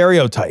negative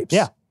stereotypes.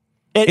 Yeah.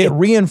 It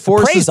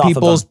reinforces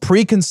people's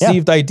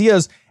preconceived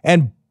ideas.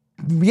 And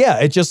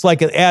it just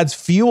like it adds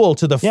fuel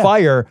to the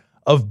fire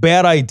of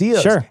bad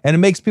ideas. Sure. And it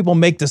makes people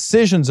make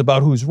decisions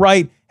about who's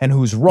right and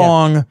who's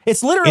wrong.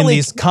 It's literally in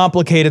these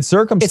complicated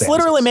circumstances. It's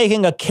literally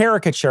making a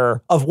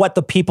caricature of what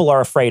the people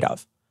are afraid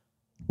of.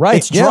 Right.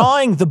 It's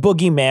drawing the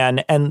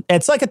boogeyman, and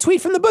it's like a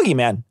tweet from the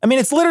boogeyman. I mean,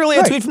 it's literally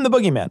a tweet from the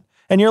boogeyman.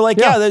 And you're like,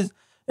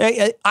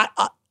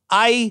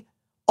 I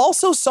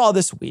also saw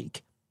this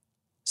week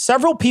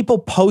several people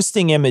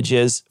posting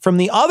images from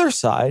the other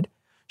side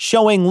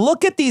showing,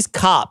 look at these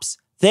cops.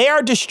 They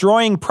are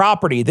destroying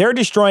property. They're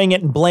destroying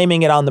it and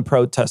blaming it on the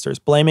protesters,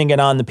 blaming it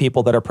on the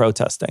people that are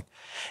protesting.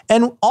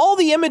 And all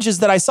the images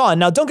that I saw, and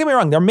now don't get me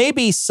wrong, there may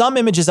be some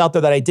images out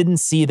there that I didn't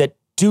see that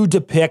do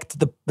depict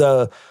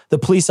the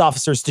police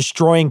officers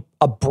destroying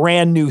a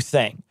brand new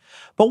thing.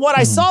 But what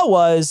I saw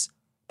was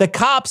the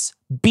cops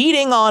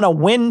beating on a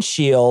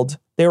windshield.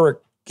 They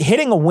were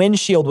hitting a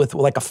windshield with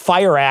like a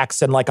fire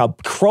axe and like a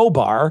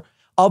crowbar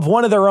of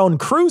one of their own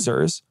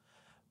cruisers.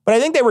 But I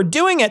think they were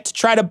doing it to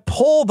try to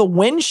pull the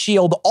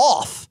windshield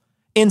off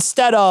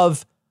instead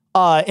of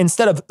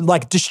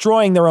like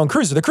destroying their own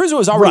cruiser. The cruiser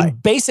was already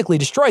basically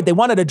destroyed. They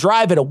wanted to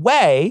drive it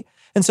away.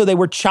 And so they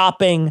were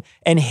chopping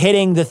and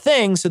hitting the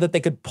thing so that they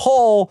could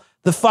pull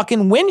the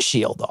fucking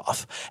windshield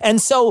off.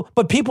 And so,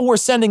 but people were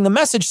sending the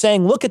message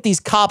saying, look at these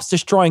cops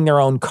destroying their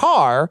own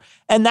car.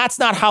 And that's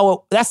not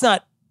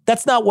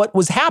what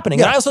was happening.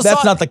 Yeah, and I also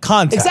that's not the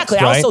context. Exactly.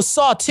 Right? I also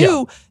saw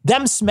too,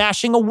 them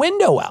smashing a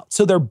window out.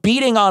 So they're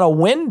beating on a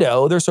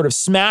window. They're sort of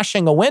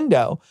smashing a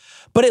window.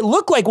 But it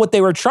looked like what they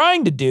were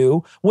trying to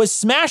do was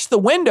smash the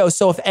window.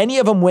 So if any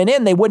of them went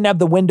in, they wouldn't have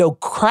the window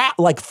crack,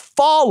 like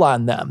fall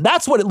on them.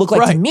 That's what it looked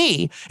like to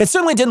me. It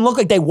certainly didn't look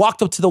like they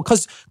walked up to the,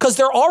 because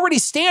they're already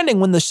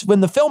standing when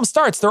the film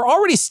starts. They're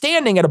already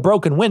standing at a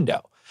broken window.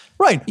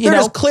 Right. They're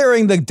just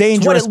clearing the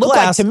dangerous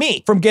glass to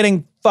me from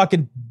getting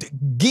fucking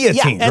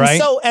guillotined,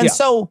 right?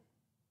 So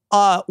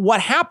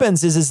what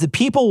happens is the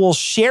people will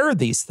share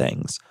these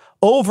things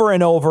over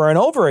and over and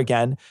over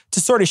again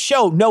to sort of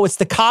show, no, it's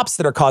the cops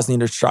that are causing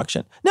the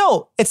destruction.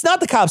 No, it's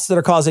not the cops that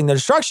are causing the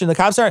destruction. The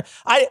cops are,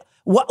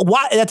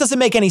 why that doesn't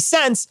make any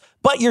sense,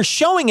 but you're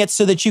showing it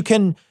so that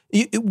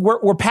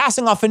we're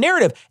passing off a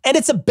narrative. And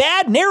it's a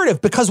bad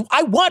narrative because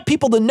I want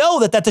people to know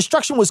that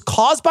destruction was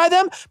caused by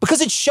them, because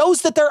it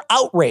shows that they're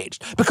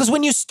outraged. Because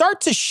when you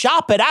start to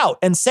shop it out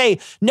and say,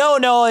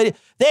 that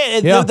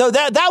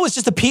was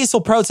just a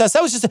peaceful protest,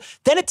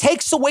 then it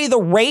takes away the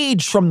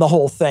rage from the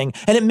whole thing.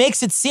 And it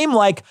makes it seem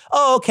like,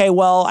 oh, okay,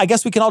 well, I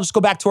guess we can all just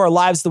go back to our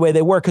lives the way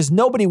they were, because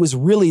nobody was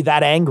really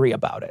that angry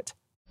about it.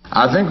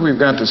 I think we've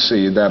got to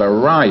see that a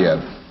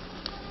riot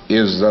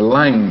is the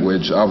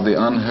language of the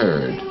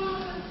unheard.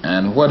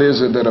 And what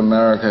is it that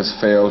America has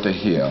failed to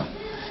hear?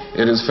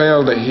 It has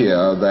failed to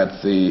hear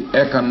that the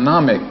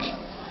economic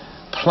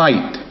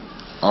plight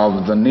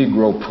of the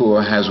Negro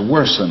poor has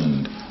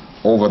worsened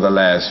over the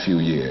last few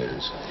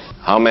years.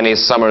 How many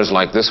summers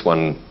like this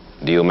one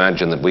do you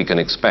imagine that we can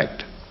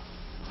expect?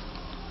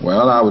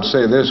 Well, I would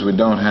say this: we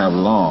don't have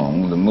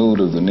long. The mood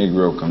of the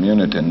Negro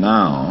community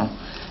now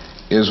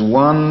is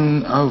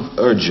one of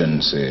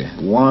urgency,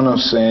 one of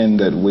saying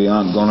that we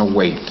aren't going to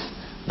wait,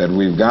 that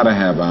we've got to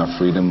have our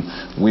freedom.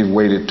 We've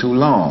waited too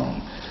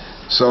long.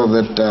 So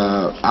that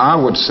I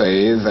would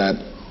say that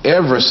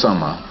every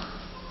summer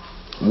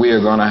we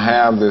are going to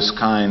have this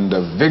kind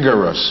of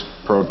vigorous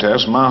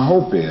protest. My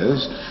hope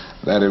is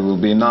that it will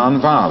be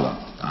nonviolent.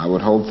 I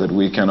would hope that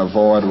we can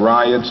avoid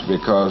riots,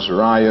 because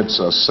riots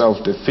are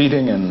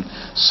self-defeating and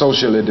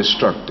socially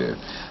destructive.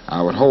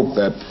 I would hope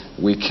that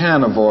we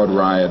can avoid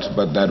riots,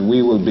 but that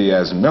we will be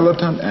as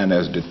militant and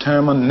as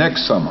determined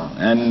next summer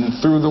and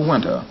through the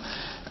winter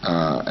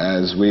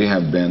as we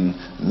have been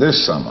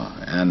this summer.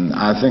 And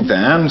I think the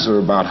answer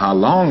about how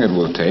long it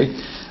will take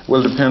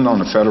will depend on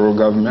the federal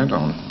government,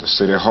 on the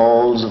city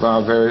halls of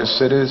our various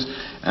cities,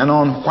 and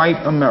on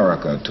white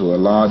America to a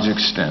large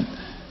extent.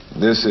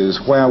 This is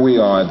where we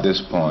are at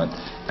this point,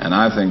 and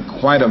I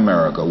think white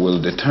America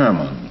will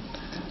determine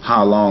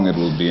how long it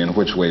will be and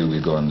which way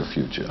we go in the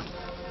future.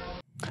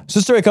 So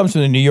this story comes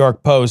from the New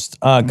York Post.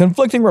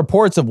 Conflicting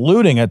reports of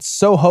looting at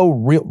Soho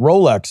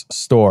Rolex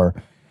store.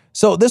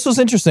 So this was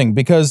interesting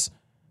because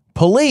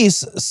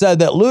police said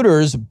that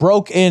looters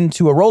broke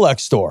into a Rolex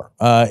store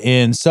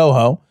in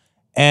Soho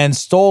and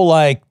stole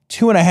like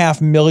 $2.5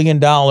 million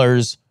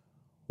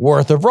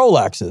worth of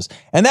Rolexes.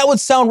 And that would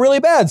sound really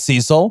bad,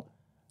 Cecil.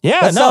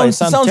 Yeah, it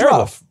sounds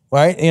rough,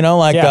 right?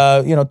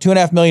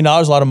 $2.5 million,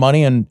 a lot of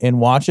money in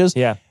watches.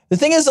 Yeah. The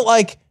thing is that,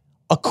 like,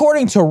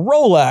 according to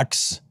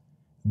Rolex,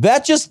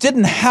 that just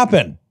didn't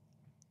happen.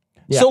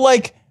 Yeah. So,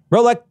 like,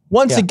 Rolex.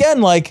 Once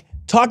again, like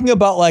talking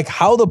about like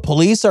how the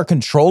police are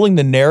controlling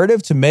the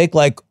narrative to make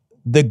like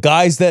the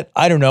guys that,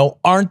 I don't know,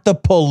 aren't the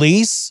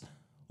police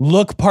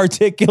look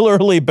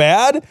particularly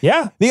bad.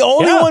 Yeah. The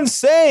only one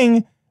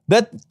saying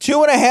that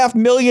 $2.5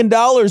 million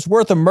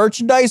worth of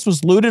merchandise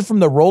was looted from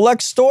the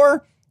Rolex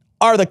store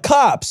are the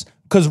cops.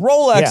 Because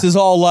Rolex is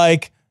all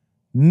like,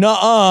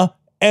 nuh-uh,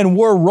 and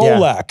we're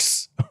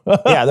Rolex.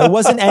 Yeah, there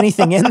wasn't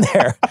anything in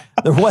there.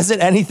 There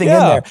wasn't anything in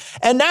there.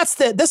 And that's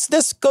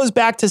this goes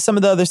back to some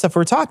of the other stuff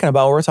we're talking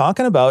about. We're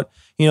talking about,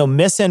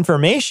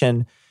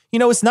 misinformation.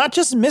 It's not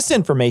just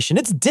misinformation,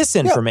 it's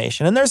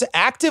disinformation. And there's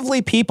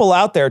actively people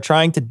out there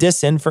trying to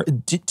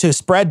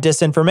spread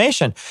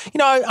disinformation.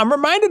 I'm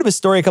reminded of a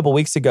story a couple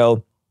weeks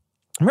ago.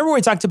 Remember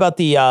we talked about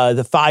the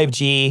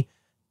 5G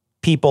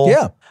people?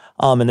 Yeah.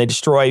 And they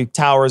destroy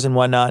towers and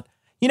whatnot.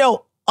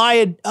 I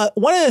had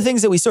one of the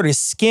things that we sort of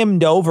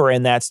skimmed over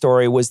in that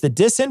story was the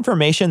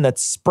disinformation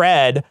that's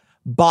spread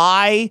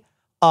by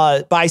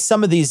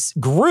some of these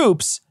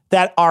groups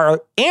that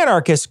are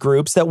anarchist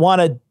groups that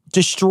want to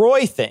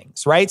destroy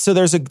things, right? So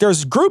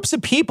there's groups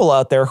of people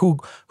out there who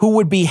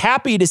would be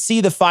happy to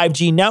see the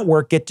 5G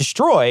network get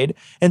destroyed.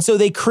 And so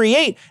they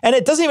create, and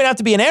it doesn't even have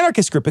to be an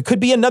anarchist group. It could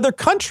be another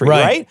country,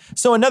 right?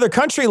 So another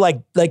country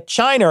like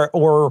China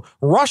or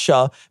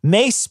Russia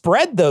may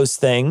spread those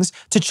things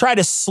to try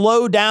to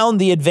slow down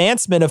the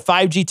advancement of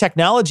 5G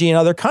technology in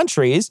other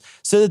countries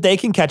so that they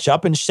can catch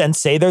up and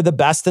say they're the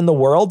best in the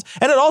world.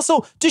 And it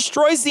also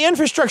destroys the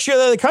infrastructure of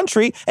the other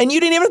country, and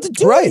you didn't even have to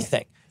do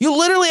anything. You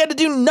literally had to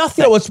do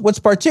nothing. What's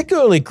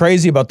particularly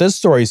crazy about this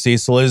story,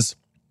 Cecil, is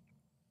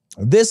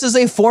this is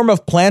a form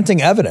of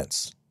planting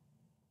evidence.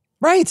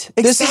 Right.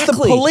 Exactly. This is the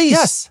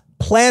police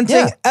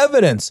planting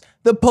evidence.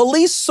 The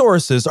police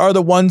sources are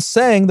the ones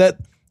saying that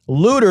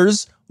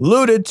looters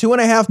looted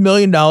 $2.5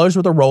 million worth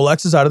of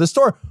Rolexes out of the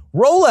store.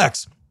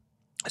 Rolex,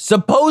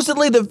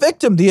 supposedly the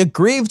victim, the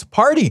aggrieved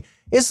party,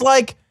 is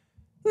like,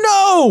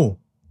 no.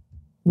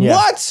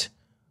 What?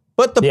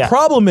 But the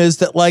problem is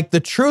that like the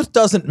truth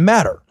doesn't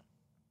matter.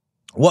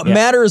 What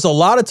matters a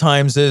lot of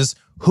times is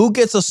who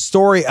gets a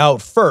story out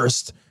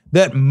first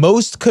that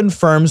most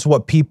confirms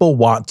what people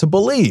want to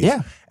believe.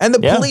 Yeah. And the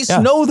police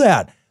know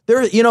that.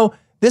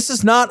 This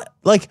is not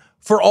like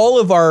for all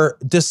of our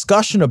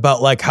discussion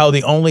about like how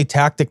the only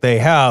tactic they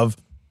have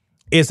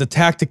is a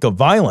tactic of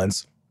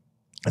violence.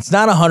 It's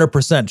not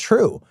 100%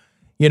 true.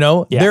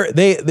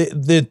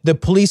 The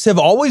police have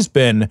always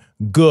been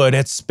good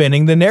at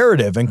spinning the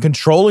narrative and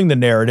controlling the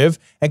narrative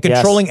and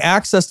controlling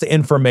access to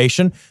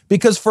information,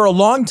 because for a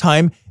long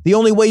time, the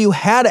only way you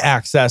had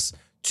access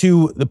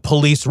to the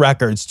police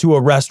records, to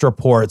arrest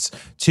reports,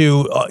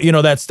 to,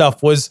 that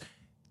stuff was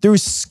through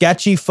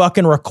sketchy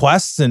fucking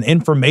requests and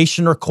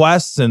information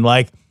requests and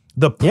like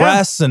the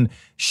press and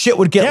shit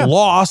would get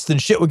lost and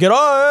shit would get,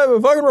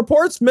 fucking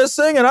report's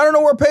missing and I don't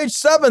know where page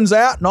 7's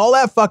at and all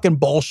that fucking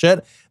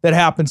bullshit that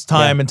happens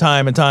time and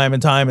time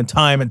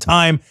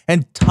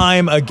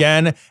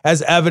again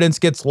as evidence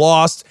gets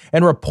lost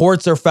and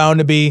reports are found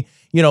to be,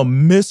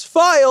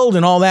 misfiled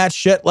and all that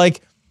shit. Like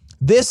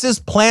this is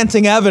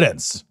planting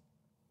evidence.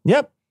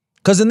 Yep.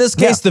 Because in this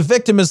case, the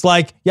victim is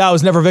like, I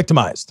was never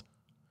victimized.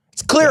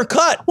 It's clear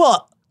cut.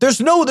 Well, there's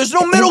no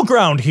middle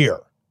ground here.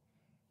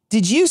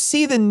 Did you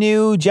see the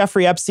new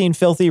Jeffrey Epstein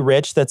Filthy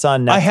Rich that's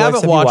on Netflix? I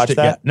haven't watched it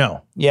yet.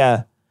 No.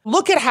 Yeah.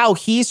 Look at how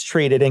he's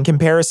treated in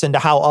comparison to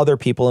how other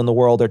people in the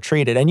world are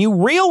treated. And you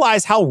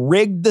realize how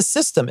rigged the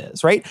system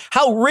is, right?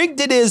 How rigged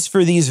it is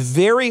for these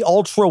very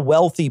ultra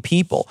wealthy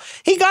people.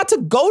 He got to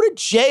go to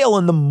jail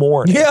in the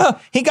morning. Yeah.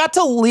 He got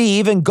to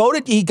leave and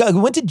he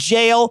went to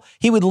jail.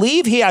 He would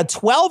leave. He had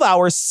 12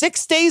 hours,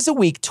 6 days a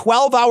week,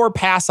 12-hour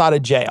pass out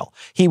of jail.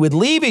 He would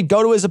leave. He'd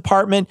go to his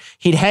apartment.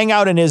 He'd hang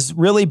out in his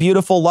really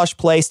beautiful, lush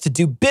place to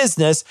do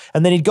business.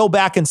 And then he'd go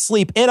back and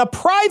sleep in a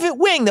private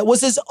wing that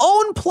was his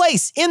own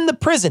place in the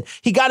prison.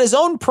 He got his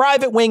own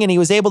private wing and he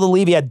was able to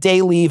leave. He had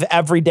day leave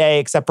every day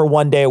except for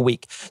 1 day a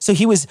week. So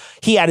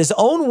he had his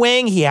own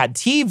wing. He had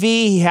TV.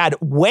 He had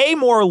way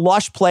more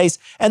lush place.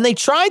 And they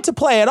tried to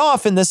play it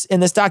off in this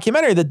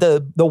documentary that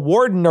the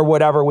warden or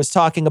whatever was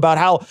talking about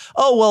how,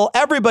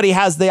 everybody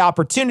has the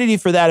opportunity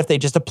for that if they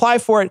just apply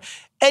for it.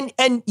 And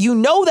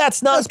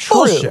that's not true.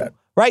 Bullshit.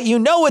 Right?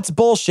 It's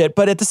bullshit.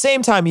 But at the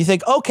same time, you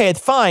think, okay,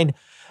 it's fine.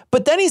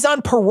 But then he's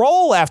on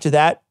parole after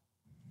that.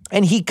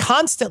 And he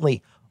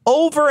constantly,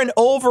 over and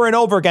over and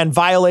over again,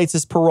 violates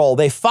his parole.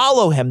 They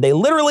follow him. They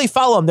literally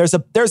follow him.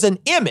 There's an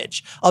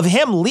image of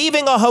him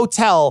leaving a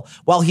hotel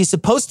while he's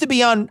supposed to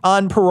be on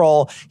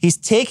parole. He's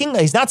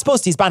not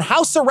supposed to. He's on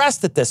house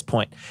arrest at this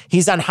point.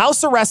 He's on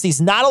house arrest. He's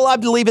not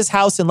allowed to leave his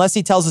house unless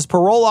he tells his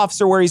parole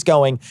officer where he's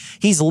going.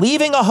 He's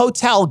leaving a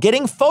hotel,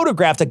 getting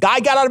photographed.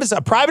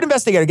 A private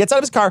investigator gets out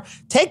of his car,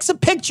 takes a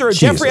picture of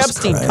Jeffrey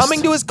Epstein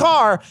coming to his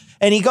car,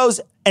 and he goes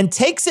and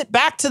takes it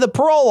back to the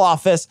parole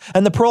office.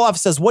 And the parole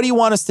office says, what do you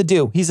want us to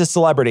do? He's a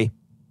celebrity.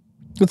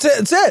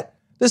 That's it.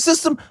 The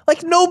system,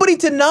 like nobody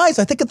denies.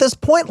 I think at this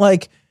point,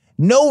 like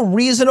no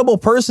reasonable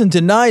person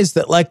denies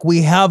that like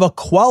we have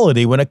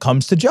equality when it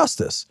comes to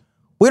justice.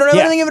 We don't have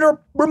anything even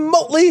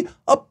remotely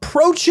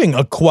approaching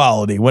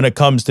equality when it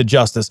comes to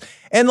justice.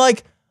 And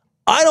like,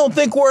 I don't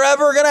think we're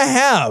ever going to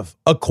have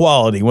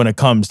equality when it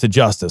comes to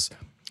justice.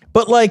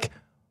 But like,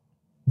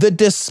 the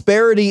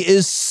disparity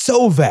is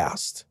so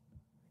vast.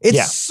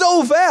 It's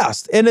so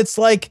vast. And it's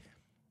like,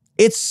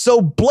 it's so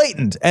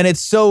blatant. And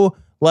it's so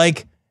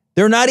like,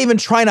 they're not even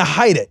trying to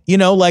hide it. You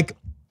know, like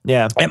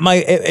at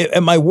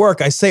my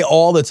work, I say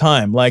all the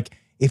time, like,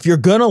 if you're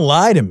going to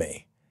lie to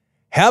me,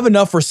 have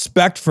enough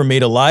respect for me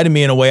to lie to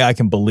me in a way I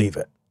can believe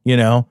it, you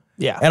know?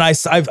 Yeah. And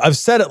I've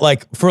said it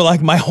like for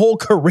like my whole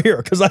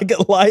career because I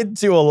get lied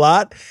to a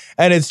lot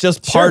and it's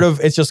just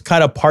it's just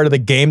kind of part of the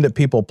game that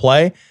people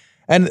play.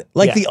 And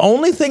like the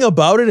only thing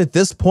about it at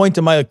this point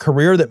in my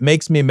career that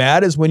makes me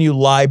mad is when you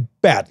lie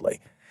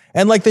badly.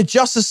 And like the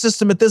justice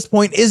system at this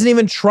point isn't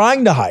even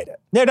trying to hide it.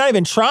 They're not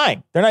even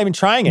trying. They're not even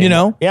trying anymore. You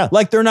know? Yeah.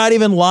 Like they're not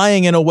even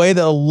lying in a way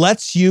that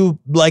lets you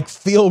like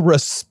feel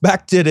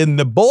respected in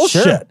the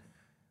bullshit. Sure.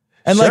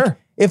 And like,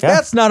 if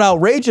that's not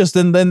outrageous,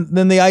 then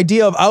the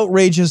idea of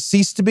outrage has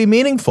ceased to be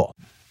meaningful.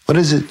 What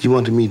is it you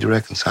wanted me to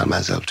reconcile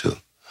myself to?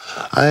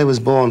 I was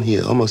born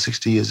here almost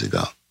 60 years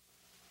ago.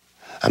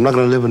 I'm not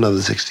going to live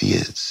another 60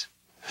 years.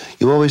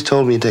 You always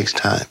told me it takes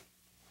time.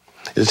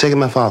 It has taken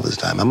my father's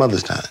time, my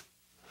mother's time,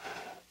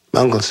 my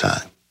uncle's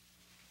time,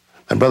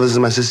 my brother's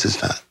and my sister's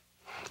time,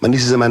 my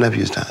nieces and my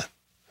nephew's time.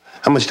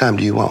 How much time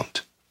do you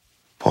want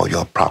for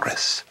your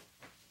progress?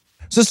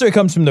 This story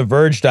comes from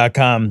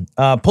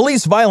TheVerge.com.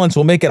 Police violence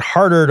will make it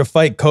harder to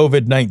fight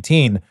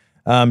COVID-19.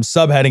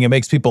 Subheading, it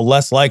makes people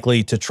less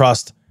likely to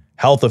trust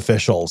health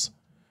officials.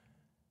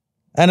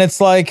 And it's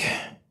like,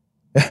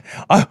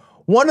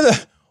 one of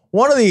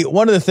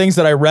the things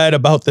that I read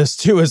about this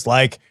too is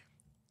like,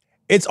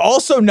 it's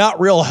also not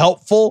real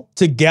helpful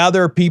to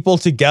gather people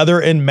together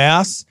in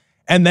mass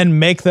and then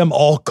make them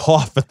all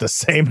cough at the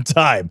same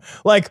time.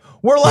 Like,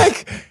 we're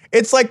like,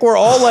 it's like we're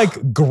all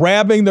like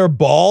grabbing their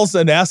balls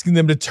and asking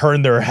them to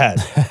turn their head,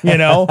 you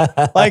know?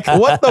 Like,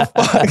 what the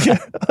fuck?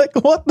 Like,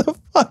 what the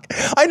fuck?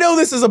 I know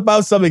this is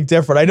about something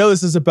different. I know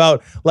this is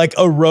about like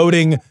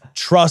eroding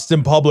trust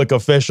in public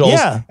officials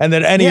and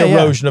then any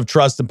erosion of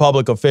trust in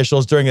public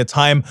officials during a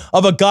time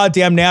of a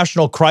goddamn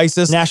national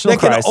crisis that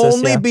can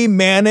only be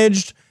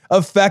managed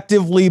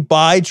effectively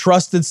by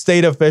trusted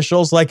state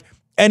officials. Like,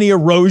 any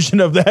erosion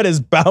of that is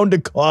bound to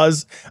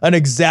cause an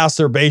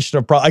exacerbation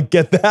of I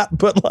get that,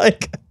 but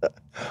like,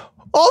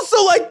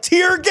 also like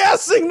tear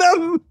gassing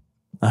them.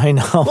 I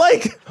know.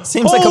 Like,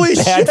 seems like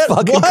a bad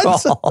fucking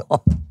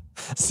call.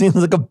 Seems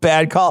like a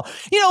bad call.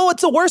 You know,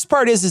 what's the worst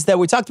part is that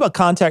we talked about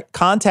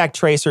contact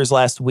tracers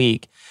last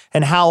week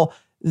and how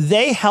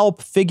they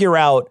help figure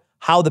out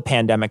how the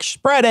pandemic's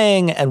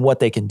spreading and what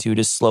they can do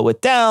to slow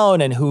it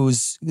down and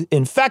who's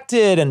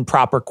infected and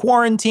proper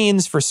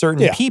quarantines for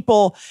certain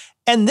people.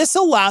 And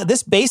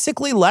this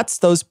basically lets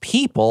those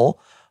people,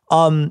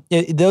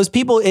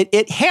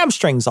 it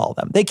hamstrings all of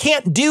them. They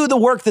can't do the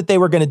work that they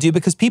were going to do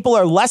because people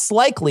are less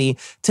likely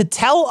to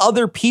tell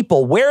other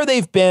people where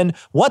they've been,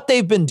 what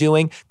they've been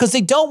doing, because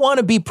they don't want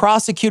to be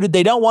prosecuted.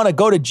 They don't want to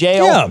go to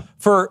jail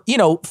for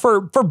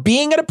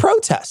being at a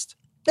protest.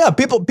 Yeah,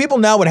 people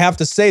now would have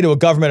to say to a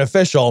government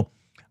official,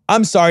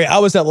 I'm sorry, I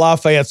was at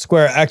Lafayette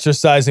Square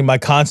exercising my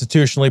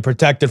constitutionally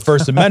protected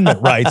First Amendment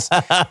rights.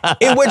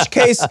 In which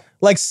case,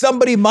 like,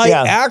 somebody might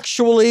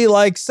actually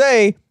like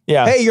say,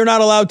 hey, you're not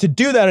allowed to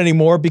do that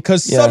anymore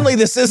because suddenly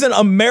this isn't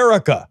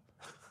America.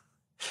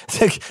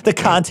 The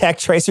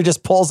contact tracer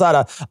just pulls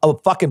out a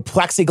fucking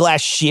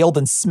plexiglass shield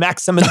and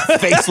smacks him in the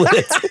face with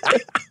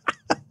it.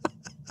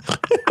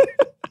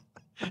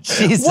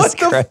 Jesus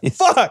Christ.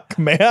 What the fuck,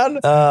 man?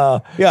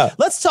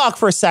 Let's talk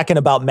for a second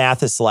about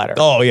Mathis' letter.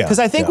 Oh, yeah. Because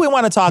I think we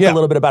want to talk a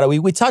little bit about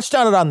it. We touched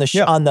on it on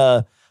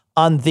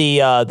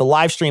the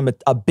live stream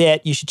a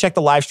bit. You should check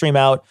the live stream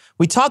out.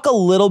 We talk a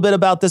little bit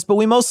about this, but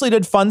we mostly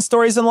did fun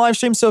stories in the live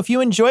stream. So if you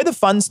enjoy the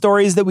fun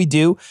stories that we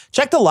do,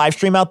 check the live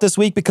stream out this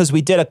week because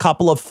we did a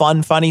couple of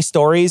funny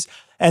stories.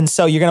 And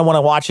so you're going to want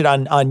to watch it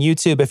on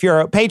YouTube. If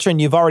you're a patron,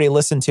 you've already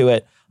listened to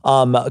it.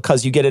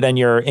 Because you get it in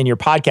your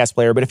podcast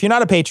player. But if you're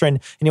not a patron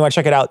and you want to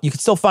check it out, you can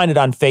still find it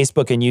on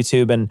Facebook and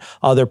YouTube and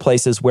other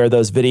places where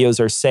those videos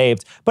are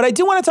saved. But I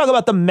do want to talk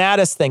about the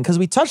Mattis thing because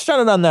we touched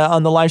on it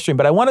on the live stream.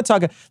 But I want to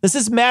talk. This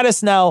is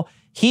Mattis now.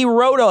 He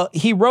wrote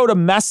a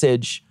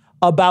message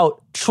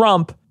about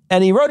Trump.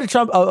 And he wrote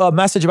a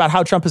message about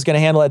how Trump is going to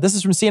handle it. This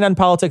is from CNN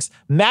Politics.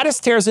 Mattis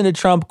tears into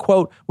Trump,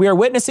 quote, "We are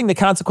witnessing the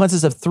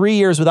consequences of 3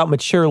 years without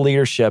mature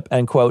leadership,"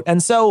 end quote.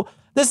 And so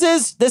this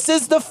is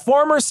the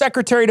former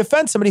Secretary of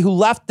Defense, somebody who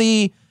left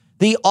the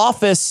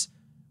office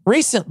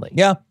recently.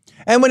 Yeah.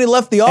 And when he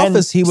left the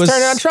office, he was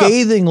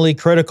scathingly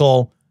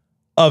critical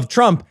of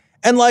Trump.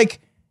 And like,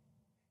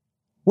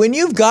 when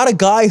you've got a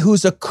guy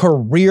who's a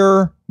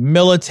career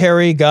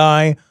military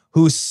guy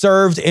who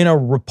served in a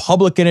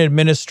Republican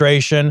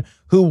administration,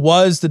 who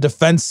was the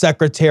defense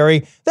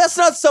secretary, that's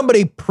not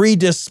somebody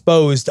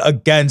predisposed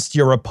against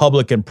your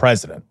Republican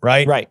president,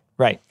 right?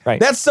 Right.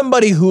 That's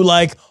somebody who,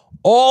 like,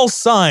 all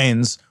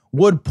signs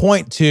would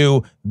point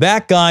to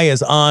that guy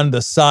is on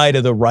the side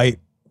of the right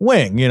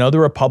wing, the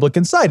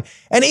Republican side.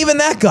 And even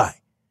that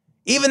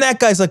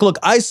guy's like, look,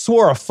 I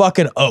swore a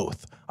fucking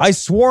oath. I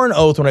swore an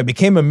oath when I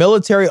became a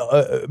military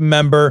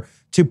member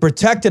to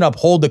protect and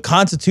uphold the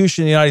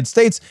Constitution of the United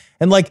States.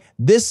 And like,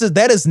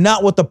 that is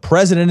not what the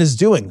president is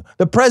doing.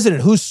 The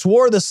president who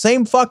swore the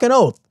same fucking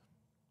oath,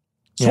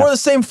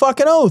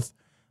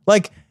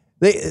 Like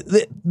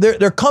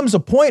there comes a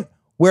point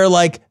where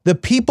like the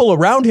people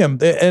around him,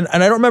 and I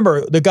don't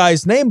remember the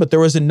guy's name, but there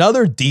was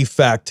another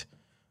defect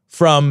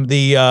from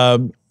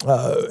the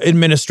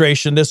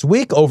administration this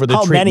week over the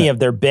treatment. How many have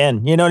there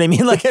been? You know what I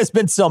mean? Like, there's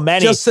been so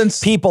many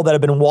people that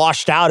have been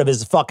washed out of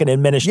his fucking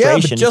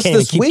administration. Yeah, but just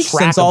this week,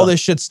 since all this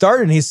shit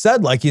started,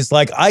 he's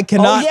like, I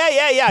cannot.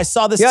 Oh, yeah. I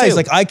saw this too. Yeah, he's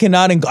like,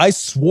 I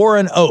swore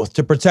an oath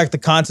to protect the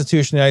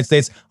Constitution of the United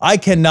States. I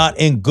cannot,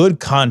 in good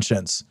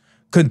conscience,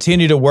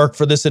 continue to work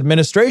for this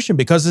administration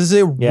because it's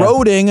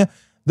eroding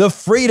the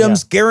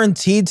freedoms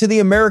guaranteed to the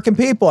American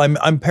people.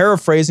 I'm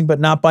paraphrasing, but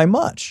not by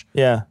much.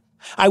 Yeah.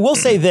 I will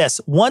say this,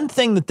 one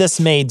thing that this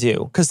may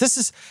do, because this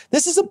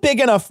is a big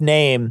enough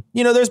name.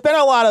 There's been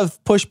a lot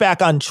of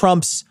pushback on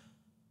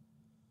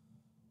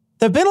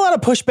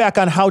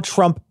how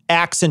Trump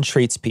acts and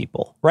treats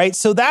people, right?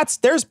 So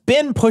there's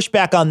been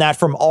pushback on that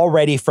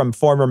from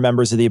former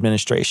members of the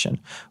administration.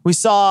 We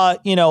saw,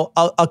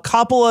 a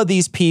couple of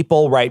these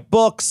people write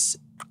books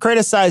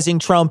criticizing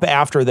Trump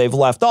after they've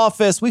left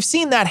office. We've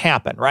seen that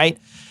happen, right?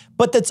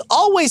 But that's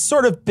always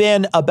sort of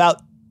been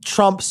about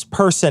Trump's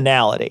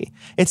personality.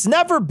 It's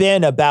never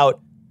been about,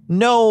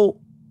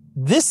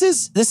 this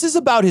is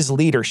about his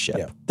leadership.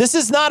 Yeah. This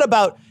is not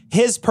about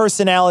his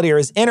personality or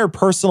his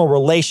interpersonal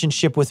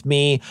relationship with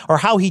me or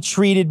how he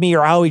treated me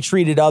or how he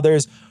treated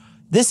others.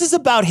 This is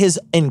about his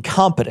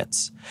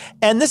incompetence.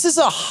 And this is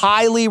a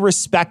highly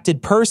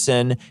respected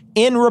person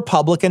in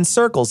Republican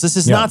circles. This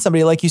is not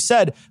somebody, like you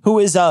said, who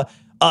is a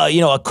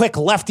quick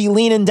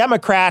lefty-leaning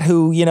Democrat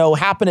who,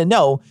 happen to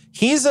know.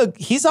 He's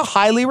a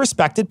highly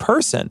respected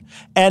person.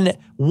 And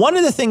one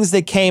of the things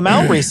that came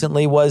out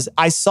recently was,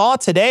 I saw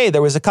today,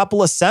 there was a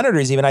couple of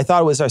senators even, I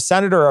thought it was a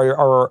senator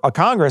or a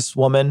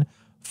congresswoman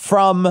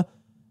from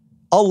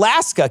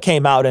Alaska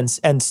came out and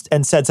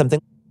said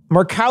something.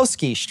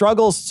 Murkowski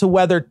struggles to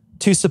whether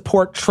to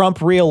support Trump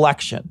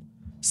re-election.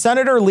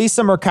 Senator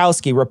Lisa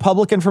Murkowski,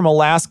 Republican from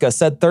Alaska,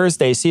 said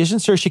Thursday she isn't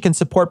sure she can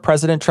support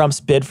President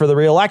Trump's bid for the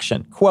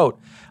re-election. Quote,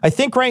 I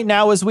think right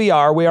now as we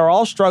are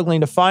all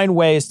struggling to find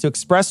ways to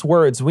express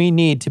words we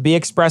need to be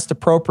expressed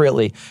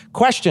appropriately.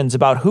 Questions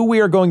about who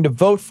we are going to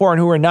vote for and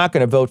who we're not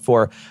going to vote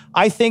for,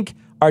 I think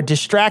are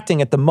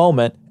distracting at the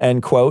moment,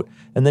 end quote.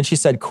 And then she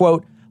said,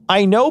 quote,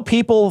 I know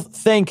people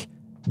think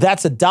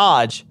that's a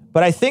dodge,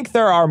 but I think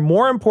there are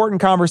more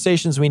important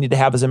conversations we need to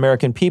have as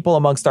American people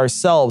amongst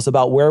ourselves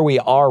about where we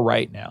are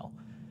right now.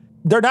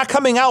 They're not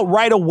coming out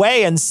right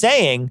away and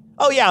saying,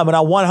 oh yeah, I'm going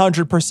to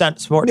 100%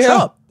 support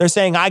Trump. They're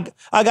saying, I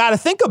got to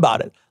think about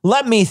it.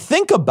 Let me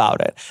think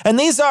about it. And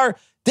these are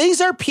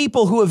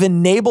people who have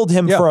enabled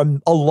him for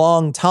a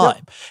long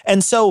time.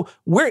 And so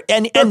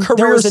and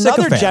there was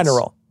another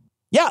general.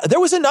 Yeah, there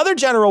was another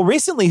general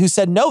recently who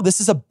said, no,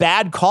 this is a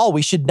bad call.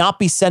 We should not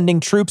be sending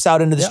troops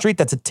out into the street.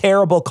 That's a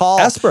terrible call.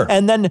 Esper.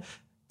 And then,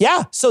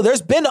 so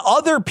there's been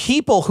other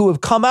people who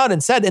have come out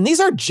and said, and these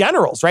are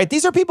generals, right?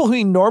 These are people who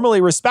he normally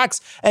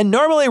respects and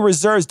normally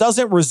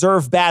doesn't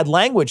reserve bad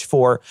language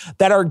for,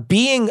 that are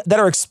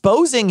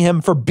exposing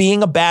him for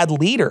being a bad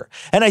leader.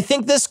 And I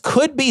think this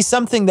could be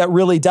something that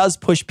really does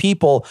push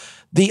people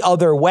the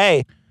other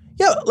way.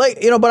 Yeah,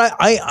 but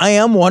I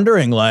am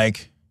wondering,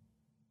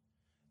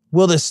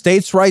 will the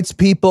states' rights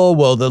people,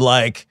 will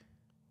the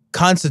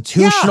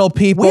constitutional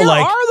people, where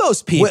are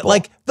those people?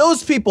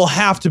 Those people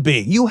have to be.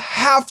 You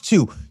have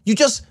to. You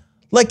just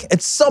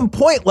at some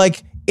point,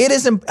 it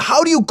isn't.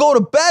 How do you go to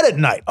bed at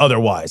night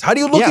otherwise? How do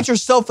you look at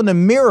yourself in the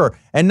mirror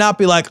and not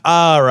be like,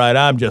 all right,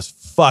 I'm just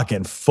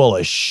fucking full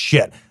of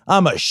shit.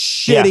 I'm a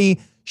shitty,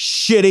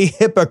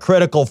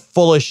 hypocritical,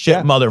 full of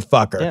shit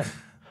motherfucker. Yeah.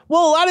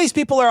 Well, a lot of these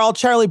people are all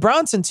Charlie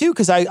Bronson too,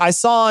 because I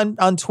saw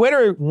on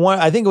Twitter,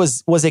 I think it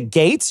was it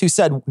Gates who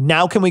said,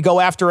 now can we go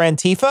after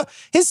Antifa?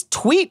 His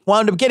tweet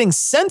wound up getting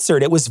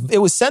censored. It was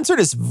censored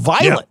as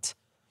violent.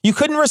 You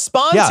couldn't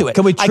respond to it.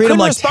 Can we treat them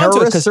like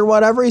terrorists or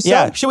whatever he said?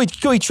 Yeah, can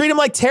we treat them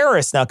like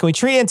terrorists now? Can we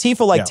treat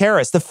Antifa like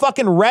terrorists? The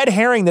fucking red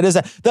herring that is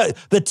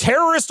the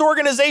terrorist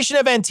organization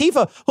of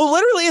Antifa, who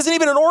literally isn't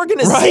even an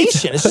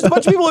organization. Right. It's just a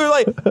bunch of people who are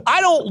like, I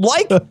don't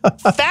like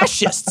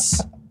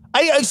fascists.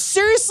 I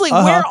seriously,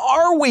 where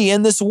are we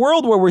in this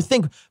world where we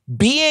think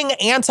being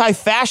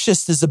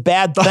anti-fascist is a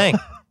bad thing?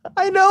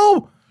 I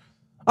know.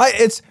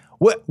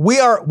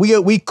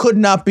 We could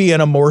not be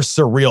in a more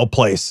surreal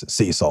place,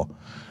 Cecil.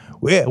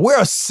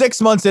 We're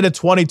 6 months into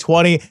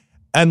 2020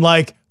 and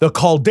the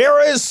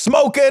caldera is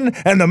smoking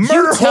and the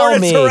murder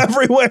hornets are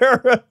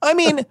everywhere. I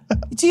mean,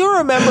 do you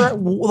remember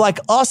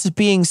us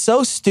being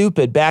so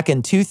stupid back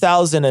in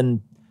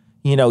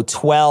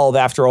 2012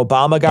 after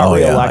Obama got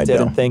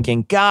reelected and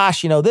thinking,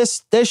 gosh,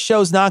 this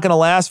show's not going to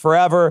last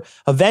forever.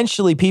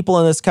 Eventually people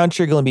in this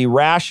country are going to be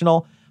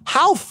rational.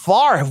 How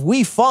far have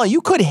we fallen?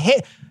 You could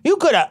have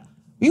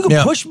You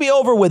can push me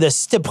over with a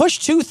stick. Push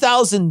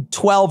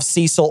 2012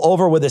 Cecil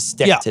over with a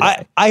stick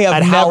today. I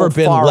have never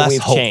been less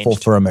hopeful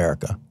changed. for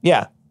America.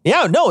 Yeah.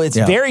 Yeah, no, it's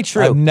very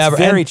true. I've never,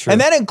 it's very true.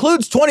 And that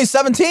includes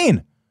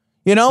 2017.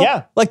 You know?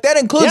 Yeah. Like that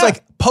includes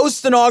like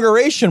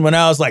post-inauguration when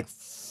I was like,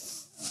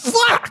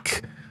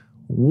 fuck.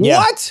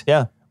 What?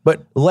 Yeah.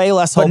 But lay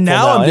less hopeful. But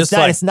now I'm just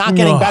it's not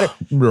getting better.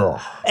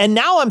 And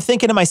now I'm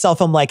thinking to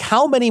myself, I'm like,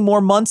 how many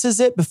more months is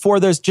it before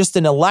there's just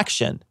an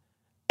election?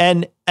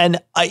 And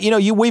you know,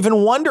 you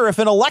even wonder if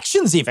an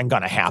election's even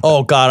going to happen.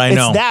 Oh God, I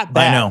know. It's that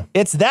bad. I know.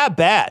 It's that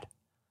bad.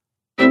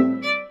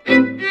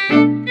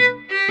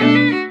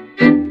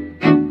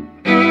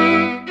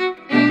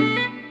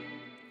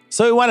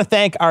 So we want to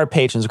thank our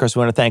patrons. Of course, we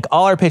want to thank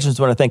all our patrons.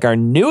 We want to thank our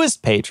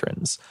newest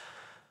patrons,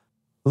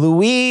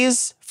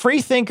 Louise,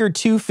 Freethinker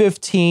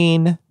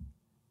 215,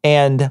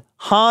 and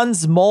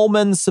Hans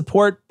Molman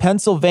Support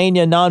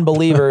Pennsylvania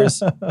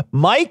Non-Believers,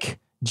 Mike,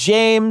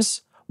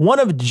 James, one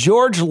of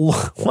George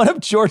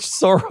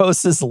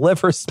Soros's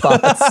liver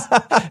spots,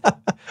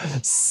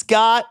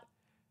 Scott,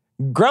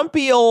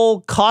 Grumpy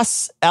Old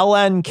Cuss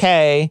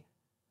LNK,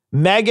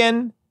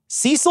 Megan,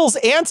 Cecil's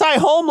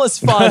Anti-Homeless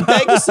Fund.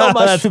 Thank you so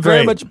much.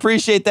 Very much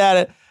appreciate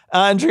that.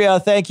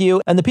 Andrea, thank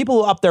you. And the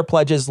people who up their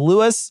pledges,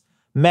 Lewis,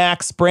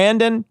 Max,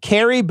 Brandon,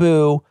 Carrie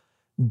Boo,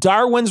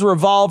 Darwin's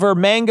Revolver,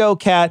 Mango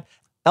Cat,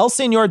 El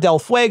Senor Del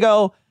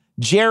Fuego,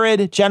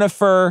 Jared,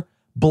 Jennifer,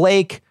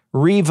 Blake,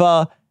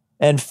 Riva,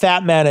 and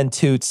Fat Man and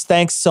Toots.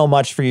 Thanks so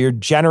much for your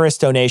generous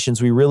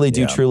donations. We really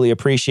do truly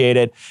appreciate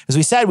it. As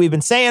we said, we've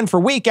been saying for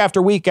week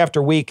after week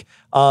after week,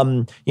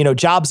 you know,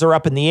 jobs are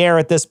up in the air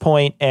at this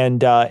point,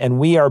 and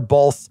we are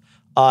both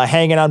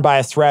hanging on by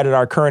a thread at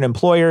our current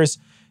employers.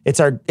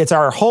 It's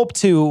our hope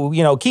to,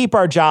 you know, keep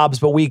our jobs,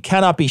 but we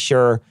cannot be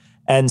sure.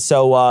 And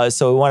so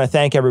we want to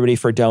thank everybody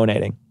for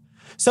donating.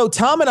 So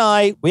Tom and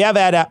I, we have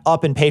had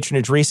up in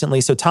patronage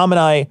recently. So Tom and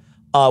I,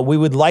 we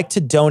would like to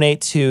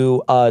donate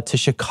to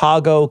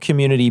Chicago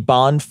Community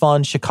Bond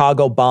Fund,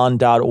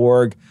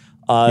 chicagobond.org,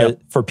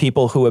 for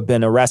people who have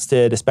been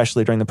arrested,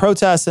 especially during the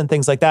protests and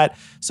things like that.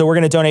 So we're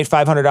going to donate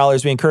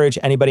 $500. We encourage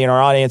anybody in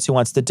our audience who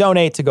wants to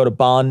donate to go to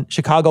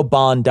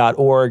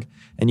chicagobond.org,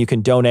 and you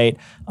can donate.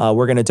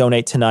 We're going to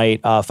donate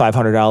tonight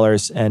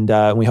 $500,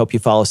 and we hope you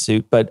follow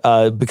suit. But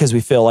because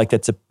we feel like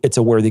it's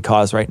a worthy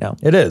cause right now.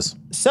 It is.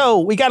 So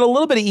we got a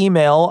little bit of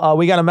email.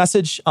 We got a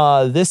message.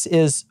 This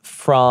is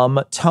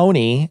from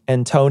Tony,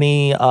 and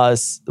Tony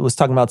was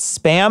talking about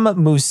Spam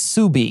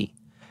Musubi.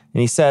 And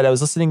he said, I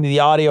was listening to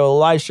the audio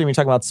live stream. You're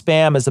talking about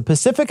Spam. As a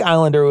Pacific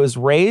Islander who was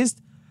raised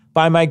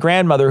by my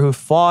grandmother who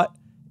fought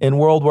in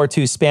World War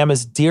II, Spam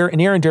is near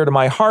and dear to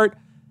my heart.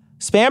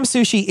 Spam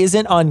sushi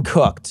isn't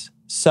uncooked.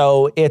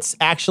 So it's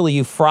actually,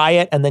 you fry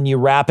it and then you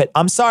wrap it.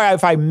 I'm sorry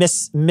if I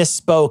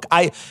misspoke.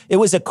 It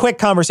was a quick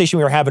conversation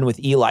we were having with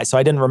Eli. So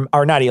I didn't,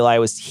 or not Eli, it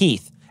was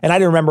Heath. And I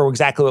didn't remember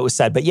exactly what was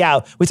said. But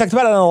yeah, we talked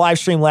about it on the live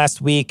stream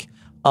last week.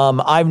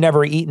 I've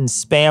never eaten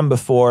Spam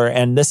before,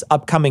 and this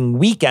upcoming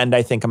weekend,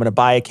 I think I'm going to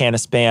buy a can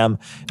of Spam,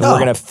 and we're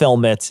going to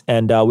film it,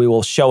 and we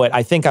will show it,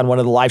 I think, on one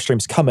of the live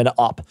streams coming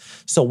up.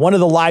 So one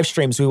of the live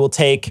streams, we will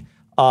take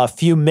a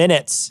few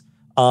minutes,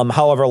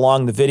 however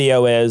long the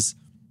video is,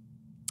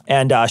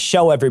 and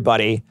show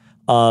everybody,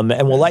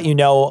 and we'll let you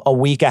know a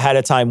week ahead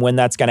of time when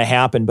that's going to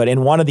happen. But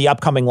in one of the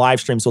upcoming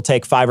live streams, we'll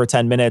take 5 or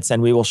 10 minutes,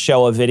 and we will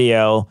show a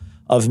video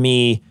of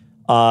me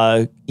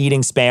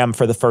eating Spam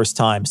for the first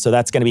time. So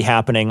that's going to be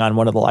happening on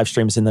one of the live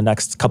streams in the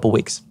next couple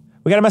weeks.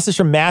 We got a message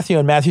from Matthew,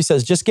 and Matthew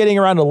says, just getting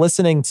around to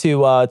listening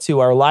to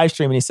our live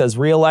stream, and he says,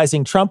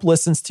 realizing Trump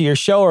listens to your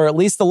show, or at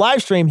least the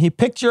live stream, he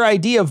picked your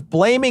idea of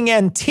blaming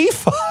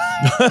Antifa.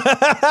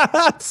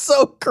 That's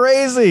so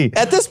crazy.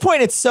 At this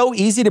point, it's so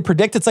easy to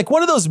predict. It's like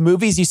one of those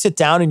movies you sit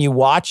down and you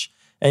watch,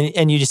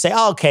 and you just say,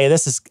 oh, okay,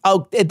 this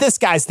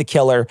guy's the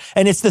killer.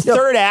 And it's the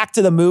third act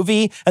of the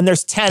movie, and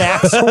there's 10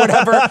 acts or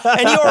whatever,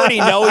 and you already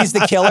know he's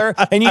the killer,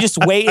 and you just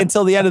wait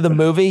until the end of the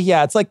movie.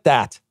 Yeah, it's like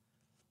that.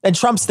 And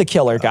Trump's the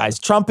killer, guys.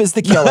 Trump is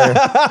the killer.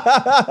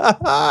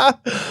 Got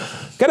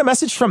a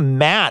message from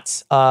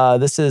Matt.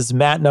 This is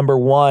Matt number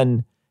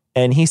 1.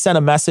 And he sent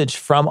a message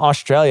from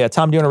Australia.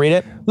 Tom, do you want to read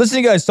it? Listen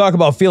to you guys talk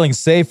about feeling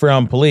safe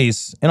around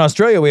police. In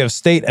Australia, we have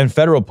state and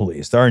federal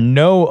police. There are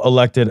no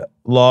elected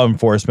law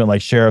enforcement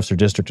like sheriffs or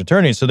district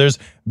attorneys. So there's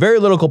very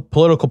little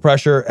political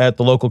pressure at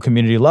the local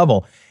community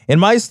level. In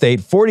my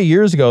state, 40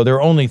 years ago, there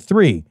were only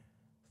three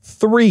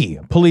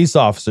police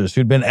officers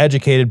who'd been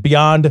educated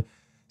beyond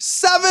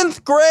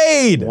 7th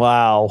grade.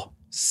 Wow.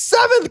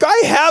 7th grade.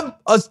 I have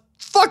a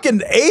fucking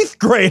 8th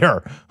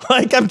grader.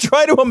 Like, I'm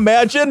trying to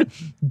imagine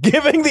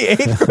giving the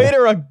 8th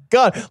grader a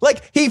gun.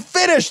 Like, he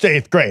finished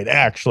 8th grade,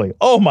 actually.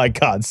 Oh my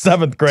God,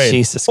 7th grade.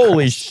 Jesus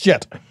Holy Christ.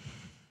 shit.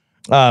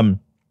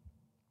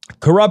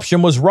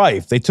 Corruption was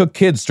rife. They took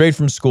kids straight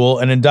from school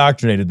and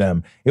indoctrinated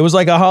them. It was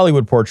like a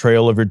Hollywood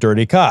portrayal of your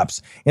dirty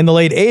cops. In the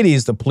late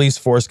 80s, the police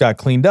force got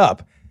cleaned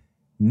up.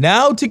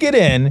 Now, to get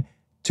in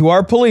to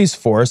our police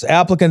force,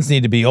 applicants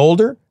need to be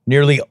older.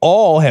 Nearly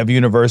all have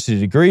university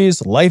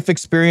degrees, life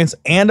experience,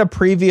 and a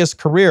previous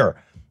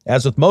career.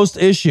 As with most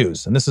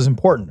issues, and this is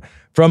important,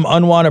 from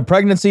unwanted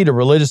pregnancy to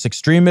religious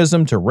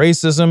extremism to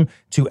racism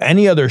to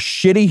any other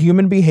shitty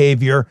human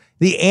behavior,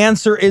 the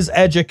answer is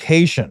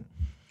education.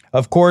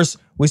 Of course,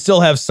 we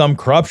still have some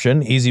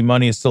corruption. Easy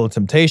money is still a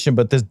temptation,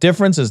 but the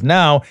difference is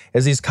now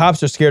as these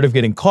cops are scared of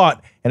getting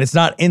caught, and it's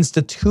not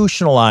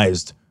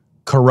institutionalized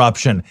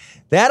corruption.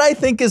 That I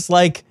think is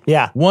like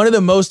one of the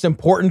most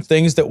important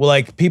things that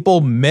like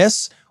people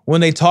miss when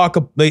they talk.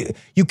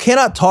 You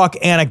cannot talk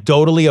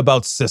anecdotally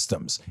about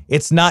systems.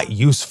 It's not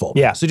useful.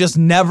 Yeah. So just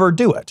never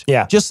do it.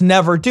 Yeah. Just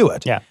never do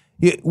it. Yeah.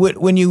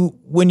 When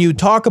you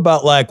talk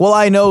about like, well,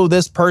 I know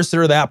this person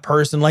or that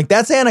person, like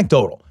that's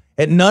anecdotal.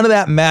 And none of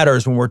that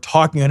matters when we're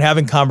talking and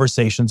having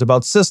conversations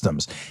about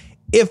systems.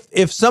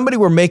 If somebody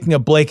were making a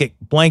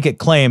blanket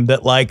claim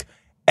that like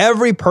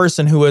every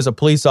person who is a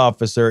police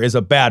officer is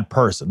a bad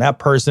person, that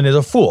person is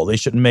a fool. They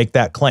shouldn't make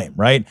that claim,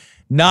 right?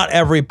 Not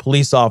every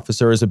police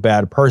officer is a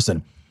bad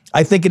person.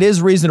 I think it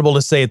is reasonable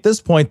to say at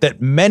this point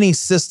that many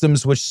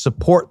systems which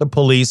support the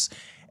police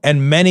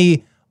and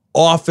many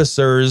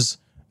officers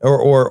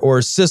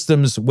or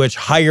systems which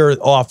hire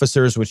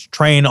officers, which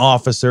train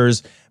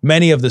officers,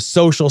 many of the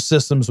social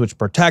systems which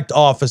protect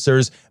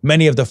officers,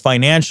 many of the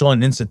financial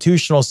and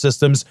institutional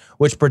systems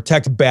which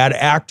protect bad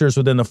actors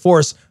within the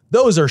force,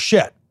 those are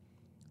shit.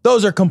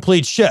 Those are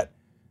complete shit.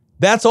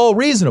 That's all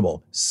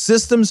reasonable.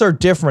 Systems are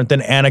different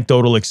than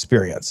anecdotal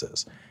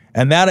experiences.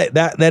 And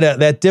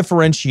that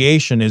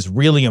differentiation is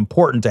really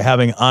important to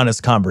having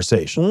honest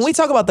conversations. When we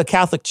talk about the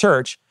Catholic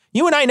Church,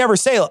 you and I never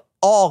say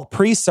all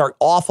priests are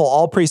awful,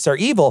 all priests are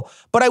evil.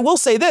 But I will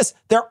say this,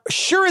 there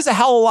sure is a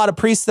hell of a lot of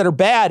priests that are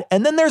bad.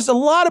 And then there's a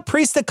lot of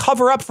priests that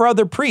cover up for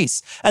other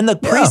priests. And the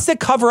priests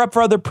that cover up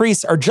for other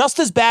priests are just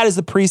as bad as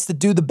the priests that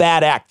do the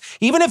bad act.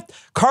 Even if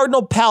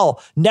Cardinal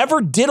Pell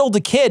never diddled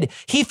a kid,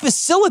 he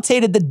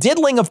facilitated the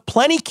diddling of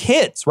plenty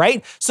kids,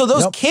 right? So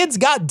those kids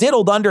got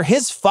diddled under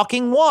his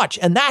fucking watch.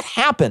 And that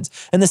happens.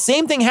 And the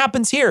same thing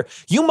happens here.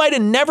 You might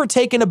have never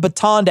taken a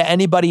baton to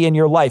anybody in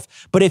your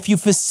life. But if you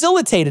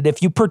facilitated,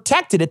 if you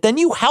protected it, then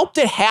you helped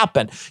it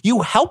happen.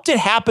 You helped it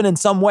happen in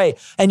some way.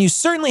 And you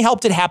certainly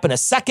helped it happen a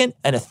second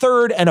and a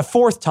third and a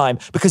fourth time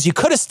because you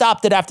could have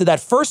stopped it after that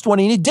first one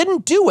and you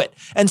didn't do it.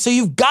 And so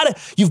you've got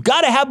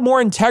to have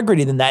more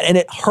integrity than that. And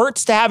it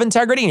hurts to have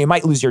integrity and you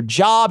might lose your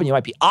job and you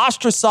might be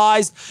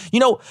ostracized,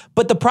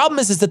 but the problem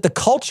is that the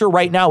culture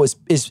right now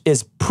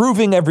is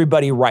proving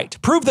everybody right.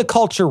 Prove the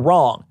culture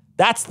wrong.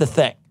 That's the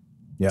thing.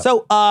 Yeah.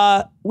 So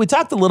we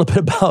talked a little bit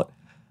about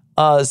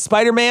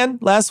Spider-Man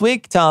last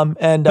week, Tom,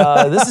 and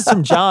this is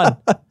from John.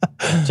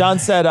 John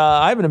said,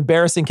 I have an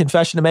embarrassing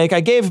confession to make.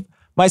 I gave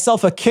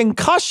myself a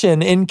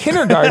concussion in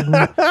kindergarten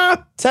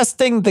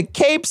testing the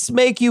capes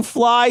make you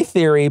fly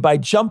theory by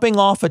jumping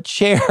off a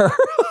chair.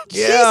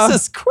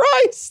 Jesus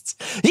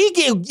Christ.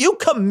 You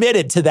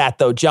committed to that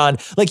though, John.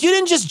 Like you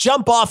didn't just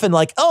jump off and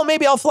like, oh,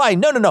 maybe I'll fly.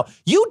 No.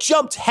 You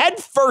jumped head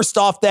first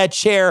off that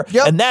chair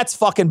and that's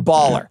fucking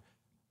baller.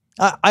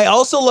 I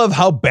also love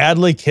how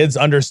badly kids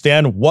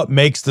understand what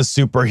makes the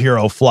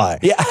superhero fly.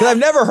 Yeah. Because I've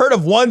never heard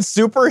of one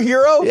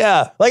superhero.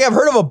 Yeah. Like I've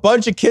heard of a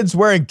bunch of kids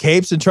wearing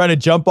capes and trying to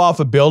jump off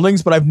of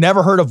buildings, but I've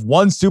never heard of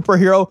one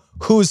superhero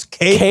whose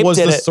cape was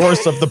the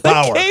source of the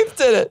power. The cape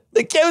did it.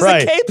 It was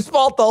the cape's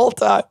fault the whole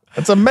time.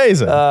 That's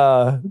amazing. We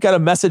got a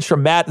message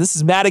from Matt. This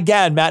is Matt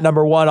again. Matt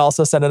number 1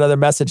 also sent another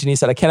message and he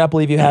said, I cannot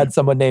believe you had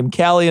someone named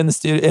Callie in the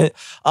studio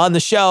on the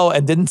show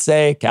and didn't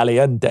say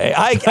Caliente.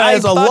 I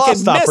fucking a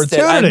lost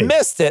opportunity. I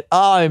missed it.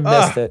 Oh, I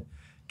missed it.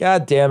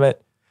 God damn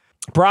it.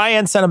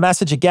 Brian sent a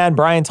message again.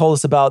 Brian told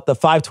us about the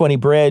 520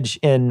 bridge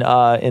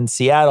in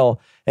Seattle.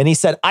 And he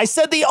said, I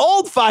said the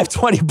old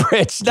 520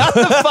 bridge, not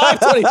the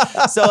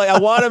 520. So I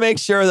want to make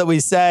sure that we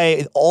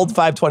say old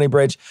 520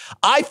 bridge.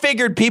 I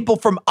figured people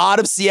from out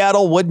of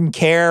Seattle wouldn't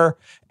care.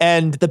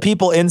 And the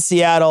people in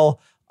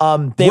Seattle,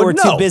 they were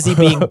too busy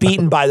being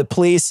beaten by the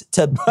police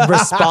to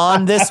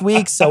respond this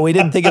week. So we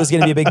didn't think it was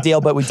going to be a big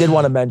deal, but we did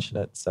want to mention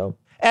it. So,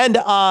 and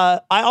I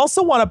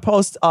also want to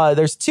post,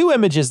 there's 2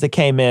 images that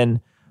came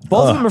in.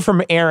 Both of them are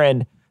from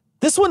Aaron.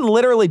 This one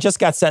literally just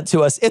got sent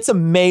to us. It's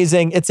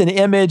amazing. It's an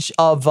image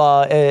of,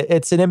 and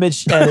it's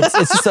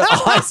just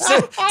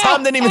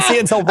Tom didn't even see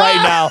it until right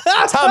now.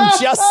 Tom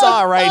just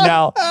saw it right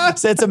now.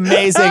 So it's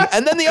amazing.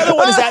 And then the other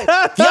one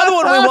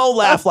we won't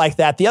laugh like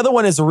that. The other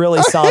one is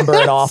really somber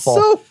and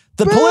awful.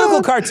 The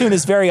political cartoon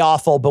is very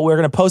awful, but we're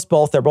going to post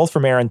both. They're both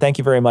from Aaron. Thank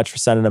you very much for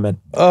sending them in.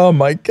 Oh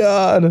my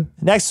God.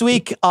 Next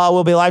week,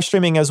 we'll be live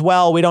streaming as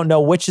well. We don't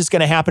know which is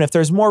going to happen. If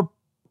there's more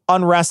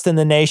unrest in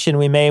the nation,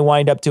 we may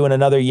wind up doing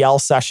another yell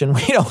session.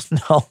 We don't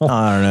know.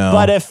 I don't know.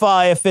 But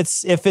if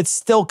it's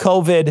still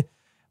COVID,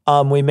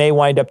 we may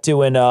wind up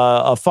doing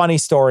funny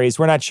stories.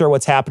 We're not sure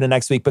what's happening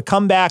next week, but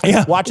come back,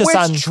 watch us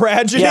on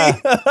tragedy. Yeah,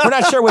 we're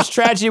not sure which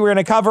tragedy we're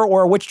going to cover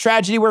or which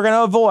tragedy we're going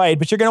to avoid,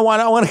 but you're going to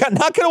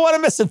not going to want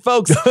to miss it,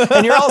 folks.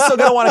 And you're also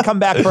going to want to come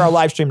back for our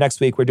live stream next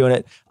week. We're doing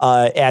it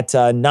at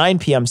 9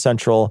 p.m.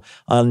 Central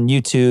on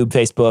YouTube,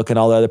 Facebook, and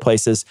all the other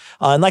places.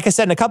 And like I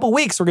said, in a couple of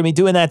weeks, we're going to be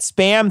doing that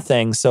spam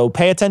thing. So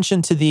pay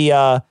attention to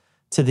the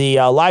to the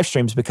live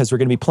streams because we're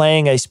going to be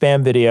playing a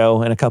spam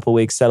video in a couple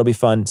weeks. That'll be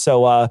fun.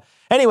 So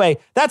anyway,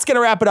 that's going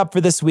to wrap it up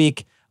for this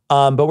week.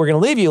 But we're going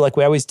to leave you like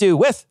we always do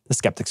with the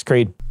Skeptic's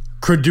Creed.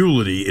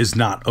 Credulity is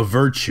not a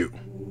virtue.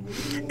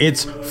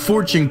 It's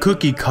fortune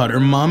cookie cutter,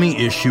 mommy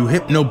issue,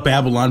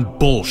 hypno-Babylon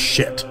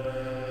bullshit.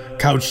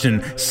 Couched in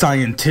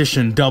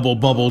scientician, double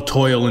bubble,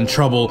 toil and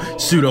trouble,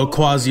 pseudo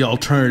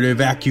quasi-alternative,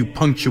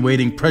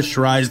 acupunctuating,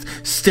 pressurized,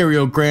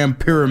 stereogram,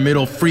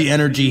 pyramidal, free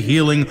energy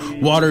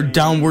healing, watered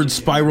downward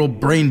spiral,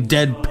 brain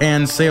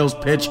deadpan sales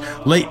pitch,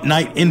 late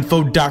night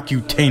info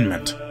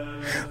docutainment.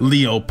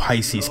 Leo,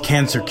 Pisces,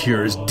 cancer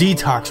cures,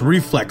 detox,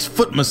 reflex,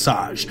 foot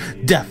massage,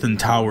 death and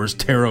towers,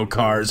 tarot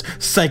cards,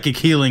 psychic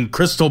healing,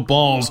 crystal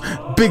balls,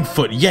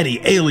 Bigfoot,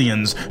 Yeti,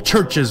 aliens,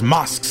 churches,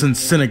 mosques and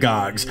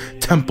synagogues,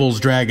 temples,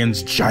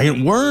 dragons,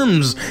 giant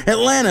worms,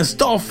 Atlantis,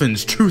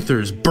 dolphins,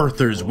 truthers,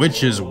 birthers,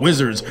 witches,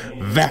 wizards,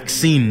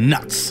 vaccine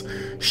nuts,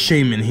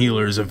 shaman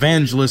healers,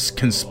 evangelists,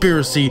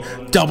 conspiracy,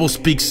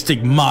 doublespeak,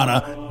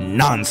 stigmata,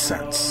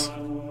 nonsense.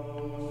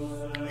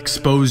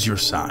 Expose your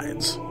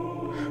sides.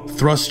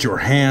 Thrust your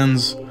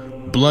hands,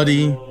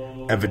 bloody,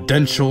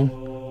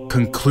 evidential,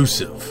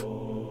 conclusive.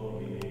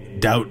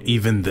 Doubt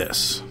even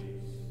this.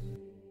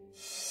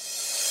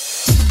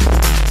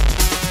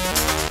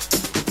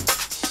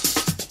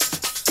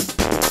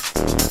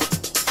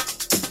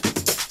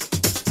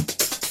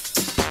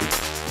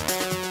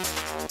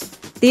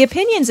 The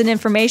opinions and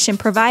information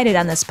provided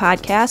on this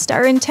podcast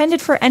are intended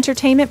for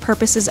entertainment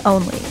purposes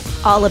only.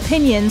 All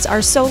opinions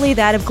are solely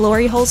that of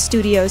Glory Hole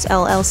Studios,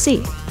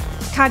 LLC.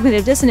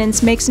 Cognitive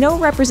Dissonance makes no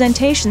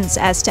representations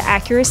as to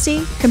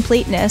accuracy,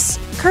 completeness,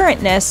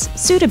 currentness,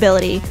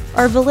 suitability,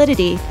 or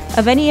validity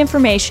of any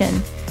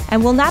information,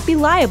 and will not be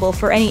liable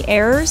for any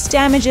errors,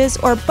 damages,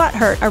 or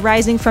butthurt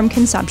arising from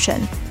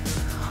consumption.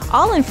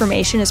 All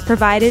information is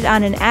provided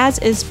on an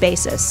as-is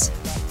basis.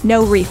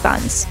 No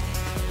refunds.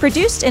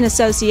 Produced in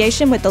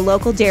association with the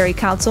local Dairy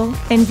Council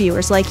and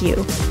viewers like you.